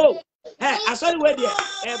church. Oh, hey, I saw where there.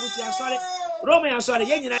 I'm sorry. Roman, I'm sorry.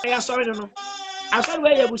 I'm sorry. No. I'm sorry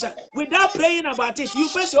where you're without praying about it, you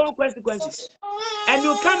face your own consequences. And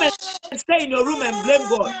you come and stay in your room and blame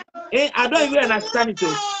God. I don't even understand it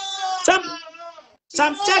too.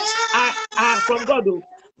 Some churches are from God, though,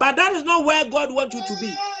 but that is not where God wants you to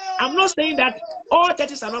be. I'm not saying that all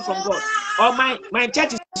churches are not from God, or my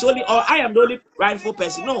church is only, or I am the only rightful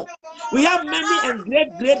person. No, we have many and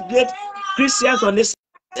great Christians on this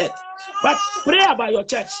earth. But pray about your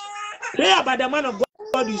church. Pray about the man of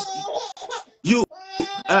God you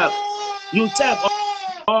serve,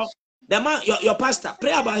 or the man, your pastor.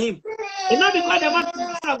 Pray about him. It's not because the man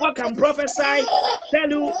of God can prophesy, tell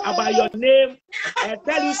you about your name,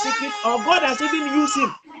 tell you secrets, or God has even used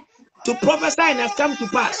him to prophesy and has come to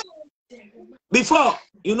pass before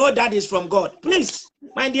you know that is from God. Please,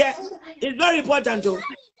 my dear, it's very important to.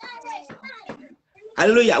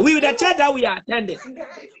 Hallelujah. We with the church that we are attending,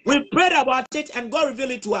 we prayed about it and God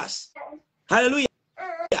revealed it to us. Hallelujah.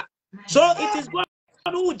 So it is God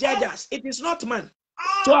who judges us. It is not man.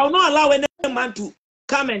 So I will not allow any man to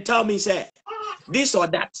come and tell me, say, this or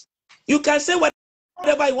that. You can say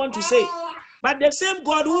whatever you want to say. But the same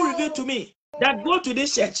God who revealed to me that go to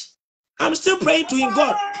this church, I'm still praying to him,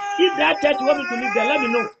 God, if that church wants me to live there, let me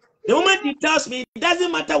know. The moment he tells me, it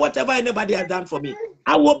doesn't matter whatever anybody has done for me.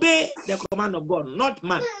 I will obey the command of God, not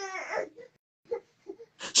man.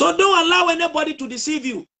 So don't allow anybody to deceive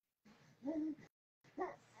you.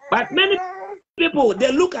 But many people,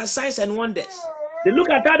 they look at signs and wonders. They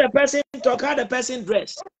look at how the person talk, how the person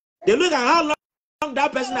dress. They look at how long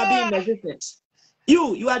that person has been in existence.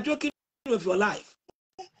 You are joking with your life.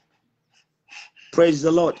 Praise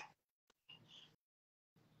the Lord.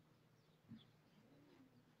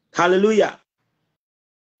 Hallelujah.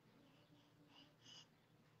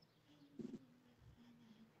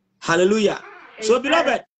 Hallelujah. So,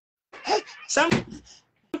 beloved, sometimes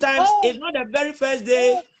it's not the very first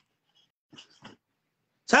day.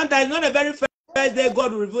 Sometimes not the very first day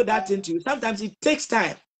God will reveal that thing to you. Sometimes it takes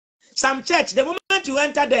time. Some church, the moment you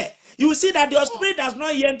enter there, you see that your spirit does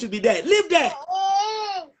not yearn to be there. Live there.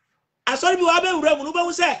 I saw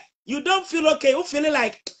you say you don't feel okay. You feeling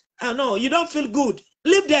like, I know, you don't feel good.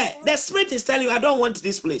 Live there. The spirit is telling you, I don't want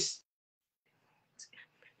this place.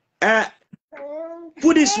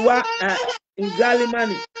 Put this one in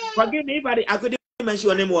Galimani. Forgive me if I couldn't mention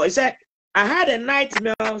your name more. He said, I had a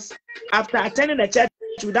nightmares after attending the church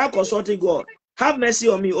without consulting God. Have mercy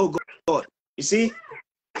on me, oh God. You see?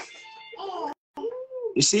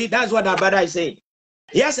 You see, that's what our brother is saying.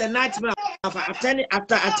 He has a nightmare after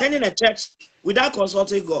attending a church without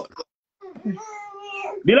consulting God.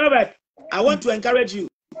 Beloved, I want to encourage you.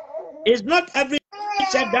 It's not every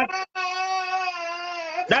church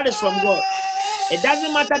that is from God. It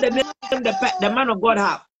doesn't matter the name the man of God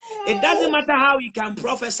have. It doesn't matter how he can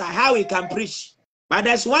prophesy, how he can preach. But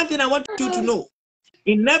there's one thing I want you to know.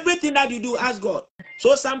 In everything that you do, ask God.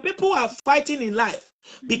 So some people are fighting in life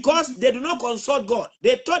because they do not consult God.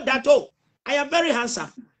 They thought that, oh, I am very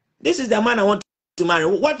handsome. This is the man I want to marry.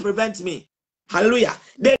 What prevents me? Hallelujah.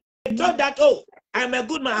 They thought that, oh, I'm a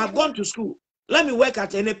good man. I've gone to school. Let me work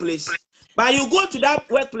at any place. But you go to that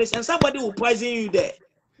workplace and somebody will poison you there.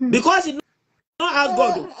 Because you don't ask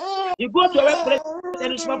God. Though. You go to a workplace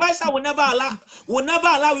and the supervisor will never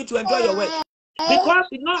allow you to enjoy your work. Because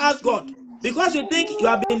you don't ask God. Because you think you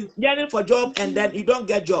have been yearning for job and then you don't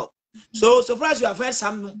get job. So far as you have heard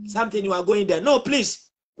something, you are going there. No, please.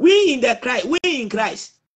 We in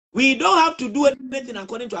Christ. We don't have to do anything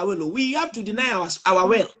according to our will. We have to deny our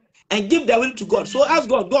will and give the will to God. So ask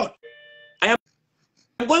God, God, I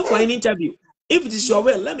am going for an interview. If it is your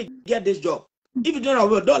will, let me get this job. If you don't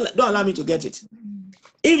will, don't allow me to get it.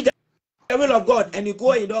 If the will of God and you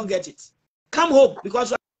go and you don't get it, come home because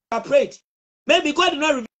you have prayed. Maybe God did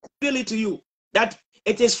not reveal it to you that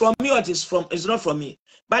it is from me or it's not from me.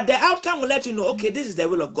 But the outcome will let you know, okay, this is the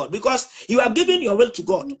will of God because you have given your will to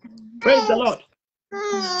God. Praise the Lord.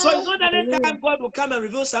 So it's not that any time God will come and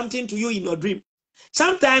reveal something to you in your dream.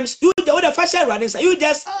 Sometimes you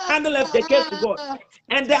just handle the case to God.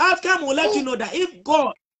 And the outcome will let you know that if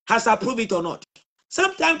God has approved it or not.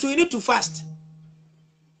 Sometimes we need to fast.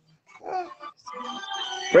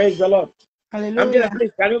 Praise the Lord. Hallelujah.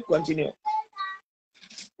 Please, can you continue?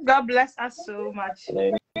 God bless us so much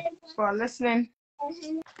for listening.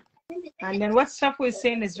 And then what Shafo is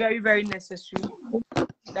saying is very, very necessary.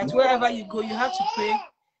 That wherever you go, you have to pray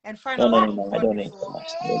and find out what God before.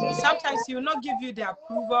 Sometimes He will not give you the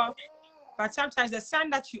approval, but sometimes the sign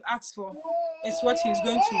that you ask for is what He's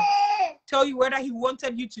going to tell you whether He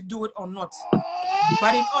wanted you to do it or not.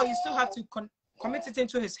 But in all, you still have to commit it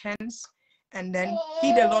into His hands, and then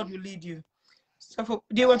He, the Lord, will lead you. So,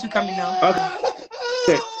 do you want to come in now?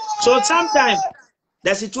 Okay. So sometimes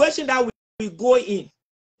the situation that we go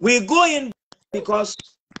in because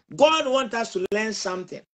God wants us to learn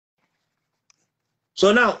something.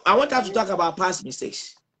 So now I want us to talk about past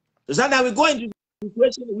mistakes. So sometimes we go into a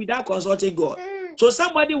situation without consulting God. So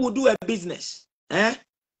somebody will do a business, and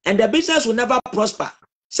the business will never prosper.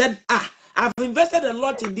 Said, I've invested a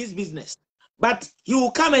lot in this business, but he will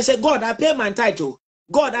come and say, God, I pay my title.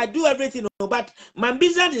 God, I do everything, but my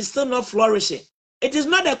business is still not flourishing. It is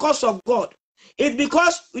not the cause of God. It's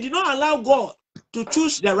because we did not allow God to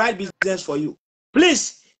choose the right business for you.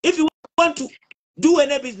 Please, if you want to do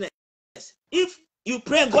any business, if you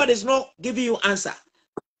pray and God is not giving you answer,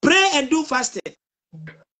 pray and do fasting.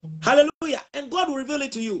 Hallelujah. And God will reveal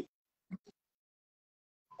it to you.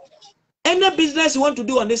 Any business you want to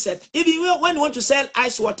do on this set, if you when you want to sell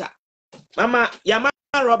ice water, Mama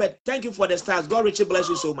Robert, thank you for the stars. God richly bless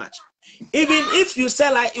you so much. Even if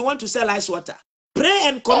you want to sell ice water, pray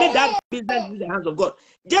and commit that business in the hands of God.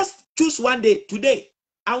 Just choose one day. Today,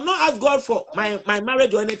 I will not ask God for my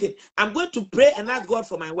marriage or anything. I'm going to pray and ask God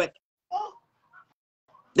for my work.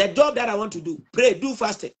 The job that I want to do. Pray, do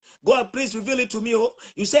fasting. God, please reveal it to me. Oh,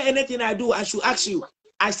 you say anything I do, I should ask you.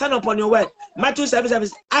 I stand upon your word. Matthew 7:7,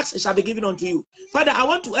 ask, it shall be given unto you. Father, I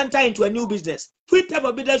want to enter into a new business. Which type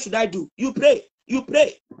of business should I do? You pray. You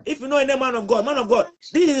pray. If you know any man of God,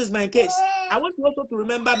 this is my case. I want you also to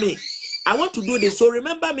remember me. I want to do this. So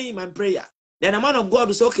remember me in my prayer. Then a man of God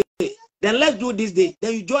will say, okay, then let's do this day.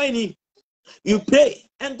 Then you join him. You pray.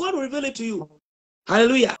 And God will reveal it to you.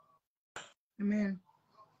 Hallelujah. Amen.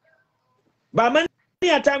 But many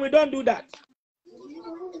a time we don't do that.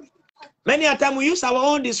 Many a time we use our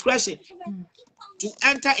own discretion to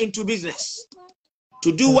enter into business,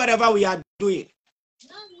 to do whatever we are doing.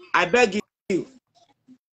 I beg you,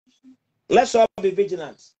 let's all be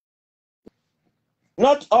vigilant.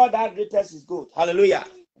 Not all that greatest is good. Hallelujah.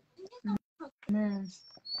 Amen.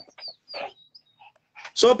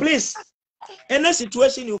 So please, any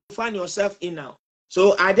situation you find yourself in now.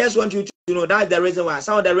 So I just want you to know that's the reason why.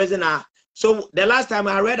 Some of the reason are, so the last time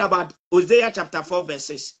I read about Hosea chapter 4 verse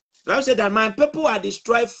 6. The Bible said that my people are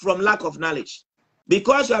destroyed from lack of knowledge.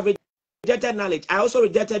 Because you have rejected knowledge, I also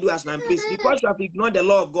rejected you as my priest. Because you have ignored the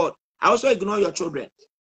law of God, I also ignore your children.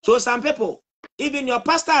 So some people, even your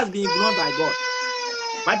pastor has been ignored by God.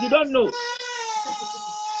 But you don't know.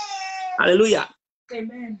 Hallelujah.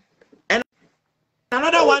 Amen. And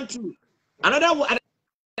another one too.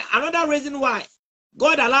 Another reason why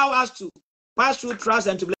God allow us to pass through trials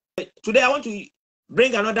and tribulations. Today I want to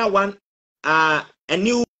bring another one, a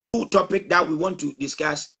new topic that we want to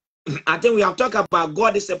discuss. I think we have talked about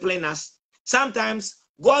God disciplining us. Sometimes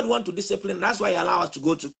God wants to discipline. That's why He allows us to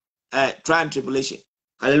go to trial and tribulation.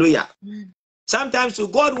 Hallelujah. Sometimes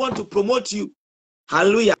God wants to promote you.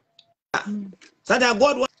 Hallelujah. Sometimes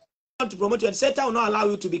God wants to promote you, and Satan will not allow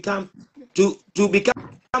you to become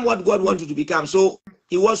what God wants you to become. So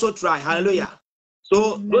He will also try. Hallelujah.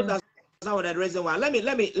 So those are some of the reasons why. Let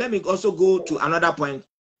me also go to another point.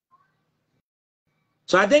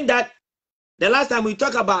 So I think that the last time we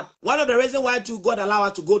talked about one of the reasons why God allow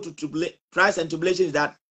us to go to trials and tribulations is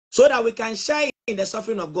that so that we can share in the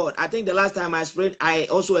suffering of God. I think the last time I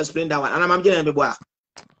also explained that one. And I'm getting a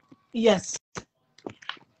Yes.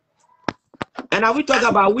 And are we talk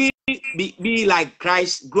about we be like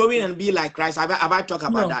Christ, growing and be like Christ? Have I talked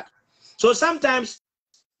about that? So sometimes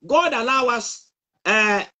God allow us,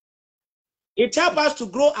 it helps us to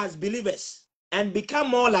grow as believers and become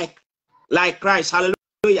more like Christ. Hallelujah.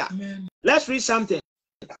 Amen. Let's read something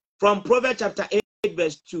from Proverbs chapter 8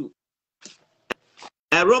 verse 2.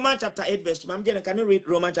 Romans chapter 8 verse 2. Can you read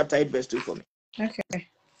Romans chapter 8 verse 2 for me? Okay.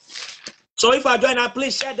 So if I join now,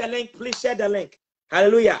 please share the link. Please share the link.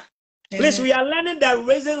 Hallelujah. Amen. Please, we are learning the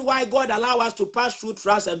reason why God allows us to pass through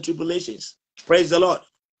trials and tribulations. Praise the Lord.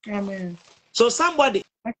 Amen. So somebody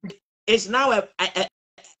is now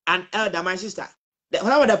an elder, my sister.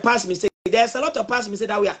 One of the past mistakes, there's a lot of past mistakes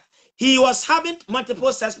that we are. He was having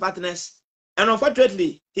multiple sex partners, and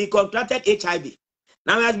unfortunately, he contracted HIV.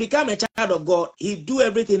 Now he has become a child of God. He do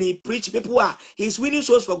everything. He preach. He's winning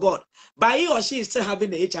souls for God. But he or she is still having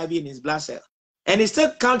the HIV in his blood cell. And he's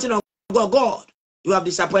still counting on God. God, you have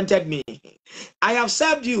disappointed me. I have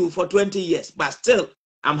served you for 20 years, but still,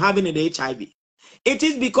 I'm having the HIV. It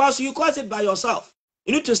is because you caused it by yourself.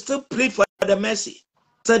 You need to still plead for the mercy.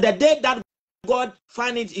 So the day that God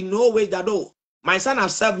finds it in no way that, oh, my son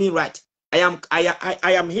has served me right, I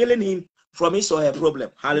am healing him from his or her problem.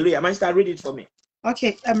 Hallelujah. My sister, read it for me.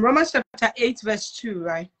 Okay, Romans chapter 8 verse 2,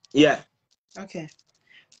 right? Yeah. Okay.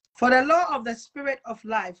 For the law of the Spirit of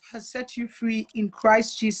life has set you free in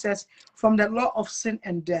Christ Jesus from the law of sin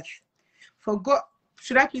and death. For God,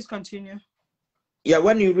 should I please continue? Yeah,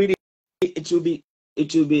 when you read it, it will be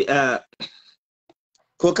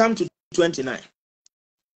could come to 29.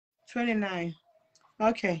 29.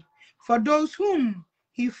 Okay. For those whom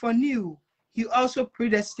he foreknew, he also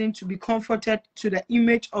predestined to be comforted to the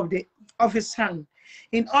image of his son,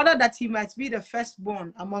 in order that he might be the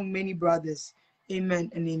firstborn among many brothers.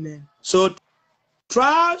 Amen and amen. So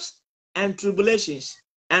trials and tribulations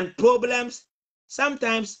and problems,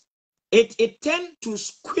 sometimes it tends to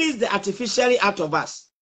squeeze the artificially out of us,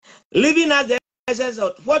 leaving us the essence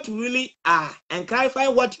of what we really are and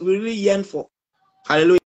clarifying what we really yearn for.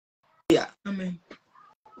 Hallelujah. Amen.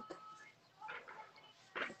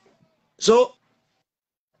 So,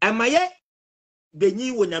 am I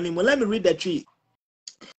benyi wo nyame mo? Let me read the tree.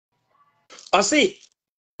 I say,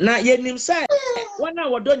 na yenim say,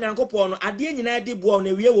 wana wodo nyankopon no ade nyina de bo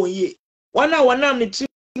na wie won ye. Wana wonam ne tri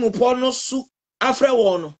mu po no su afre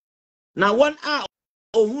won no. Na won a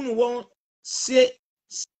ohunu won say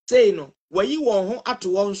no, wayi won ho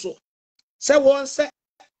ato won so. Se won se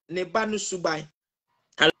ne ba no suban.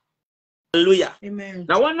 Hallelujah. Amen.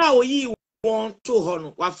 Na wana oyi won to ho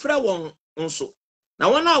no, wa frɛ won nso. Na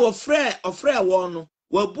wana wo frɛ won no,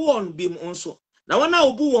 wa bu on bim nso. Na wana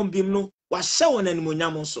obu won bim no, wa hyɛ won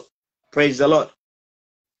animonyam nso. Praise the Lord.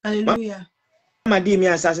 Hallelujah. Mama me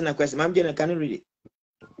asking a question. Mama Jane, can you read it?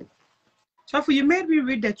 So for you made me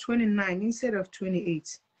read the 29 instead of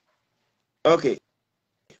 28. Okay.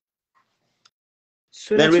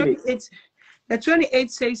 So the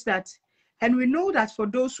 28 says that, and we know that for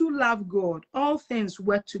those who love God, all things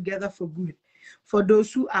work together for good, for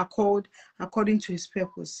those who are called according to his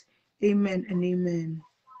purpose. Amen and amen.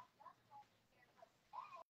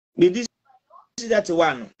 This is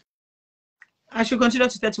 31. I should consider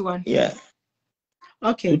to 31. Yeah.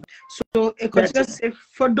 Okay. So it continues,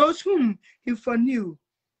 for those whom he foreknew,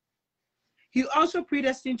 he also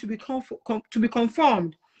predestined to be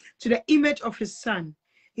conformed to the image of his son,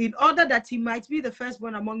 in order that he might be the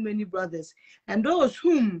firstborn among many brothers. And those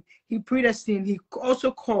whom he predestined, he also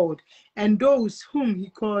called. And those whom he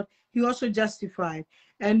called, he also justified.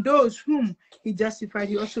 And those whom he justified,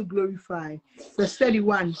 he also glorified. Verse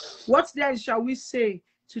 31. What then shall we say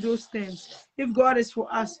to those things? If God is for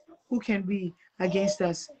us, who can be against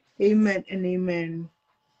us? Amen and amen.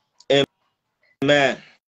 Amen.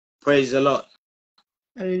 Praise the Lord.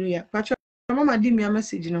 Hallelujah. Patrick, Mama, give me a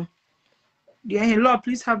message, you know. Dear Lord,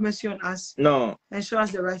 please have mercy on us. No. And show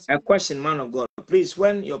us the right. A question, man of God. Please,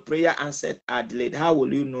 when your prayer answered are delayed, how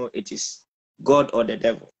will you know it is God or the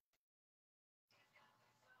devil?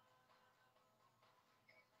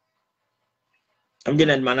 I'm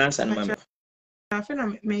getting an answer, Mama. I think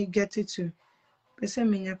I may get it too.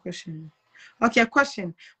 Send me a question. Okay, a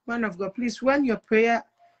question. Man of God, please, when your prayer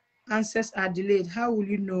answers are delayed, how will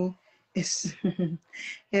you know it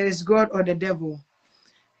is God or the devil?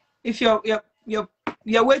 If you're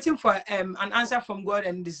waiting for an answer from God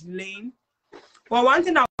and it's delaying, well, one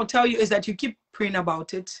thing I'll tell you is that you keep praying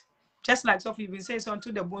about it. Just like Sophie been saying, so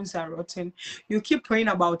until the bones are rotten, you keep praying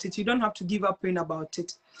about it. You don't have to give up praying about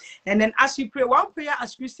it. And then as you pray, one prayer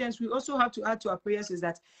as Christians, we also have to add to our prayers is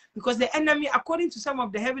that because the enemy, according to some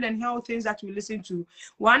of the heaven and hell things that we listen to,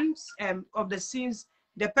 one of the sins,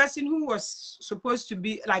 the person who was supposed to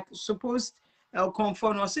be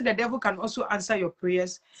conform or see the devil can also answer your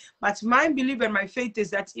prayers. But my belief and my faith is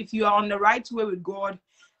that if you are on the right way with God,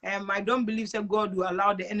 I don't believe that God will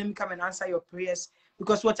allow the enemy come and answer your prayers,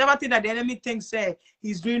 because whatever thing that the enemy thinks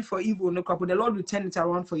he's doing for evil, no crap, the Lord will turn it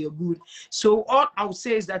around for your good. So all I would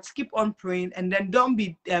say is that keep on praying, and then don't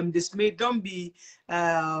be dismayed, don't be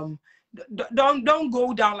don't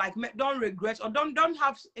go down, like don't regret or don't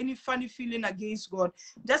have any funny feeling against God.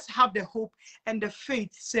 Just have the hope and the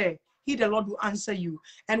faith, say the Lord will answer you.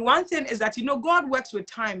 And one thing is that, you know, God works with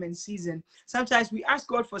time and season. Sometimes we ask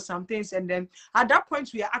God for some things, and then at that point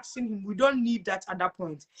we are asking him, we don't need that at that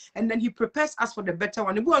point, and then he prepares us for the better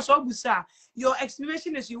one. Your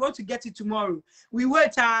explanation is you want to get it tomorrow. We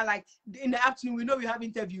wait like in the afternoon, we know we have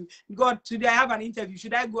interview. God, today I have an interview.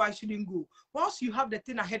 Should I go? I shouldn't go. Once you have the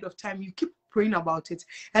thing ahead of time, you keep praying about it,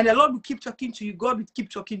 and the Lord will keep talking to you. God will keep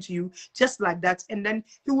talking to you just like that, and then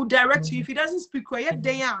he will direct you. If he doesn't speak quiet,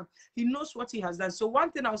 he knows what he has done. So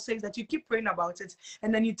one thing I'll say is that you keep praying about it,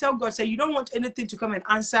 and then you tell God, say you don't want anything to come and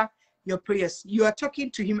answer your prayers. You are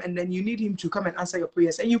talking to him, and then you need him to come and answer your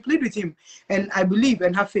prayers, and you plead with him, and I believe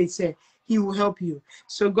and have faith, say he will help you.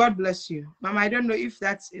 So God bless you, Mama. I don't know if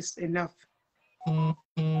that is enough.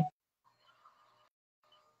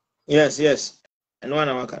 Yes. And one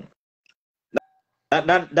hour can.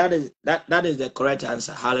 That is the correct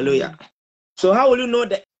answer. Hallelujah. So how will you know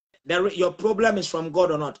that your problem is from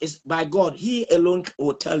God or not? It's by God. He alone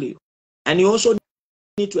will tell you. And you also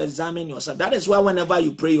need to examine yourself. That is why whenever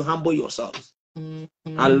you pray, you humble yourself.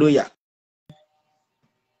 Hallelujah.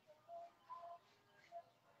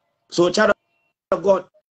 So, child of God,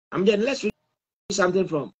 let's read something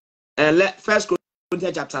from First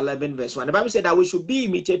Corinthians chapter 11, verse 1. The Bible said that we should be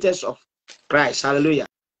imitators of Christ. Hallelujah.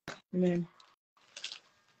 Amen.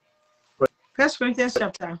 First Corinthians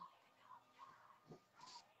chapter.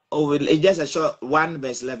 Oh, it's just a short 1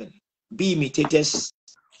 verse 11. Be imitators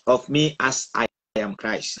of me as I am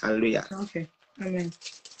Christ. Hallelujah. Okay. Amen.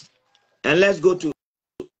 And let's go to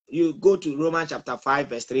Romans chapter 5,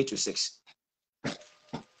 verse 3 to 6.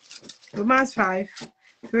 Romans 5,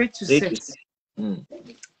 3 to 6.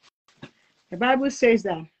 The Bible says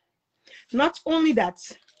that not only that,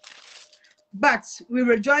 but we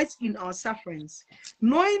rejoice in our sufferings,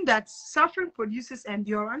 knowing that suffering produces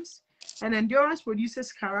endurance, and endurance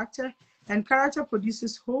produces character, and character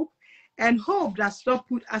produces hope, and hope does not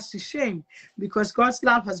put us to shame, because God's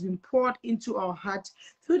love has been poured into our hearts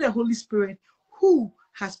through the Holy Spirit, who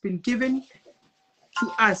has been given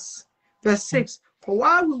to us. Verse 6, for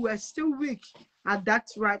while we were still weak, at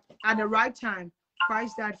the right time,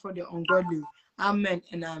 Christ died for the ungodly. Amen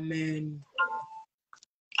and amen.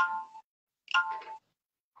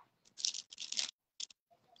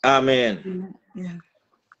 Amen. Yeah.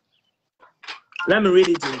 Let me read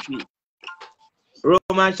it in Greek.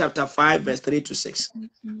 Romans chapter 5, verse 3 to 6.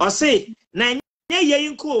 Or say, why you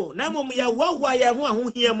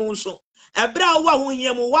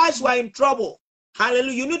are in trouble?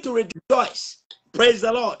 Hallelujah. You need to rejoice. Praise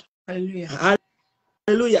the Lord. Hallelujah.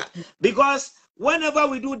 Hallelujah. Because whenever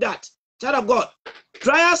we do that, child of God,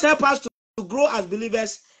 trials help us to grow as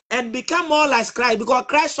believers and become more like Christ, because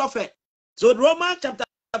Christ suffered. So Romans chapter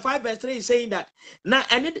 5, verse 3 is saying that no,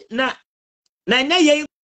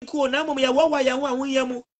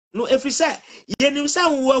 if we say yenim sa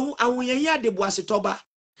wo awunya de boasetoba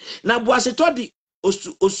na boaseto di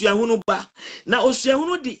osuahunu ba na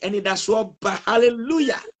osuahunu di enidaso ba.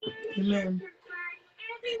 Hallelujah. Amen.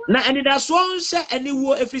 Na enidaso nse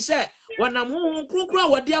eniwo if we say wanam hu krokro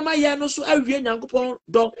wode amaye no so awie nyankopon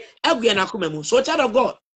do agwe na komamu. So child of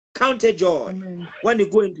God, count it joy. Amen. When you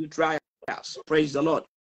go into trials. Praise the Lord.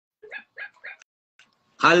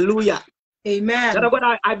 Hallelujah. Amen. Child of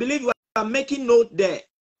God, I believe you are making note there.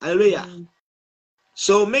 Hallelujah.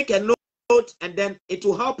 So make a note and then it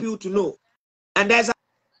will help you to know. And there's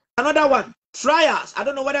another one. Trials. I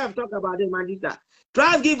don't know whether I'm talking about this, my sister.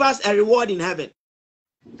 Trials give us a reward in heaven.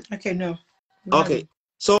 Okay, no. Okay.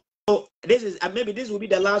 So this is maybe this will be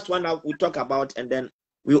the last one that we talk about, and then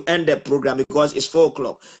we'll end the program because it's 4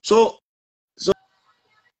 o'clock. So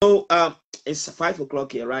it's 5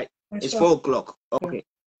 o'clock here, right? It's 4 o'clock. Okay.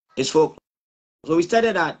 It's 4 o'clock. So we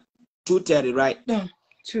started at 2:30, right? No,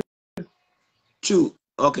 2.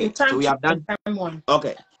 Okay. So we have done time 1.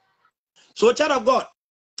 Okay. So child of God,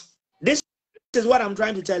 this is what I'm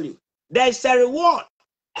trying to tell you. There is a reward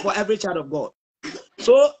for every child of God.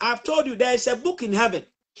 So I've told you there is a book in heaven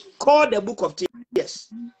called the Book of Tears.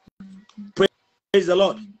 Praise the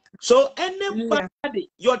Lord. So anybody,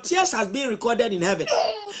 your tears has been recorded in heaven.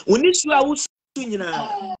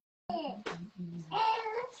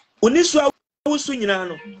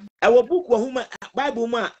 Our book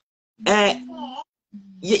Bible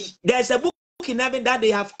there's a book in heaven that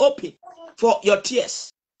they have opened for your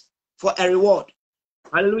tears, for a reward.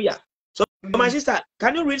 Hallelujah. So my sister,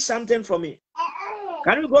 can you read something for me?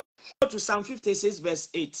 Can you go to Psalm 56 verse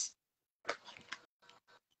 8?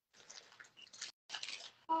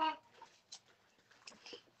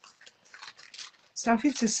 Psalm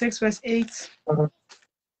 56 verse 8.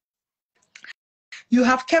 You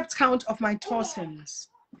have kept count of my tossings.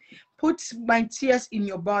 Put my tears in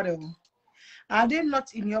your bottle. Are they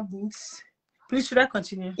not in your books? Please, should I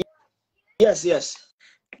continue? Yes.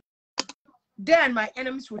 Then my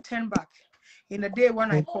enemies will turn back in the day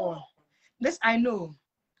when I call. This I know,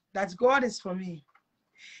 that God is for me.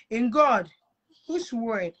 In God, whose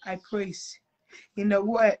word I praise. In the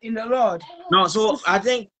Lord. No, so I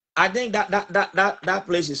think that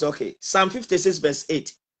place is okay. Psalm 56 verse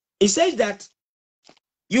 8. It says that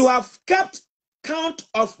you have kept count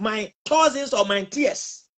of my tossings or my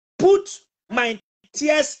tears. Put my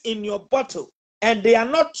tears in your bottle, and they are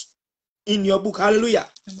not in your book. Hallelujah.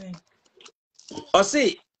 Amen. Or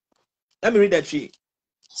see, let me read that tree.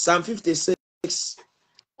 Psalm 56.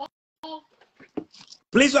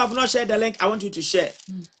 Please, who have not shared the link, I want you to share.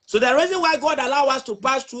 So the reason why God allows us to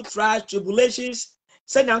pass through trials, tribulations,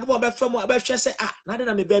 there's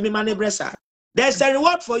a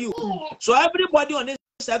reward for you. So everybody on this,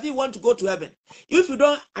 if you want to go to heaven, if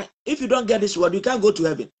you don't get this word, you can't go to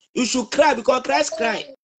heaven. You should cry because Christ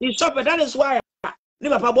cried. He suffered. That is why.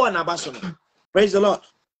 Praise the Lord.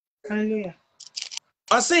 Hallelujah.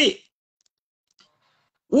 I say,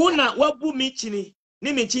 Wuna wabu michini.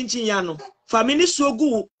 ni me chinchin ya no fa me ni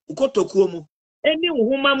sogu ukotokuo mu eni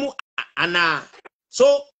nhoma mu ana.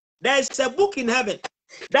 So there is a book in heaven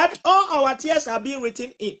that all our tears are being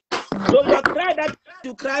written in. So your cry that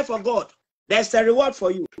you cry for God, there's a reward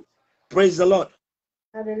for you. Praise the Lord.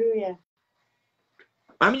 Hallelujah.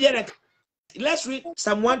 Let's read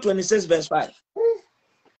Psalm 126 verse 5.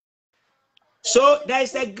 So there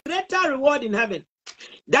is a greater reward in heaven.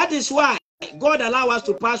 That is why God allows us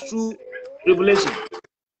to pass through tribulation.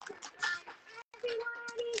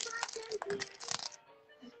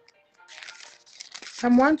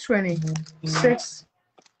 Psalm 126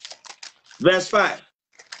 verse 5.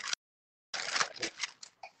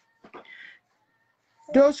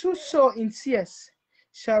 Those who sow in tears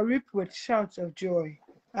shall reap with shouts of joy.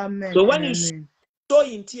 Amen. So when you sow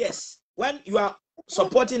in tears, when you are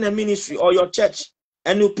supporting a ministry or your church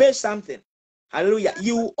and you pay something, hallelujah,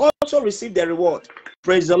 you also receive the reward.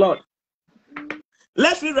 Praise the Lord.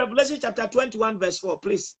 Let's read Revelation chapter 21 verse 4,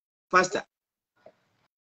 please, Pastor.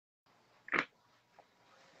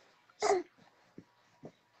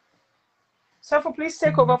 So please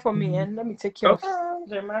take over for me and let me take care of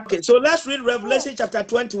Okay, so let's read Revelation chapter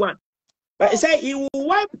 21. But it says he will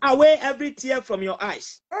wipe away every tear from your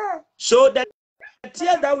eyes. So that the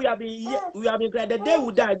tears that we have been crying, the day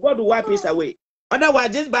we die, God will wipe it away.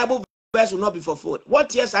 Otherwise, this Bible verse will not be fulfilled. What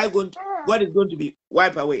tears are God is going to be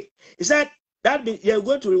wiped away? He said that you're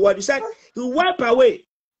going to reward. He said he will wipe away.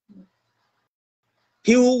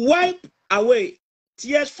 He will wipe away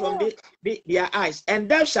tears from their eyes, and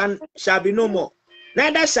there shall be no more.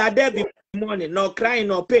 Neither shall there be mourning, nor crying,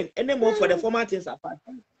 nor pain anymore, for the former things are past.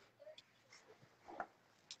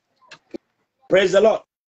 Praise the Lord.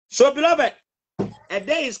 So, beloved, a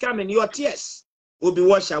day is coming, your tears will be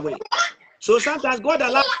washed away. So sometimes God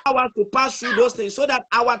allows us to pass through those things so that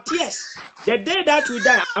our tears, the day that we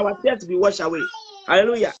die, our tears will be washed away.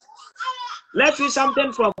 Hallelujah. Let's read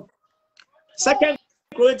something from 2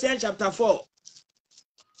 Corinthians chapter 4.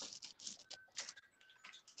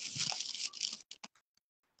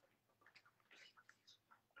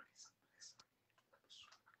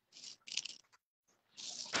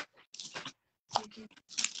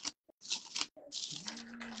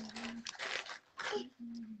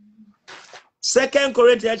 Second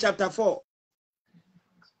Corinthians chapter 4,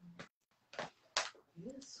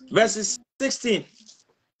 verses 16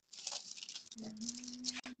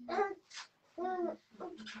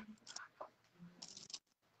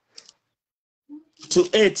 to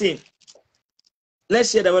 18.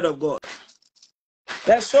 Let's hear the word of God.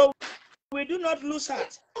 So we do not lose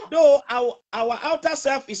heart, though our outer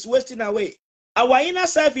self is wasting away. Our inner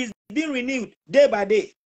self is being renewed day by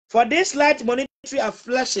day. For this light monetary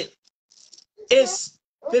affliction is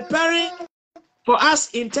preparing for us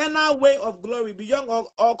internal way of glory beyond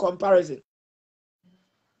all comparison.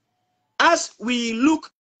 As we look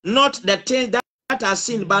not the things that are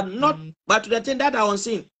seen, but to the things that are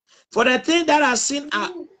unseen. For the things that are seen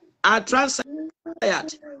are transient,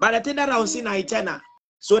 but the things that are unseen are eternal.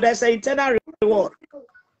 So there's an eternal reward.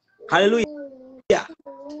 Hallelujah.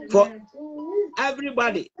 For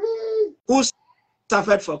everybody who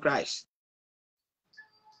suffered for Christ.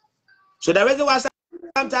 So the reason why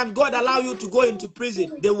sometimes God allows you to go into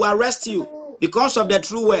prison, they will arrest you because of the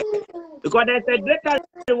true word. Because there's a greater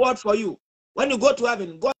reward for you. When you go to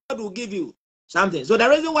heaven, God will give you something. So the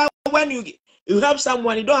reason why when you help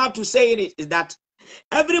someone, you don't have to say it, is that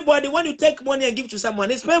everybody, when you take money and give to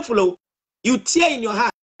someone, it's painful. You tear in your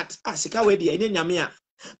heart.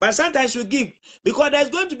 But sometimes you give because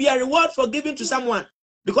there's going to be a reward for giving to someone.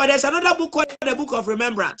 Because there's another book called the Book of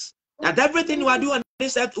Remembrance. That everything you are doing on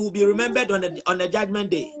this earth will be remembered on the judgment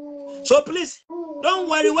day. So please, don't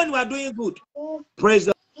worry when you are doing good. Praise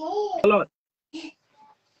the Lord.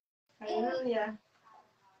 Hallelujah.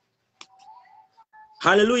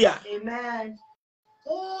 Hallelujah. Amen.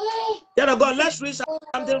 Then God, let's read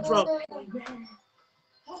something from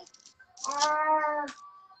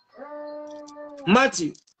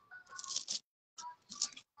Matthew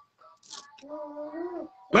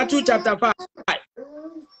chapter 5,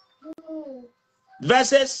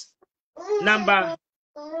 verses number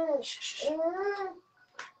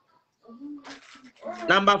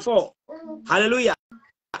 4. Hallelujah.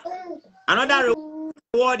 Another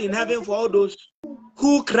reward in heaven for all those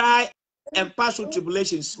who cry and pass through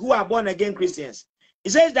tribulations, who are born again Christians.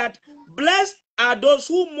 It says that blessed are those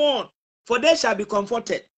who mourn, for they shall be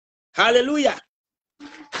comforted. Hallelujah.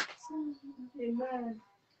 Amen.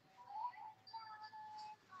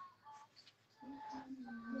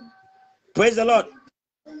 Praise the Lord.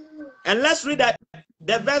 And let's read that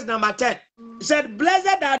the verse number 10. It said,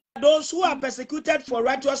 blessed are those who are persecuted for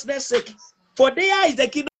righteousness' sake, For there is the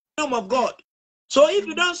kingdom of God. So if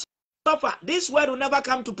you don't suffer, this word will never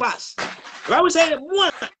come to pass. The Bible says,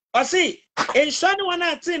 or see, in Shani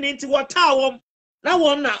one thing into what tower now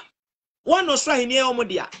one no strain near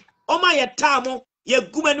Omodia. Oh my tamo, ye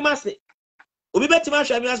guman master. Ubi betima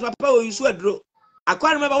shami as my power you swear draw. I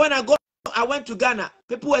can't remember when I went to Ghana.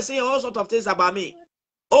 People were saying all sorts of things about me.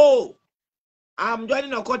 Oh, I'm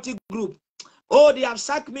joining a cultic group. Oh, they have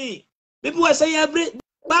sacked me. People were saying every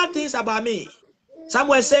bad things about me. Some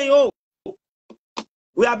were saying, oh,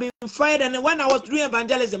 we have been fired. And when I was doing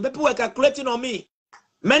evangelism, people were calculating on me.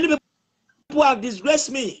 Many people have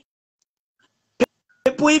disgraced me.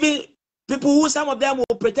 People who some of them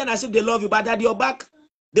will pretend as if they love you, but at your back,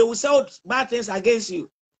 they will say bad things against you.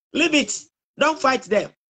 Leave it. Don't fight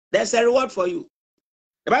them. There's a reward for you.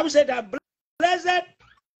 The Bible said that blessed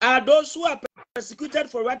are those who are persecuted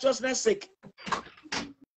for righteousness' sake.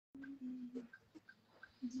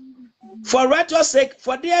 For righteous sake,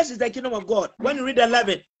 for theirs is the kingdom of God. When you read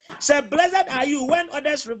 11, say, blessed are you when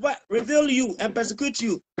others reveal you and persecute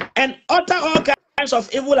you and utter all kinds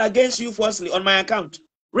of evil against you falsely on my account.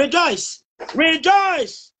 Rejoice,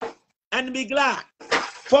 rejoice, and be glad,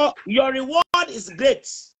 for your reward is great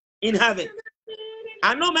in heaven.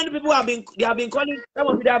 I know many people have been calling, some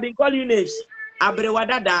of you have been calling you names.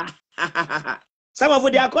 Abrewadada. Some of you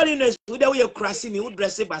they are calling names. Who they will crush me, who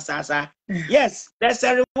dress it basasa. Yes, there's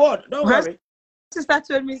a reward. Don't worry. Sister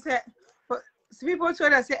told me say people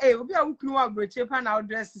told us say, hey, we'll be able to know about and our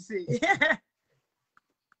dress to say.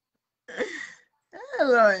 Oh,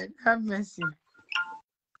 Lord, have mercy.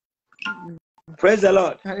 Praise the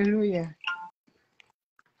Lord. Hallelujah.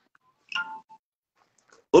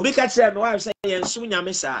 Obi catch them wife say yen sum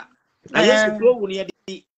nyame sa. Na yes pro wu ne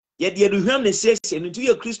ye de aduhwam ne siesie no to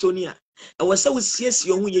ye Kristonia. And we say we siesie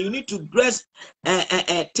ho you need to dress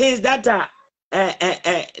things that are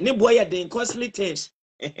ne boy the costly things.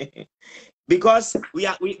 Because we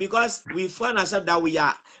find ourselves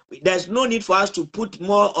that there's no need for us to put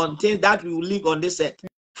more on things that we will live on this earth.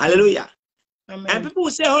 Hallelujah. Amen. And people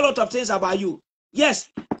will say a whole lot of things about you. Yes,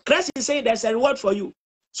 Christ is saying there's a reward for you.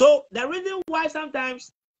 So the reason why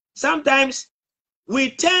sometimes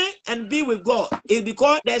we turn and be with God is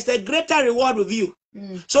because there's a greater reward with you.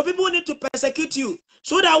 So people need to persecute you.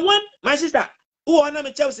 So that when my sister, who honor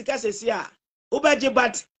me Chelsea says yeah, but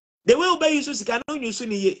the way obey you so cannot use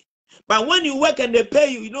ni. But when you work and they pay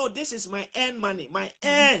you, you know this is my earned money, my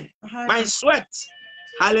my sweat.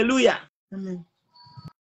 Hallelujah. Amen.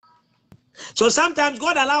 So sometimes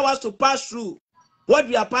God allows us to pass through what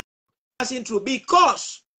we are passing through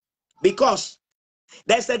because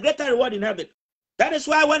there's a greater reward in heaven. That is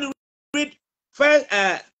why when you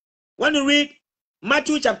read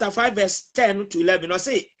Matthew chapter 5 verse 10 to 11, or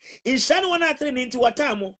say in Shani one atrin into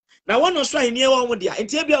watamo now one was trying near one with dia and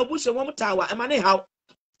tebia bush one tower and money how.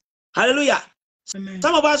 Hallelujah. Amen.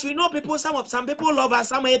 Some of us we know people, some people love us,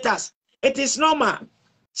 some hate us. It is normal.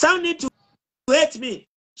 Some need to hate me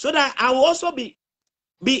so that I will also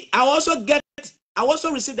I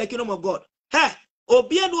also receive the kingdom of God. Hey,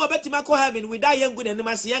 Obia no betima ko heaven without young good and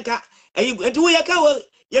masianka and we yaka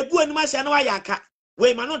ye go and masiano yaka.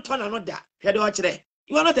 We man not turn another.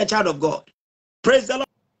 You are not a child of God. Praise the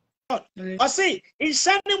Lord. I say in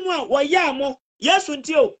Shanimwa wa yamo, yes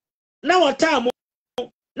until now a time.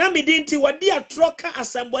 Na me dinti wadi atroka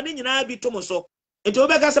asamboni nyina bi tomoso enti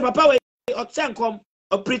obeka se papa we otenkom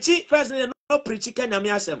o preach first no preach kan nyame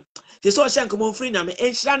asem ti so shankom free nyame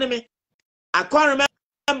enhira me. I can't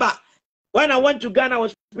remember when I went to Ghana I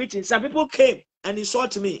was preaching, some people came and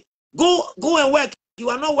insulted me. Go and work, you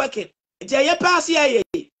are not working. Enti ye pass here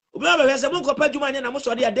obi ba se mon kopa djuma nya na mo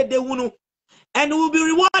so de adede hunu, and we will be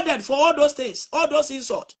rewarded for all those things, all those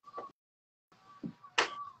insults.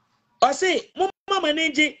 I say mama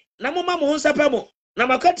neji na mama mo nsapamo na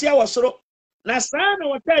makati ya wasoro na sana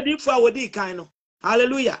watadi for awodi kan no.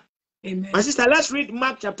 Hallelujah. Amen. My sister, let's read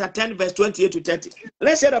Mark chapter 10 verse 28 to 30.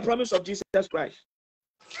 Let's hear the promise of Jesus Christ.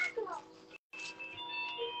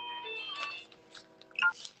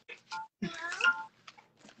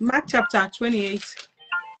 Mark chapter 28.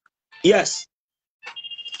 Yes.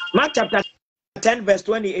 Mark chapter 10 verse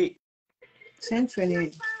 28.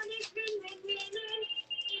 10:28.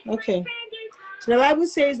 Okay. So the Bible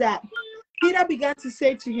says that Peter began to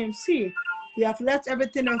say to him, see, we have left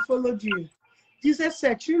everything and followed you. Jesus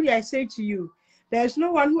said, truly I say to you, there is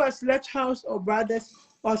no one who has left house or brothers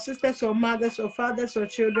or sisters or mothers or fathers or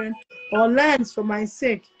children or lands for my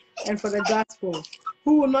sake and for the gospel,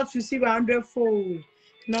 who will not receive 100-fold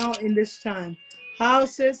now in this time.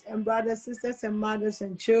 Houses and brothers, sisters and mothers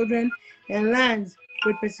and children and lands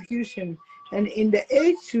with persecution, and in the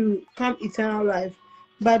age to come eternal life.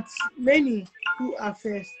 but many who are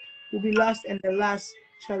first will be last, and the last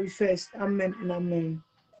shall be first. Amen and amen.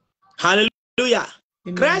 Hallelujah.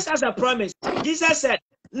 Amen. Christ has a promise. Jesus said,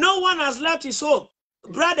 no one has left his home,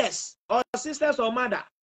 brothers or sisters or mother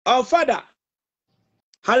or father.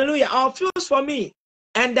 Hallelujah. Or feels for me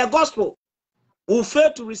and the gospel will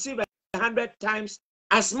fail to receive 100 times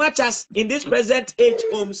as much as in this present age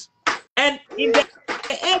homes and in the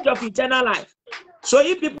age of eternal life. So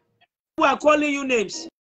if people are calling you names,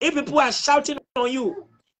 if people are shouting on you,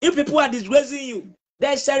 if people are disgracing you,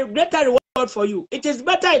 there's a greater reward for you. It is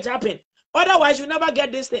better it happen. Otherwise, you never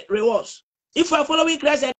get this rewards. If you are following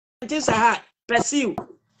Christ and things are hard, pursue.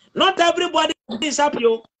 Not everybody is happy.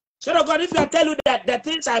 So God, if I tell you that the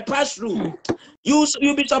things I pass through,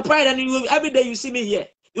 you'll be surprised, and every day you see me here.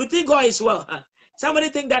 You think God is well. Huh? Somebody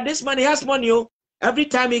think that this man has money. Every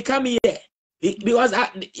time he come here, because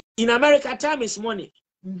in America, time is money.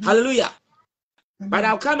 Hallelujah. But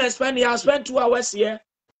I'll come and I'll spend 2 hours here.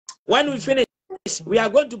 When we finish, we are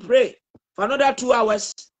going to pray for another 2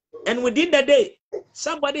 hours. And within the day,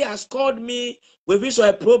 somebody has called me with this or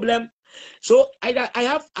a problem. So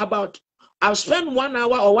I've spent 1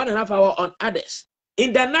 hour or 1.5 hours on others.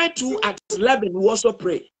 In the night too, at 11, we also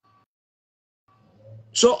pray.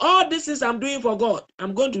 So all this is I'm doing for God.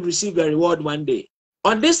 I'm going to receive a reward one day.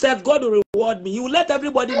 On this earth, God will reward me. He will let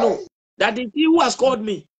everybody know that it's He who has called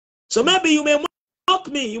me. So maybe you may mock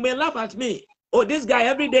me, you may laugh at me. Oh, this guy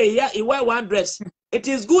every day he wear one dress. It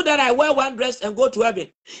is good that I wear one dress and go to heaven,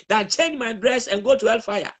 than change my dress and go to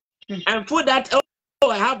hellfire. And for that, oh,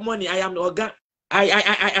 I have money. I am the organ.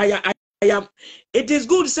 I am. It is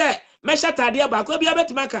good, sir. Mesha tadia ba ko bia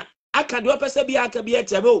betimaka. Aka do pese bia aka bia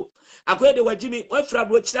tebo. Akwe de wajimi we fra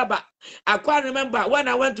bro chiraba. Akwa remember when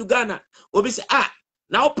I went to Ghana, obi say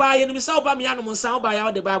now pa ye ni sa oba me anu sa oba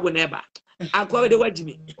ya the Bible never. Akwa de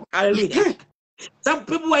wajimi. Hallelujah. Some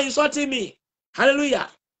people were insulting me. Hallelujah.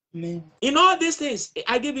 Amen. In all these things,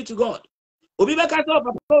 I give it to God. Obi beka so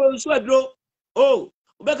papa so adro. Oh,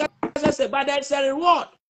 beka say but there is a reward.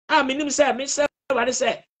 Me say what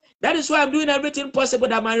say. That is why I'm doing everything possible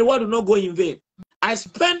that my reward will not go in vain. I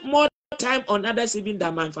spend more time on others even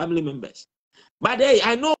than my family members. But hey,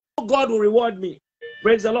 I know God will reward me.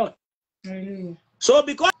 Praise the Lord. Mm-hmm. So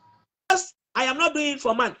because I am not doing it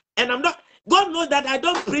for money, and I'm not, God knows that I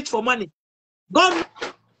don't preach for money. God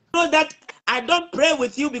knows that I don't pray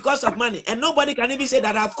with you because of money. And nobody can even say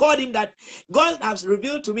that I've called him, that God has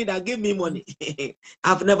revealed to me that give me money.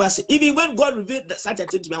 I've never said. Even when God revealed such a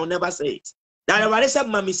thing to me, I will never say it. That I said,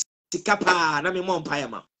 Mommy,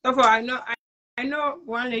 I know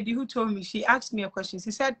one lady who told me, she asked me a question.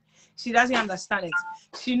 She said she doesn't understand it.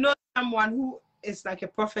 She knows someone who is like a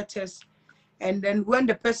prophetess, and then when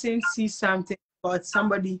the person sees something about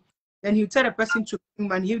somebody, then he'll tell the person to bring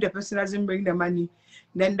money. If the person doesn't bring the money,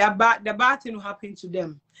 then the bad thing will happen to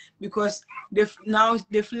them, because they've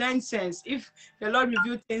learned sense. If the Lord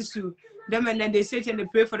revealed things to them and then they say and they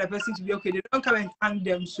pray for the person to be okay, they don't come and thank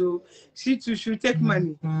them. So she too should take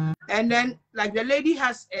money. And then like the lady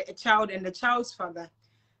has a child, and the child's father,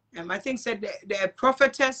 I think said the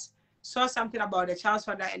prophetess saw something about the child's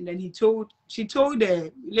father, and then she told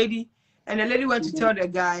the lady, and the lady went to tell the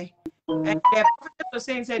guy, and the prophetess was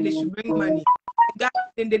saying said they should bring money. The guy,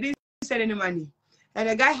 then they didn't send any money, and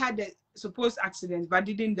the guy had the supposed accident but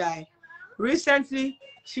didn't die. Recently,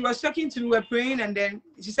 she was talking to me, we were praying, and then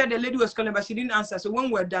she said the lady was calling, but she didn't answer. So when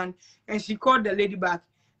we're done, and she called the lady back,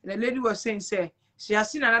 and the lady was saying, say, she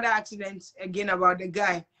has seen another accident again about the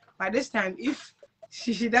guy. By this time, if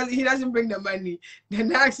he doesn't bring the money, then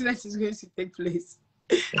the accident is going to take place.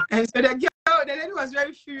 And so the lady was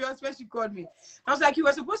very furious when she called me. I was like, you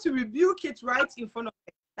were supposed to rebuke it right in front of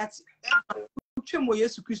her. That's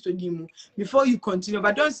before you continue,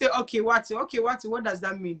 but don't say, okay, what does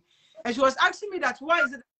that mean? And she was asking me that, why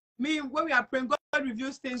is it me when we are praying, God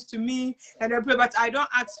reveals things to me and I pray, but I don't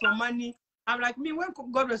ask for money. I'm like, me, when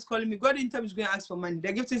God was calling me, God didn't tell me he's going to ask for money.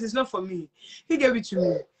 The gift is not for me. He gave it to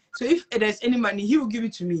me. So if there's any money, he will give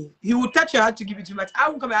it to me. He will touch your heart to give it to me. But I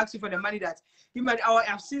won't come and ask you for the money that you might,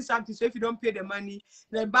 I've seen something. So if you don't pay the money,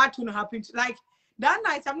 then bad thing will happen. Like that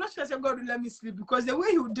night, I'm not sure if God will let me sleep, because the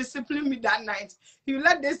way he would discipline me that night, he will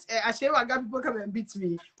let this Ashewaga people come and beat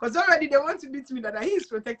me. Because already they want to beat me, that he is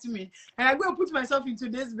protecting me. And I go and put myself into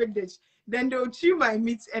this big ditch. Then they'll chew my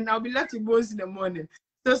meat and I'll be left with bones in the morning.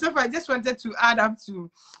 So I just wanted to add up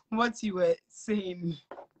to what you were saying.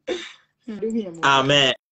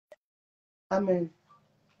 Amen. Amen.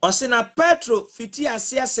 Osina Petro fiti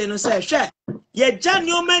asia se no se hwe ye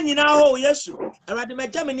janyo manyina ho Yesu arade me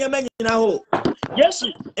jam ne manyina ho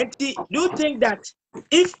Yesu. Do you think that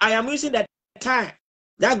if I am using the time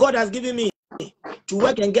that God has given me to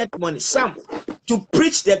work and get money. Some to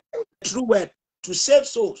preach the true word, to save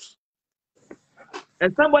souls.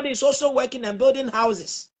 And somebody is also working and building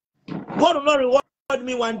houses. God will not reward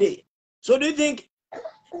me one day. So do you think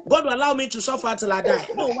God will allow me to suffer till I die?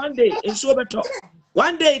 No, one day in Sobeto.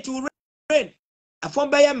 One day it will rain.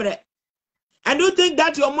 And do you think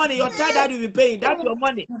that your money, your tithe that you will be paying, that your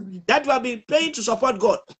money that you have been paying to support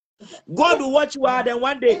God, God will watch you out, and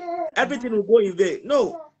one day everything will go in vain?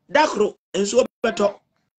 No. Dakro in Sobeto.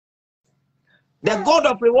 The God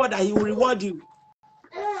of reward, that He will reward you.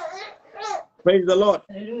 Praise the Lord.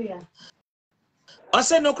 Hallelujah. I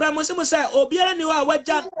say no crime. Say obiara ni wa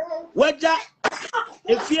waja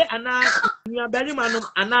efie ana nuabari manum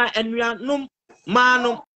ana enuanum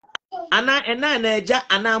manum ana ena na eja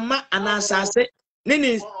ana ma ana asase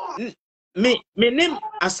nini nim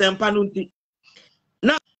asempa no nti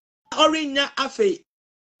na orinya afe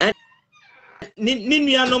ni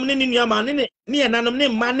nuanom ni nuama ni enanom ni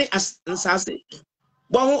ma ni asase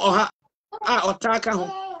bo ho oha a otaka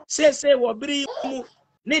ho say wo biri mu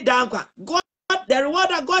ni dankwa. God, the reward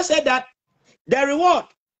that God said that the reward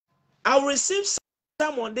I will receive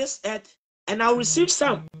some on this earth and I will receive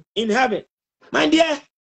some in heaven. My dear,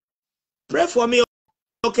 pray for me,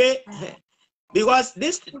 okay? Because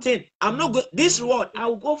this thing, I'm not good. This reward, I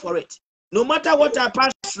will go for it. No matter what I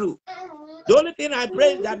pass through. The only thing I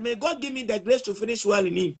pray is that may God give me the grace to finish well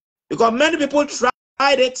in Him. Because many people tried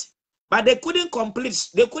it, but they couldn't complete.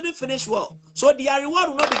 They couldn't finish well. So their reward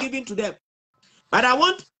will not be given to them. But I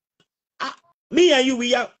want, me and you,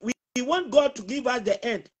 we want God to give us the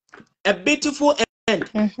end. A beautiful end.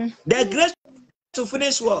 The grace to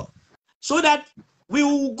finish well. So that we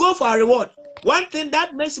will go for a reward. One thing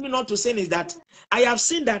that makes me not to sin is that I have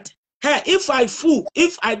seen that, hey, if I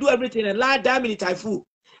do everything and last 10 minutes I fool,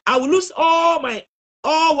 I will lose all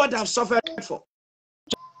what I've suffered for.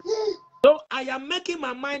 So I am making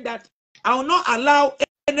my mind that I will not allow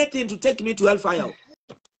anything to take me to hellfire.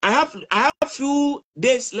 I have few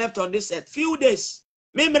days left on this earth. Few days.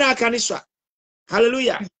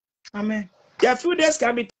 Hallelujah. Amen. There are few days,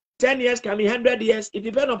 can be 10 years, can be 100 years. It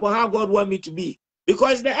depends upon how God wants me to be.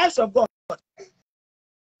 Because the acts of God,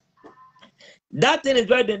 that thing is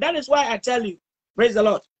very good. That is why I tell you, praise the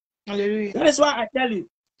Lord. Hallelujah. That is why I tell you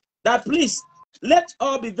that please, let's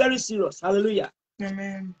all be very serious. Hallelujah.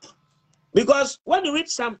 Amen. Because when you read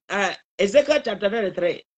some Ezekiel chapter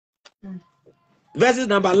 33, verses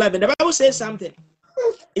number 11, the Bible says something.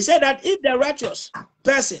 It said that if the righteous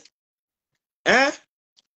person, let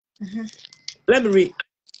me read,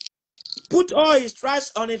 put all his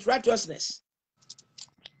trust on his righteousness.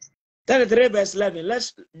 33 verse 11.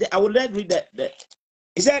 I will read that.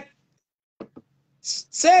 He said,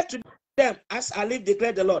 say to them, as I live,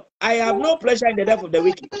 declare the Lord, I have no pleasure in the death of the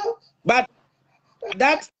wicked, but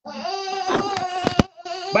that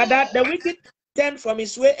the wicked turn from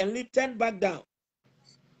his way and turn back down.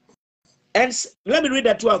 And let me read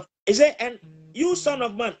that 12. He said, and you, son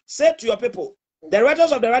of man, say to your people, the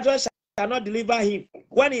righteous of the righteous shall not deliver him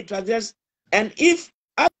when he transgresses. And if,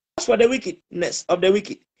 as for the wickedness of the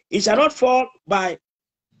wicked, it shall not fall by.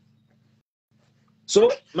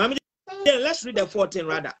 So, let's read the 14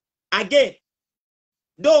 rather. Again,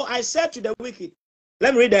 though I said to the wicked,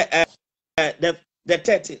 let me read the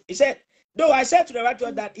 13. He said, though I said to the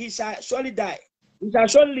righteous that he shall surely die, he shall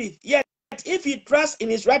surely live. Yet, if he trusts in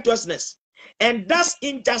his righteousness and does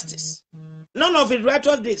injustice, none of his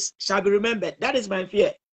righteous deeds shall be remembered. That is my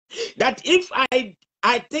fear. That if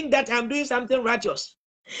I think that I'm doing something righteous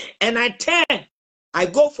and I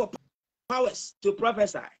go for powers to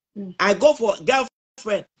prophesy, I go for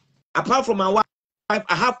girlfriend, apart from my wife, I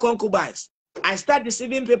have concubines, I start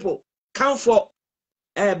deceiving people, come for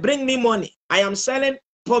bring me money, I am selling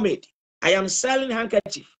pomade, I am selling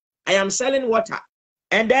handkerchief, I am selling water,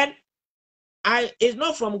 and then it's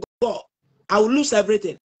not from God, I will lose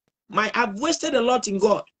everything. I've wasted a lot in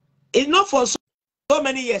God. It's not for so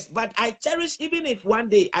many years, but I cherish, even if one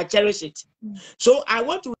day I cherish it. So I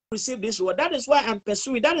want to receive this reward. That is why I'm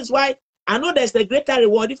pursuing. That is why I know there's a greater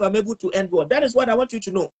reward if I'm able to end God. That is what I want you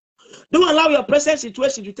to know. Don't allow your present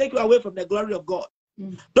situation to take you away from the glory of God.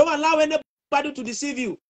 Don't allow anybody to deceive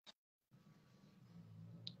you.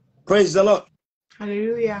 Praise the Lord.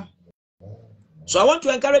 Hallelujah. So I want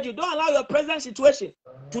to encourage you, don't allow your present situation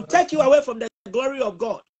to take you away from the glory of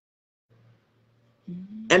God.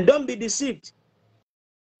 And don't be deceived.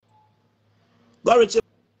 God richly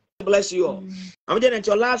bless you all. I'm just at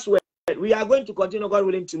your last word. We are going to continue, God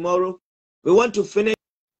willing, tomorrow. We want to finish.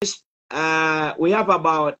 We have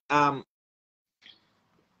about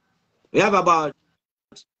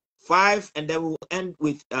 5, and then we'll end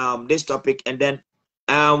with this topic, and then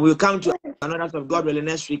We'll come to another of God really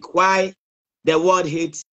next week. Why the world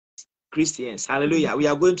hates Christians. Hallelujah. We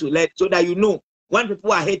are going to let so that you know when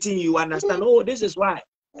people are hating you, understand. Oh, this is why.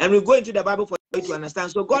 And we go into the Bible for you to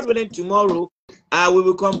understand. So God willing, tomorrow we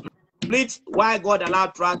will complete why God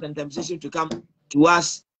allowed trials and temptation to come to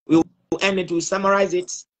us. We will end it. We summarize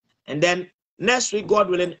it, and then next week, God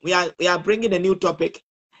willing, we are bringing a new topic.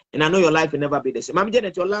 And I know your life will never be the same. Mama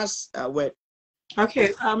Janet, your last word.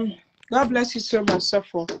 Okay. God bless you so much,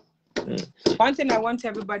 Suffer. One thing I want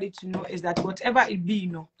everybody to know is that whatever it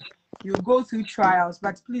be, you go through trials,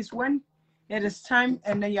 but please, when it is time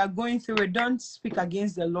and then you are going through it, don't speak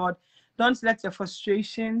against the Lord. Don't let your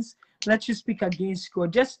frustrations let you speak against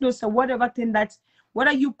God. Just know, so whatever thing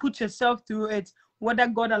whether you put yourself through it, whether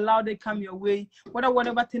God allowed it come your way,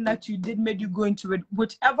 whatever thing that you did made you go into it,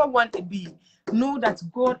 whichever one it be, know that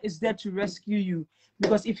God is there to rescue you.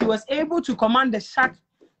 Because if he was able to command the shark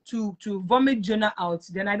to vomit Jonah out,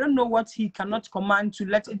 then I don't know what he cannot command to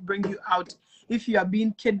let it bring you out if you are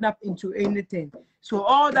being kidnapped into anything. So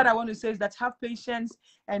all that I want to say is that have patience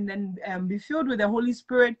and then be filled with the Holy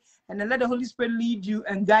Spirit, and then let the Holy Spirit lead you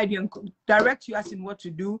and guide you and direct you as in what to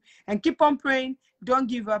do, and keep on praying. Don't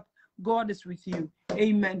give up. God is with you.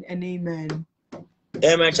 Amen and amen.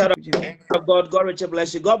 Amen. Shout out God. God richly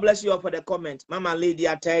bless you. God bless you all for the comment. Mama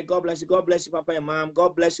Lydia Tay, God bless you. God bless you, Papa and Mom.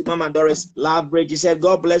 God bless you, Mama Doris Lovebridge. He said,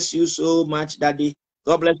 God bless you so much, Daddy.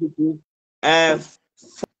 God bless you too.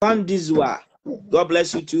 Fandizwa, God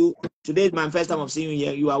bless you too. Today is my first time of seeing you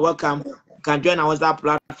here. You are welcome. You can join our WhatsApp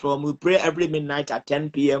platform. We pray every midnight at 10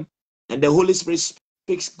 p.m. and the Holy Spirit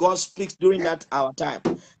speaks. God speaks during that our time.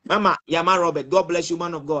 Mama Yama Robert, God bless you,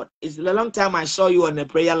 man of God. It's a long time I saw you on the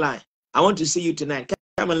prayer line. I want to see you tonight.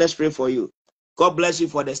 Come and let's pray for you. God bless you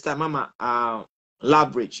for this time, Mama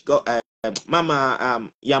Lovebridge.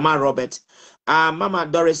 Mama Yama Robert. Mama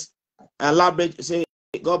Doris Lovebridge, say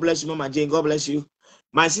God bless you, Mama Jane. God bless you.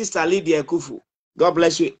 My sister Lydia Kufu, God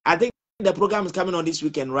bless you. I think the program is coming on this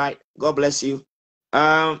weekend, right? God bless you.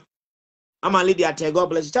 Mama Lydia, God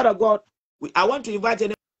bless you. Child of God, I want to invite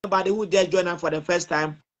anybody who just joined us for the first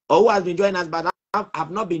time or who has been joining us but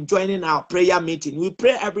have not been joining our prayer meeting. We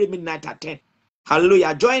pray every midnight at 10.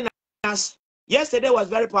 Hallelujah. Join us. Yesterday was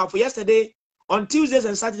very powerful. Yesterday, on Tuesdays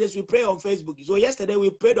and Saturdays, we pray on Facebook. So yesterday we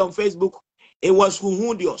prayed on Facebook. It was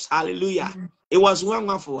Hundios. Hallelujah. It was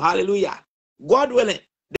wonderful. Hallelujah. God willing,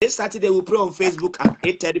 this Saturday we pray on Facebook at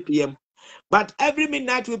 8:30 p.m. But every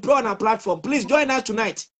midnight we pray on our platform. Please join us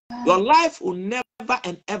tonight. Your life will never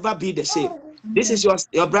and ever be the same. This is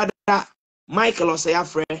your brother Michael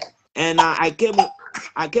Osayafre, and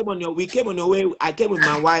we came on your way. I came with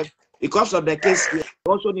my wife because of the case. We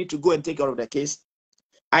also need to go and take care of the case.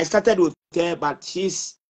 I started with her, but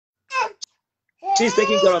she's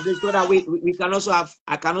taking care of this so that we can also have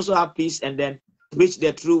I can also have peace and then preach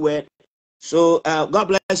the true word. So God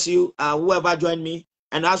bless you, whoever joined me.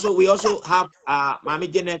 And also we also have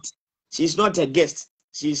Mami Janet. She's not a guest.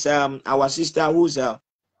 She's our sister who is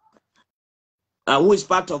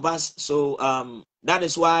part of us. So that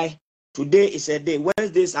is why today is a day.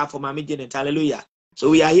 Wednesdays are for Mami Janet. Hallelujah. So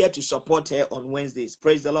we are here to support her on Wednesdays.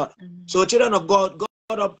 Praise the Lord. So children of God,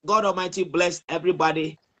 God Almighty bless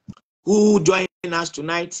everybody who joined us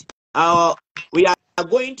tonight. We are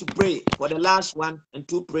going to pray for the last 1 and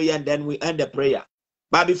 2 prayer, and then we end the prayer.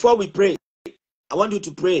 But before we pray, I want you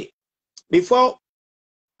to pray.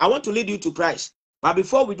 I want to lead you to Christ. But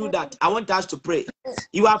before we do that, I want us to pray.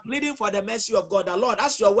 You are pleading for the mercy of God. The Lord,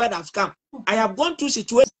 as your word has come, I have gone through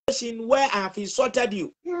situations where I have insulted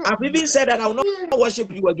you. I've even said that I will not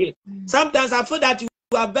worship you again. Sometimes I feel that you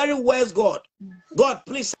are very worse, God. God,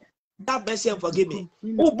 please have mercy and forgive me.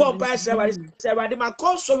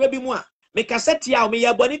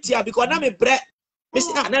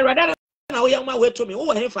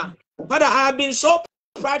 Father, I have been so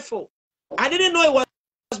prideful. I didn't know it was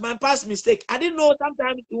my past mistake. I didn't know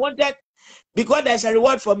sometimes you wanted because there's a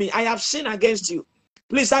reward for me. I have sinned against you.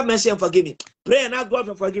 Please have mercy and forgive me. Pray and ask God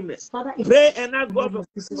for forgiveness. Pray and ask God for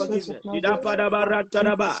forgiveness.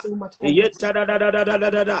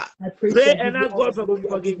 Pray and ask God for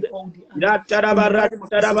forgiveness.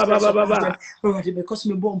 Because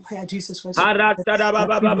me born by Jesus Christ. I've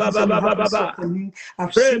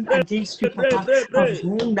sinned against you, Papa. I've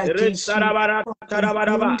wronged against you.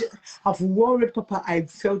 I've worried, Papa. I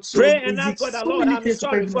felt so pray and ask God, Lord, I'm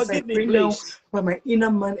sorry. Forgive me, please. But my inner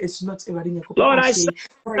man is not a wedding. Lord, I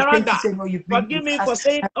surrender. Forgive me for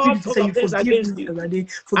saying all sorts of things against you.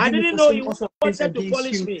 I didn't know you wanted to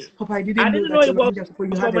punish me. Papa, I didn't know it was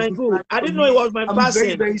for my good. I didn't know it was my I'm passing.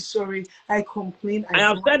 very, very sorry. I complain. I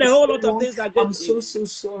have said a whole lot of things against you. I'm so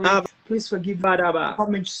sorry. Please forgive me. Father,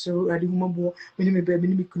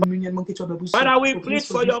 we plead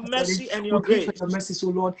for your mercy and your grace. For your mercy, so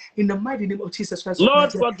Lord, in the mighty name of Jesus Christ.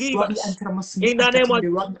 Lord, forgive us. In the name of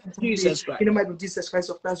Jesus Christ. In the mighty name of Jesus Christ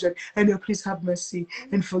of Nazareth. And you please have mercy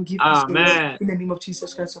and forgive us. Amen. In the name of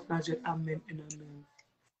Jesus Christ of Nazareth. Amen and amen.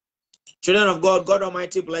 Children of God, God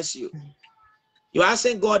Almighty bless you. You are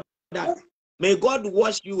asking God that may God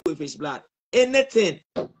wash you with his blood. Anything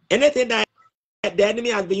that the enemy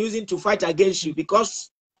has been using to fight against you because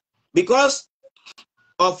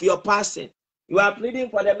of your passing, you are pleading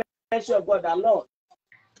for the mercy of God, the Lord.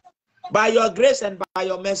 By your grace and by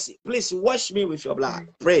your mercy, please wash me with your blood.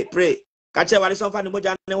 Pray. Pray. Jesus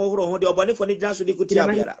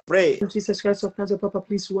Christ of Nazareth, Papa,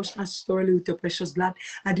 please wash us thoroughly with your precious blood.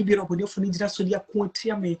 I do be up on your phone. Just so you are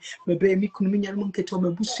me. Maybe me could mean young to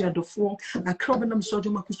my bush and the phone. I crop and I'm so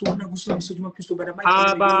much to one of so much to but I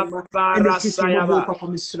Papa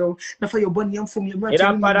Mistro. Now for your bonny young from your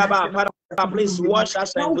please wash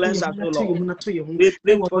us and cleanse us, Lord. We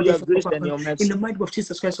pray for your grace and your mercy. In the might of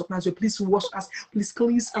Jesus Christ of Nazareth, please wash us, please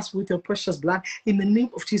cleanse us with your precious blood. In the name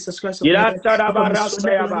of Jesus Christ of Nazareth.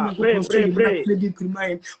 Pray.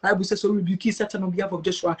 Bible says, so rebuke Satan on behalf of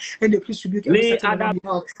Joshua, and they please rebuke every Satan on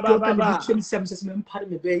behalf.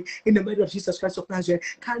 In the might of Jesus Christ of Nazareth,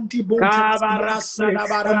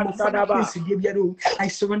 I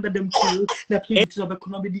surrender them to you. In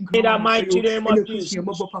the mighty name of Jesus.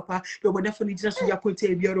 Papa, you will definitely just be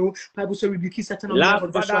appointed. Bible says, rebuke Satan on behalf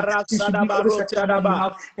of Joshua. Please rebuke every Satan on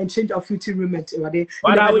behalf and change our future remains.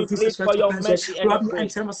 Father, we pray for your mercy and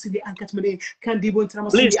grace.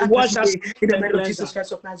 Please wash us in the name of Jesus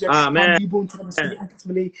Christ of Nazareth. Amen.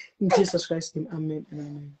 In Jesus Christ's name, amen and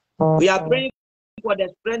amen. We are praying for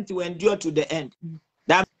the strength to endure to the end.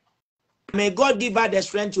 That may God give us the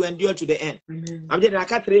strength to endure to the end. Amen. I'm just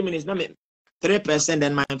like 3 minutes, not 3%,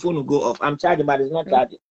 and my phone will go off. I'm charging, but it's not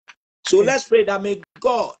charging. So let's pray that may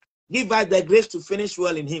God give us the grace to finish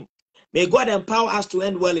well in Him. May God empower us to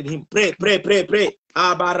end well in Him. Pray.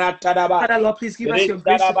 Father, Lord, please give us your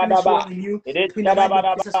grace to finish well in you. Between the life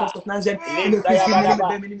of Jesus Christ of Nazareth, and the please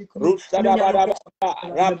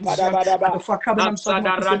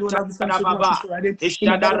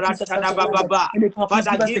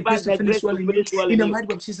give me in the might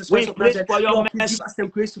of Jesus Christ of Nazareth. Lord, please give us the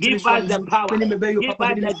grace to finish well in you. Give us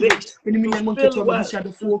the grace to feel well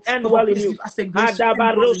and well in you. In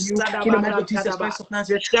the might of Jesus Christ of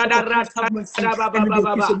Nazareth. In the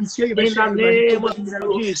name of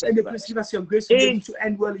Jesus, and please give us your grace to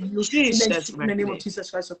end well in you. In the name of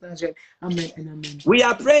Jesus Christ of Nazareth. Amen and amen. We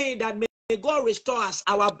are praying that may God restore us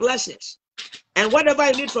our blessings, and whatever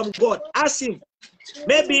you need from God, ask Him.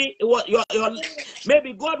 Maybe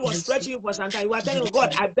maybe God was stretching you for some time. You are telling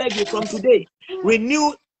God, I beg you from today,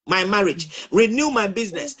 renew my marriage, renew my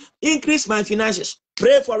business, increase my finances.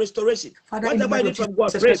 Pray for restoration. Father, whatever you need from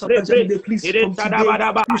God, pray. Please, from today, please renew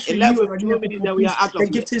the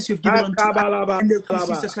giftings you've given unto us. And the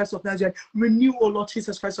Jesus Christ of Nazareth, renew, O Lord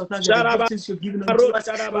Jesus Christ of Nazareth, the giftings you've given unto us.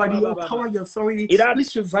 Your power, your authority,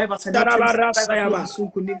 please revive us. And that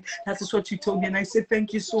is what you told me. And I say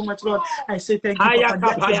thank you so much, Lord. I say thank you, Papa.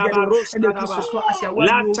 And the please restore us your word,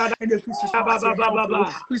 and the please restore us your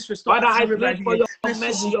health. Please restore us your for your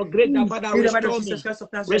mercy, your great Father,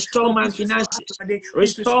 restore my finances.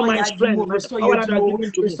 Restore my strength, restore your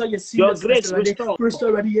grace,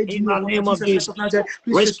 restore in the name of Jesus.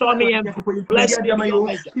 Restore me and bless me.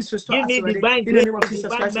 Give me divine grace,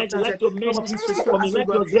 divine mercy. Let your mercy speak for me. Let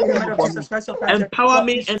your grace speak for me. Empower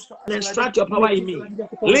me and instruct your power in me.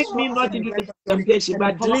 Lead me not into temptation,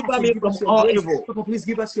 but deliver me from all evil. Please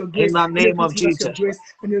give us your grace. In the name of Jesus.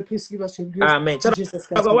 Please give us your grace. Amen. Can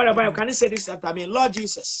you say this after me? Lord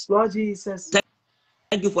Jesus. Lord Jesus.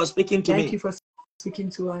 Thank you for speaking to me. Thank you for speaking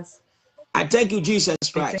to us. I thank you, Jesus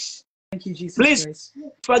Christ. Thank you, Jesus Please Christ.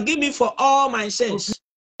 Forgive me for all my sins.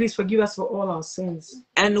 Please forgive us for all our sins.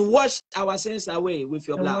 And wash our sins away with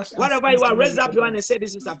your blood. Whatever you are, raise up your hand and say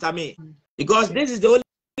this is after me. Because this is the only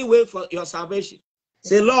way for your salvation.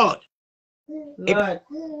 Say, Lord, it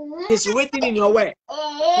is written in your word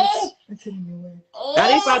that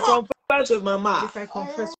if I confess with my mouth,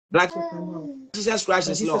 like Jesus Christ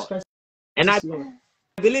is Lord, and I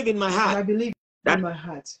believe in my heart that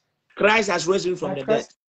Christ has risen from the dead,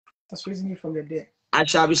 I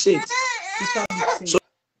shall be saved.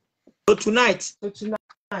 So tonight,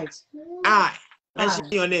 I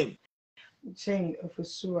mention your name. chain of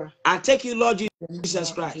Usura. I take you, Lord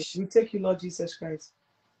Jesus Christ, We take you, Lord Jesus Christ,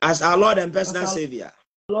 as our Lord and personal as our Savior.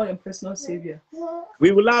 Lord and personal Savior.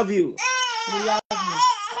 We will love you We love you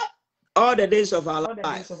all the days of our all the days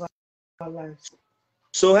life. of our lives.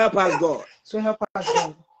 So help us, God. So help us,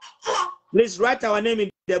 God. Please write our name in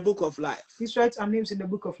the book of life. Please write our names in the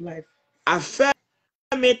book of life. Affirm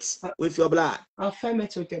it with your blood. Affirm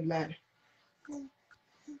it with your blood.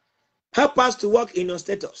 Help us to walk in your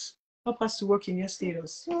status. Help us to work in your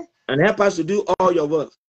status. And help us to do all your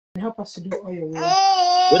work. And help us to do all your work.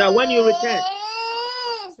 So that when you return,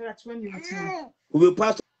 So that when you return, we will be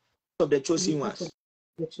part of the chosen we'll be part ones. of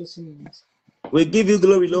the chosen ones. We give you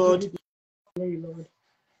glory, We Lord. give you glory, Lord.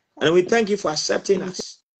 And we thank you for accepting And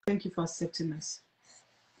us. thank you for accepting us.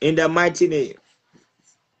 In the mighty name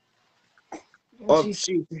of Jesus.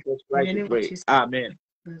 Jesus In Christ, the we name of pray. Jesus. Amen.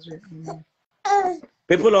 Amen.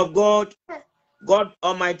 People of God, God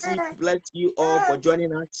Almighty bless you all for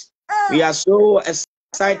joining us. We are so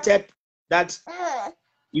excited that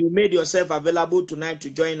you made yourself available tonight to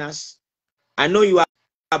join us. I know you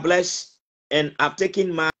are blessed, and I've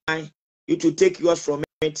taken you to take yours from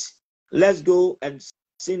it. Let's go and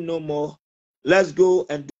sin no more. Let's go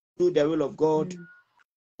and do the will of God.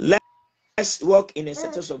 Let's walk in the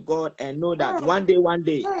status of God and know that one day,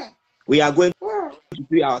 we are going to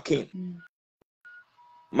be our King.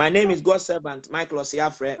 My name is God's servant, Michael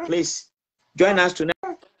Osiafre. Please join us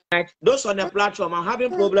tonight. Those on the platform, I'm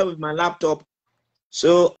having problem with my laptop,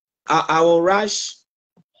 so I will rush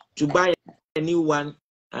to buy a new one,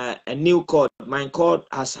 a new cord. My cord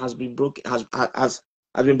has been broken. Has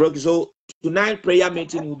been broken. So tonight prayer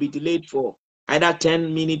meeting will be delayed for either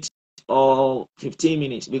 10 minutes or 15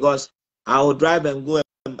 minutes because I will drive and go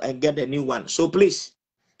and get a new one. So please,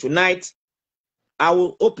 tonight I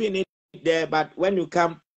will open it there, but when you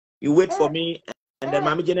come, you wait for me, and then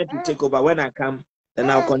Mama Janet will take over. When I come, then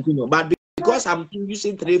I'll continue. But because I'm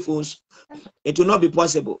using 3 phones, it will not be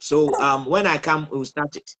possible. So when I come, we'll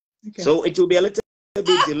start it. Okay. So it will be a little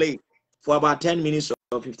bit delayed for about 10 minutes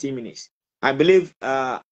or 15 minutes. I believe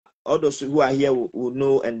all those who are here will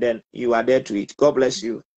know, and then you are there to it. God bless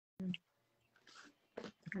you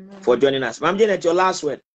for joining us. Mama Janet, your last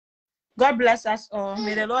word. God bless us all.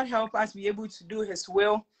 May the Lord help us be able to do His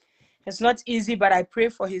will. It's not easy, but I pray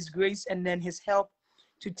for His grace and then His help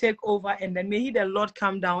to take over. And then may the Lord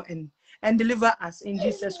come down and deliver us in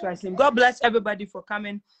Jesus Christ's name. God bless everybody for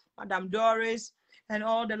coming. Madam Doris and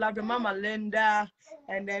all the love, Mama Linda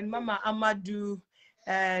and then Mama Amadou.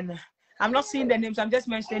 And I'm not seeing the names. I'm just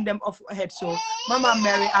mentioning them off ahead. So Mama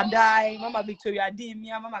Mary Adai, Mama Victoria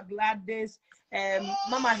Dimia, Mama Gladys,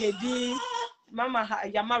 Mama Hedi, Mama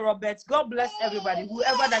Yama Roberts. God bless everybody.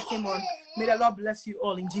 Whoever that came on, may the Lord bless you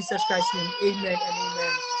all in Jesus Christ's name. Amen and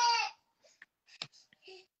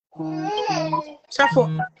amen.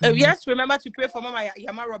 So yes, remember to pray for Mama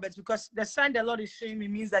Yama Roberts because the sign the Lord is showing me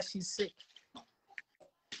means that she's sick.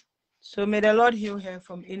 So may the Lord heal her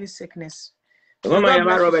from any sickness. Mama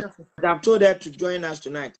Yama Roberts, I've told her to join us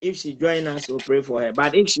tonight. If she joins us, we'll pray for her.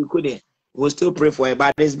 But if she couldn't, we'll still pray for her.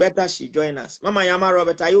 But it's better she join us. Mama Yama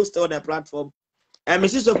Roberts, are you still on the platform?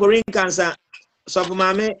 Mrs. Oporin Cancer,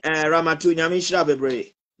 Sopumame, Ramatu, Nyamishra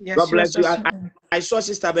Bebre. God bless you. I saw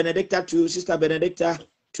Sister Benedicta too. Sister Benedicta,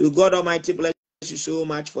 to God Almighty bless you so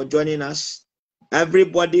much for joining us.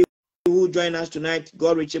 Everybody who joined us tonight,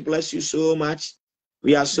 God richly bless you so much.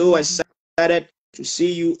 We are so excited to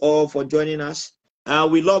see you all for joining us.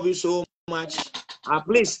 We love you so much.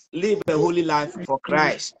 Please live a holy life for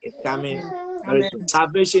Christ. It's coming very soon.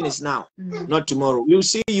 Salvation is now, not tomorrow. We'll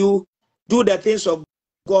see you. Do the things of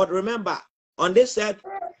God. Remember, on this earth,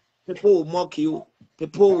 people will mock you.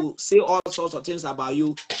 People will say all sorts of things about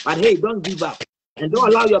you. But hey, don't give up. And don't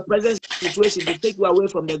allow your present situation to take you away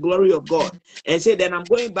from the glory of God. And say, then I'm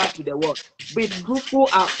going back to the world. Be truthful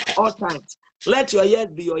at all times. Let your yes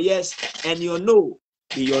be your yes and your no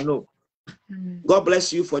be your no. God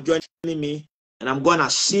bless you for joining me. And I'm going to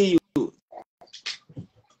see you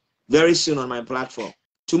very soon on my platform.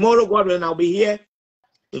 Tomorrow, God willing, I'll be here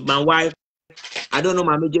with my wife. I don't know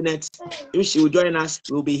Mama Janet. If she will join us,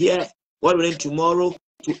 we'll be here, God willing, tomorrow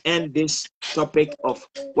to end this topic of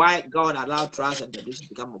why God allowed trials and temptations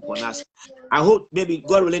to come upon us. I hope maybe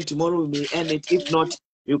God willing tomorrow we may end it. If not,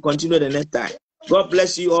 we'll continue the next time. God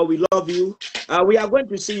bless you all. We love you. We are going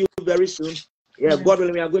to see you very soon. Yeah, God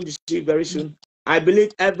willing, we are going to see you very soon. I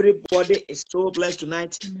believe everybody is so blessed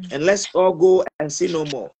tonight. And let's all go and sin no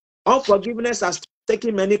more. Unforgiveness has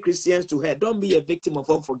taken many Christians to hell. Don't be a victim of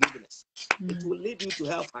unforgiveness. It will lead you to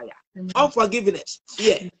hellfire. Unforgiveness,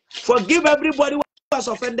 fear. Forgive everybody who has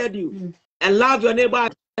offended you and love your neighbor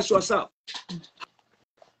as yourself.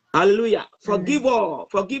 Hallelujah. Forgive all.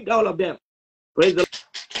 Forgive all of them. Praise the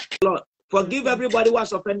Lord. Forgive everybody who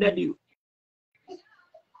has offended you.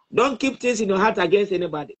 Don't keep things in your heart against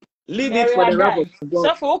anybody. Leave it for the wrath of God.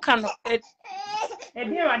 So for can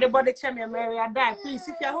the body tell me, Mary, I die. Please,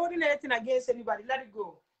 if you're holding anything against anybody, let it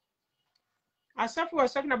go. As Safi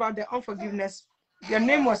was talking about the unforgiveness, your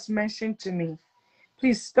name was mentioned to me.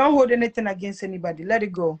 Please don't hold anything against anybody. Let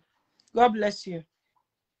it go. God bless you.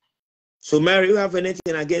 So, Mary, you have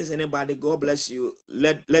anything against anybody? God bless you.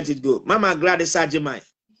 Let it go. Mama Gladys Sajimai.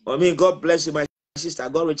 I mean, God bless you, my sister.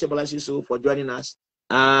 God richly bless you so for joining us.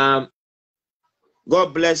 God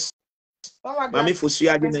bless. Mami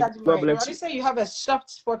Fusuya. God bless you. Say you have a soft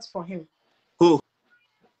spot for him. Who?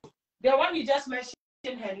 The one you just mentioned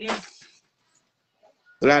her name.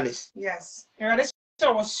 Gladys. Yes. Her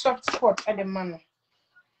was soft spot at the man.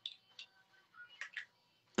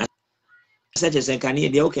 Such as can you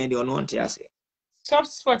the okay the one to say. Soft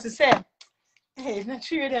spot to say. Hey, not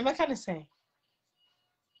sure them. I can't say.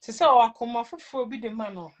 To say, oh, I come off for be the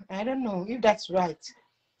man. I don't know if that's right.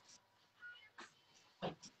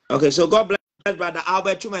 Okay, so God bless Brother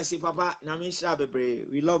Albert. You might say, Papa,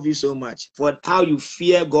 we love you so much for how you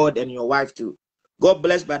fear God and your wife too. God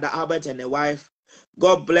bless Brother Albert and the wife.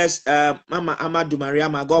 God bless Mama Amadou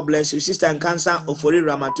Mariama. God bless you, Sister and Cancer Ofori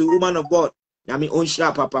Ramatu, woman of God.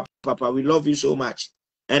 Papa, we love you so much.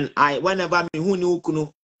 And whenever me who knew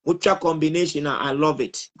kuno, mucha combination, I love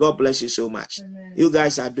it. God bless you so much. Amen. You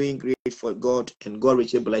guys are doing great for God, and God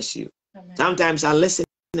richly bless you. Amen. Sometimes I listen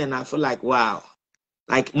and I feel like, wow,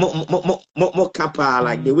 like more kappa,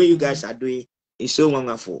 like the way you guys are doing is so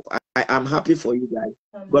wonderful. I'm happy for you guys.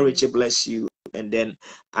 Amen. God richly bless you. And then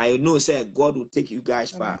I know, say, God will take you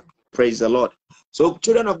guys far. Amen. Praise the Lord. So,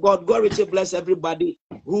 children of God, God richly bless everybody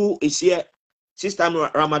who is here. Sister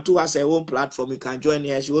Ramatu has her own platform. You can join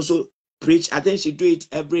her. She also preach. I think she do it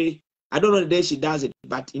every, I don't know the day she does it,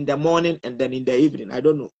 but in the morning and then in the evening. I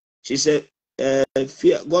don't know. She said,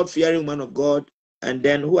 God-fearing man of God. And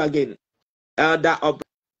then who again? Elder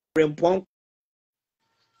Obrempong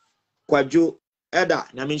Kwajo. Elder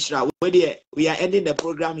Namishra. We are ending the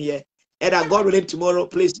program here. Elder, God willing, tomorrow,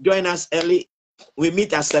 please join us early. We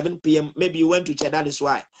meet at 7 p.m. Maybe you went to check, that is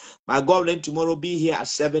why. But God willing, tomorrow be here at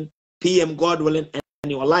 7 p.m. God willing,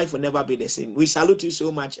 and your life will never be the same. We salute you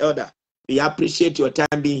so much, Elder. We appreciate your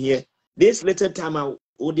time being here. This little time, God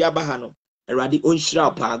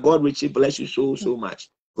richly bless you so much.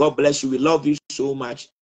 God bless you. We love you so much.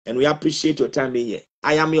 And we appreciate your time being here.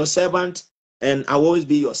 I am your servant, and I will always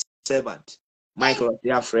be your servant, Michael,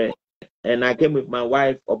 dear friend. And I came with my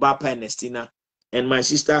wife, Obapa Ernestina, and my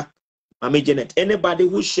sister, Mami Janet. Anybody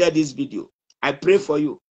who shared this video, I pray for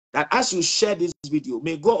you that as you share this video,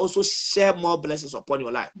 may God also share more blessings upon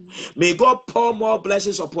your life. May God pour more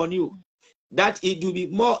blessings upon you, that it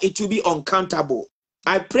will be uncountable.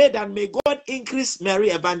 I pray that may God increase Mary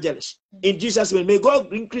Evangelist in Jesus' name. May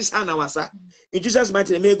God increase Hannah Wasa in Jesus'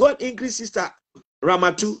 mighty name. May God increase Sister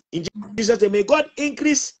Ramatu in Jesus' name. May God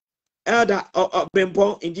increase Elder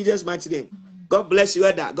Bempong in Jesus' mighty name. God bless you,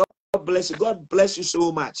 Elder. God bless you. God bless you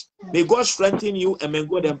so much. May God strengthen you and may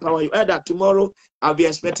God empower you. Elder, tomorrow I'll be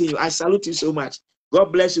expecting you. I salute you so much. God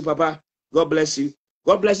bless you, Papa. God bless you.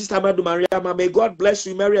 God bless you, Sister Amadu Mariama. May God bless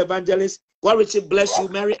you, Mary Evangelist. God richly bless you,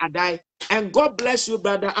 Mary Adai. And God bless you,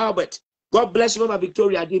 Brother Albert. God bless you, Mama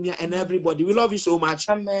Victoria Adimia, and everybody. We love you so much.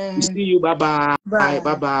 Amen. We see you. Bye-bye.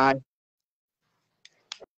 Bye-bye.